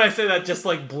I say that, just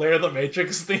like blare the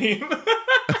Matrix theme.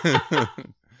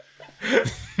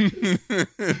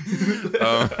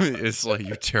 It's like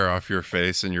you tear off your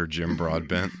face and your Jim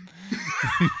Broadbent.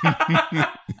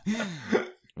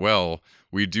 Well,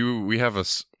 we have a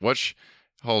watch.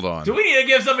 Hold on. Do we need to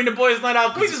give something to Boys Night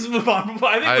Out? Can we just move on?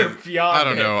 I think we're beyond. I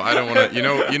don't know. I don't want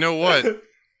to. You know what?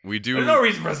 We do. There's no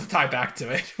reason for us to tie back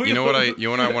to it. You know what I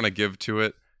want to give to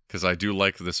it, because I do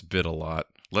like this bit a lot.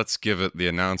 Let's give it the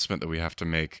announcement that we have to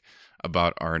make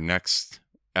about our next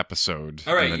episode.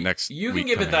 All right. The next you can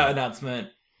give it that announcement.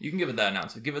 You can give it that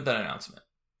announcement. Give it that announcement.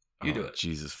 You do it.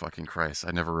 Jesus fucking Christ!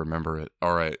 I never remember it.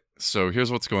 All right. So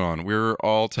here's what's going on. We're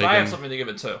all taking. I have something to give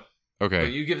it too. Okay.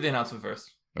 But you give the announcement first.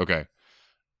 Okay.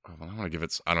 Well, I want to give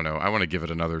it. I don't know. I want to give it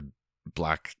another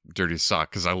black dirty sock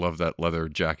because I love that leather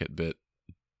jacket bit.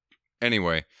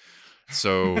 Anyway,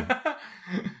 so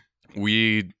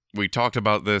we talked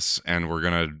about this, and we're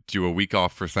gonna do a week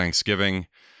off for Thanksgiving.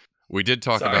 We did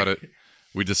talk about it.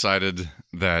 We decided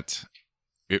that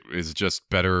it is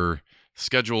just better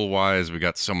schedule-wise. We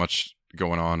got so much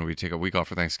going on. We take a week off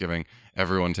for Thanksgiving.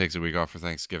 Everyone takes a week off for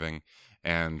Thanksgiving,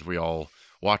 and we all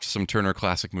watch some Turner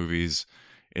Classic Movies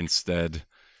instead.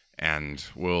 And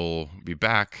we'll be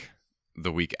back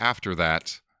the week after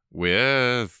that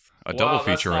with a double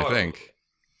feature, I think.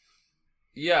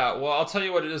 Yeah, well, I'll tell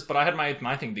you what it is, but I had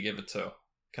my thing to give it to.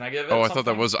 Can I give it? Oh, I thought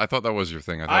that was your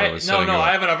thing. I have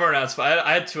another announcement.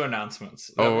 I had two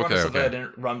announcements. Okay. I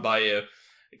didn't run by you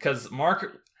because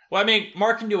Mark. Well, I mean,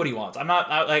 Mark can do what he wants. I'm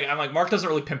like Mark doesn't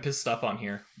really pimp his stuff on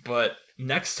here. But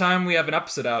next time we have an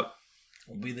episode out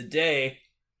will be the day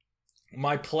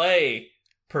my play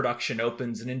production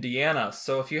opens in Indiana.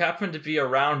 So if you happen to be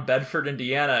around Bedford,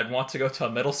 Indiana and want to go to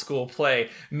a middle school play,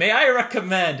 may I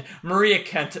recommend Maria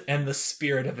Kent and the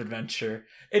Spirit of Adventure.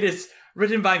 It is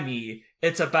written by me.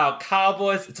 It's about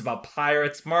cowboys. It's about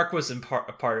pirates. Mark was a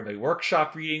part of a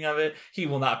workshop reading of it. He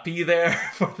will not be there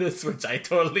for this, which I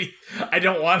don't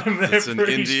want him there. It's in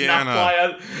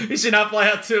Indiana. He should not fly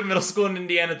out to a middle school in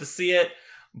Indiana to see it.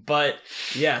 But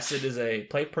yes, it is a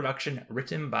play production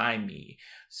written by me.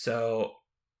 So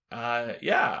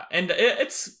yeah, and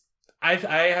I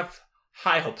have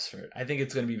high hopes for it. I think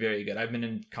it's going to be very good. I've been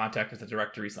in contact with the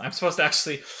director recently. I'm supposed to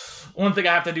actually, one thing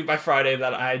I have to do by Friday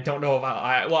that I don't know about.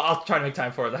 I'll try to make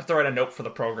time for it. I have to write a note for the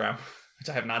program, which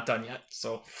I have not done yet.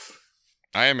 So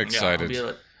I am excited.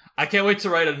 Yeah, I can't wait to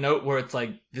write a note where it's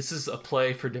like, this is a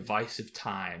play for divisive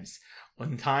times.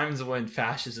 When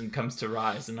fascism comes to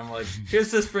rise, and I'm like,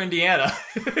 here's this for Indiana.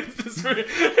 Here's this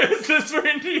for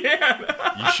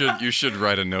Indiana. You should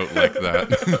write a note like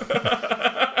that.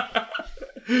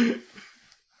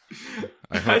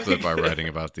 I hope that by writing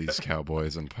about these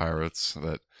cowboys and pirates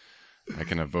that I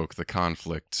can evoke the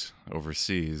conflict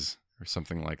overseas or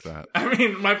something like that. I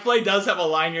mean, my play does have a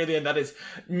line near the end that is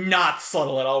not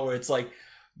subtle at all, where it's like,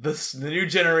 the new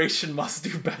generation must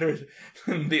do better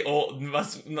than the old.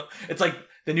 It's like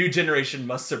the new generation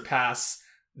must surpass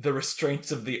the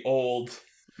restraints of the old.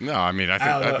 No, I mean, I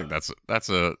think that's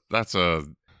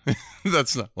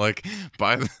not like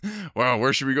wow.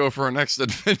 Where should we go for our next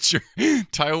adventure?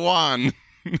 Taiwan.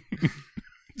 I'm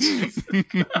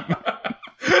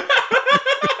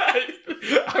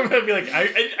gonna be like,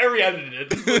 I re-edited it.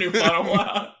 This is the new final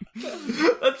one.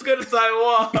 Let's go to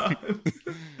Taiwan.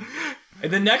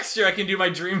 And then next year I can do my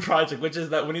dream project, which is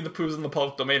that Winnie the Pooh's in the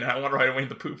public domain, and I want to write a Winnie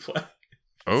the Pooh play.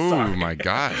 Oh my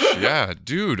gosh, yeah,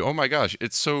 dude. Oh my gosh,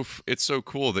 it's so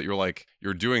cool that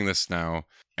you're doing this now,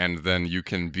 and then you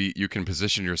can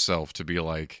position yourself to be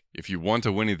like, if you want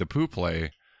a Winnie the Pooh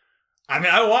play. I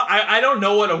mean, I don't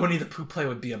know what a Winnie the Pooh play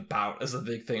would be about. Is the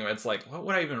big thing. It's like, what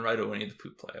would I even write a Winnie the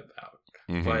Pooh play about?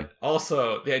 Mm-hmm. But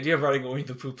also, the idea of writing a Winnie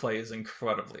the Pooh play is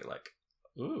incredibly like,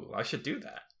 ooh, I should do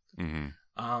that.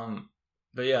 Mm-hmm.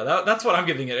 But yeah, that's what I'm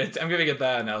giving it. I'm giving it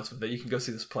that announcement that you can go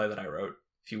see this play that I wrote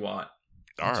if you want.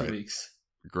 All right. 2 weeks.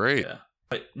 Great. Yeah.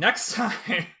 But next time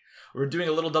we're doing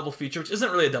a little double feature, which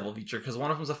isn't really a double feature because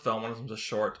one of them's a film, one of them's a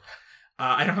short.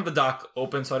 I don't have the doc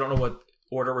open, so I don't know what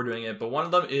order we're doing it. But one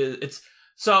of them is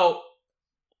so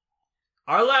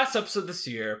our last episode this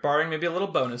year, barring maybe a little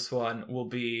bonus one, will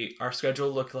be our schedule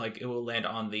look like it will land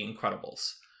on The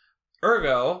Incredibles.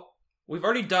 Ergo, we've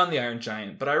already done the Iron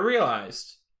Giant, but I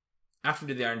realized after we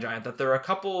did the Iron Giant that there are a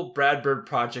couple Brad Bird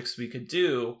projects we could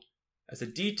do as a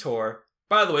detour.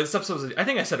 By the way, this episode was I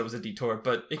think I said it was a detour,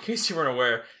 but in case you weren't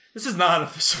aware, this is not an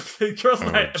official thing. Girls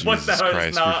Night. Jesus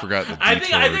Christ, we forgot the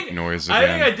detour noise again. I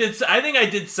think I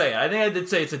did say it. I think I did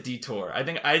say it's a detour. I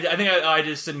think I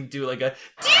just didn't do like a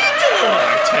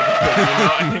detour type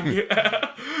of thing. You know?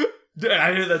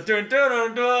 I hear that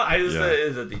I just said it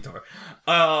is a detour.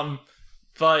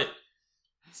 But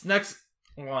this next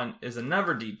one is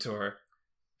another detour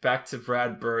back to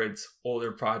Brad Bird's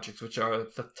older projects, which are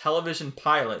the television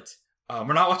pilot.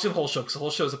 We're not watching the whole show because the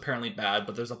whole show is apparently bad,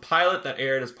 but there's a pilot that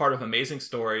aired as part of Amazing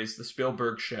Stories, the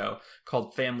Spielberg show,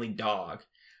 called Family Dog.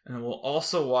 And then we'll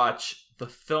also watch the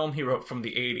film he wrote from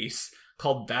the 80s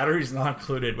called Batteries Not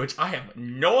Included, which I have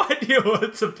no idea what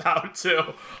it's about, too.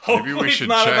 Hopefully it's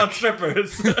not about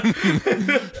strippers.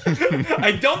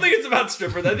 I don't think it's about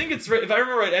strippers. I think it's, if I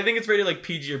remember right, I think it's rated like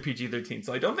PG or PG-13,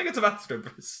 so I don't think it's about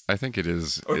strippers. I think it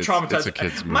is. Or traumatizing. It's a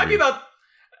kid's movie.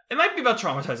 It might be about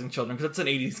traumatizing children, because it's an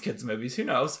 80s kids movies. Who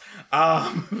knows?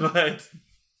 But,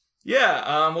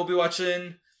 yeah, we'll be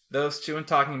watching those two and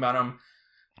talking about them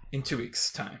in 2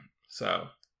 weeks' time. So,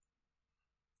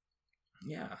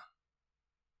 yeah.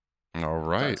 All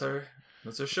right.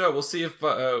 That's our show. We'll see if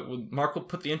Mark will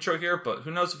put the intro here, but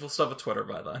who knows if we'll still have a Twitter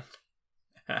by then.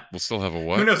 We'll still have a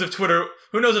what? Who knows if Twitter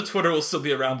will still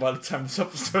be around by the time this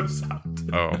episode is out.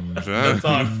 Oh. That's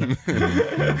on.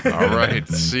 All right.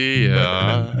 See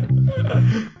ya.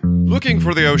 Looking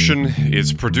for the Ocean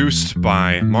is produced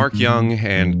by Mark Young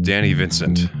and Danny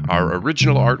Vincent. Our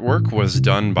original artwork was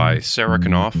done by Sarah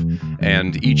Knopf,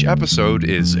 and each episode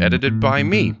is edited by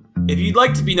me. If you'd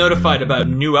like to be notified about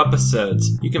new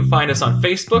episodes, you can find us on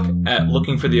Facebook at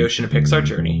Looking for the Ocean: A Pixar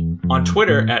Journey, on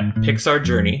Twitter at Pixar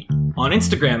Journey, on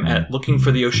Instagram at Looking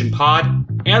for the Ocean Pod,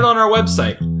 and on our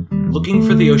website,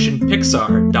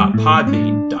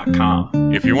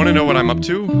 lookingfortheoceanpixar.podbean.com. If you want to know what I'm up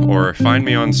to, or find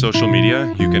me on social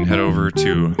media, you can head over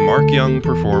to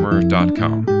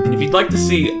markyoungperformer.com. And if you'd like to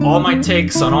see all my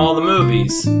takes on all the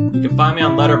movies, you can find me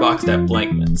on Letterboxd at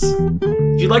Blankmans.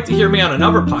 If you'd like to hear me on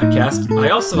another podcast, I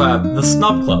also have The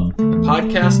Snub Club, a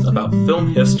podcast about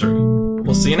film history.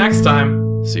 We'll see you next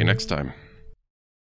time. See you next time.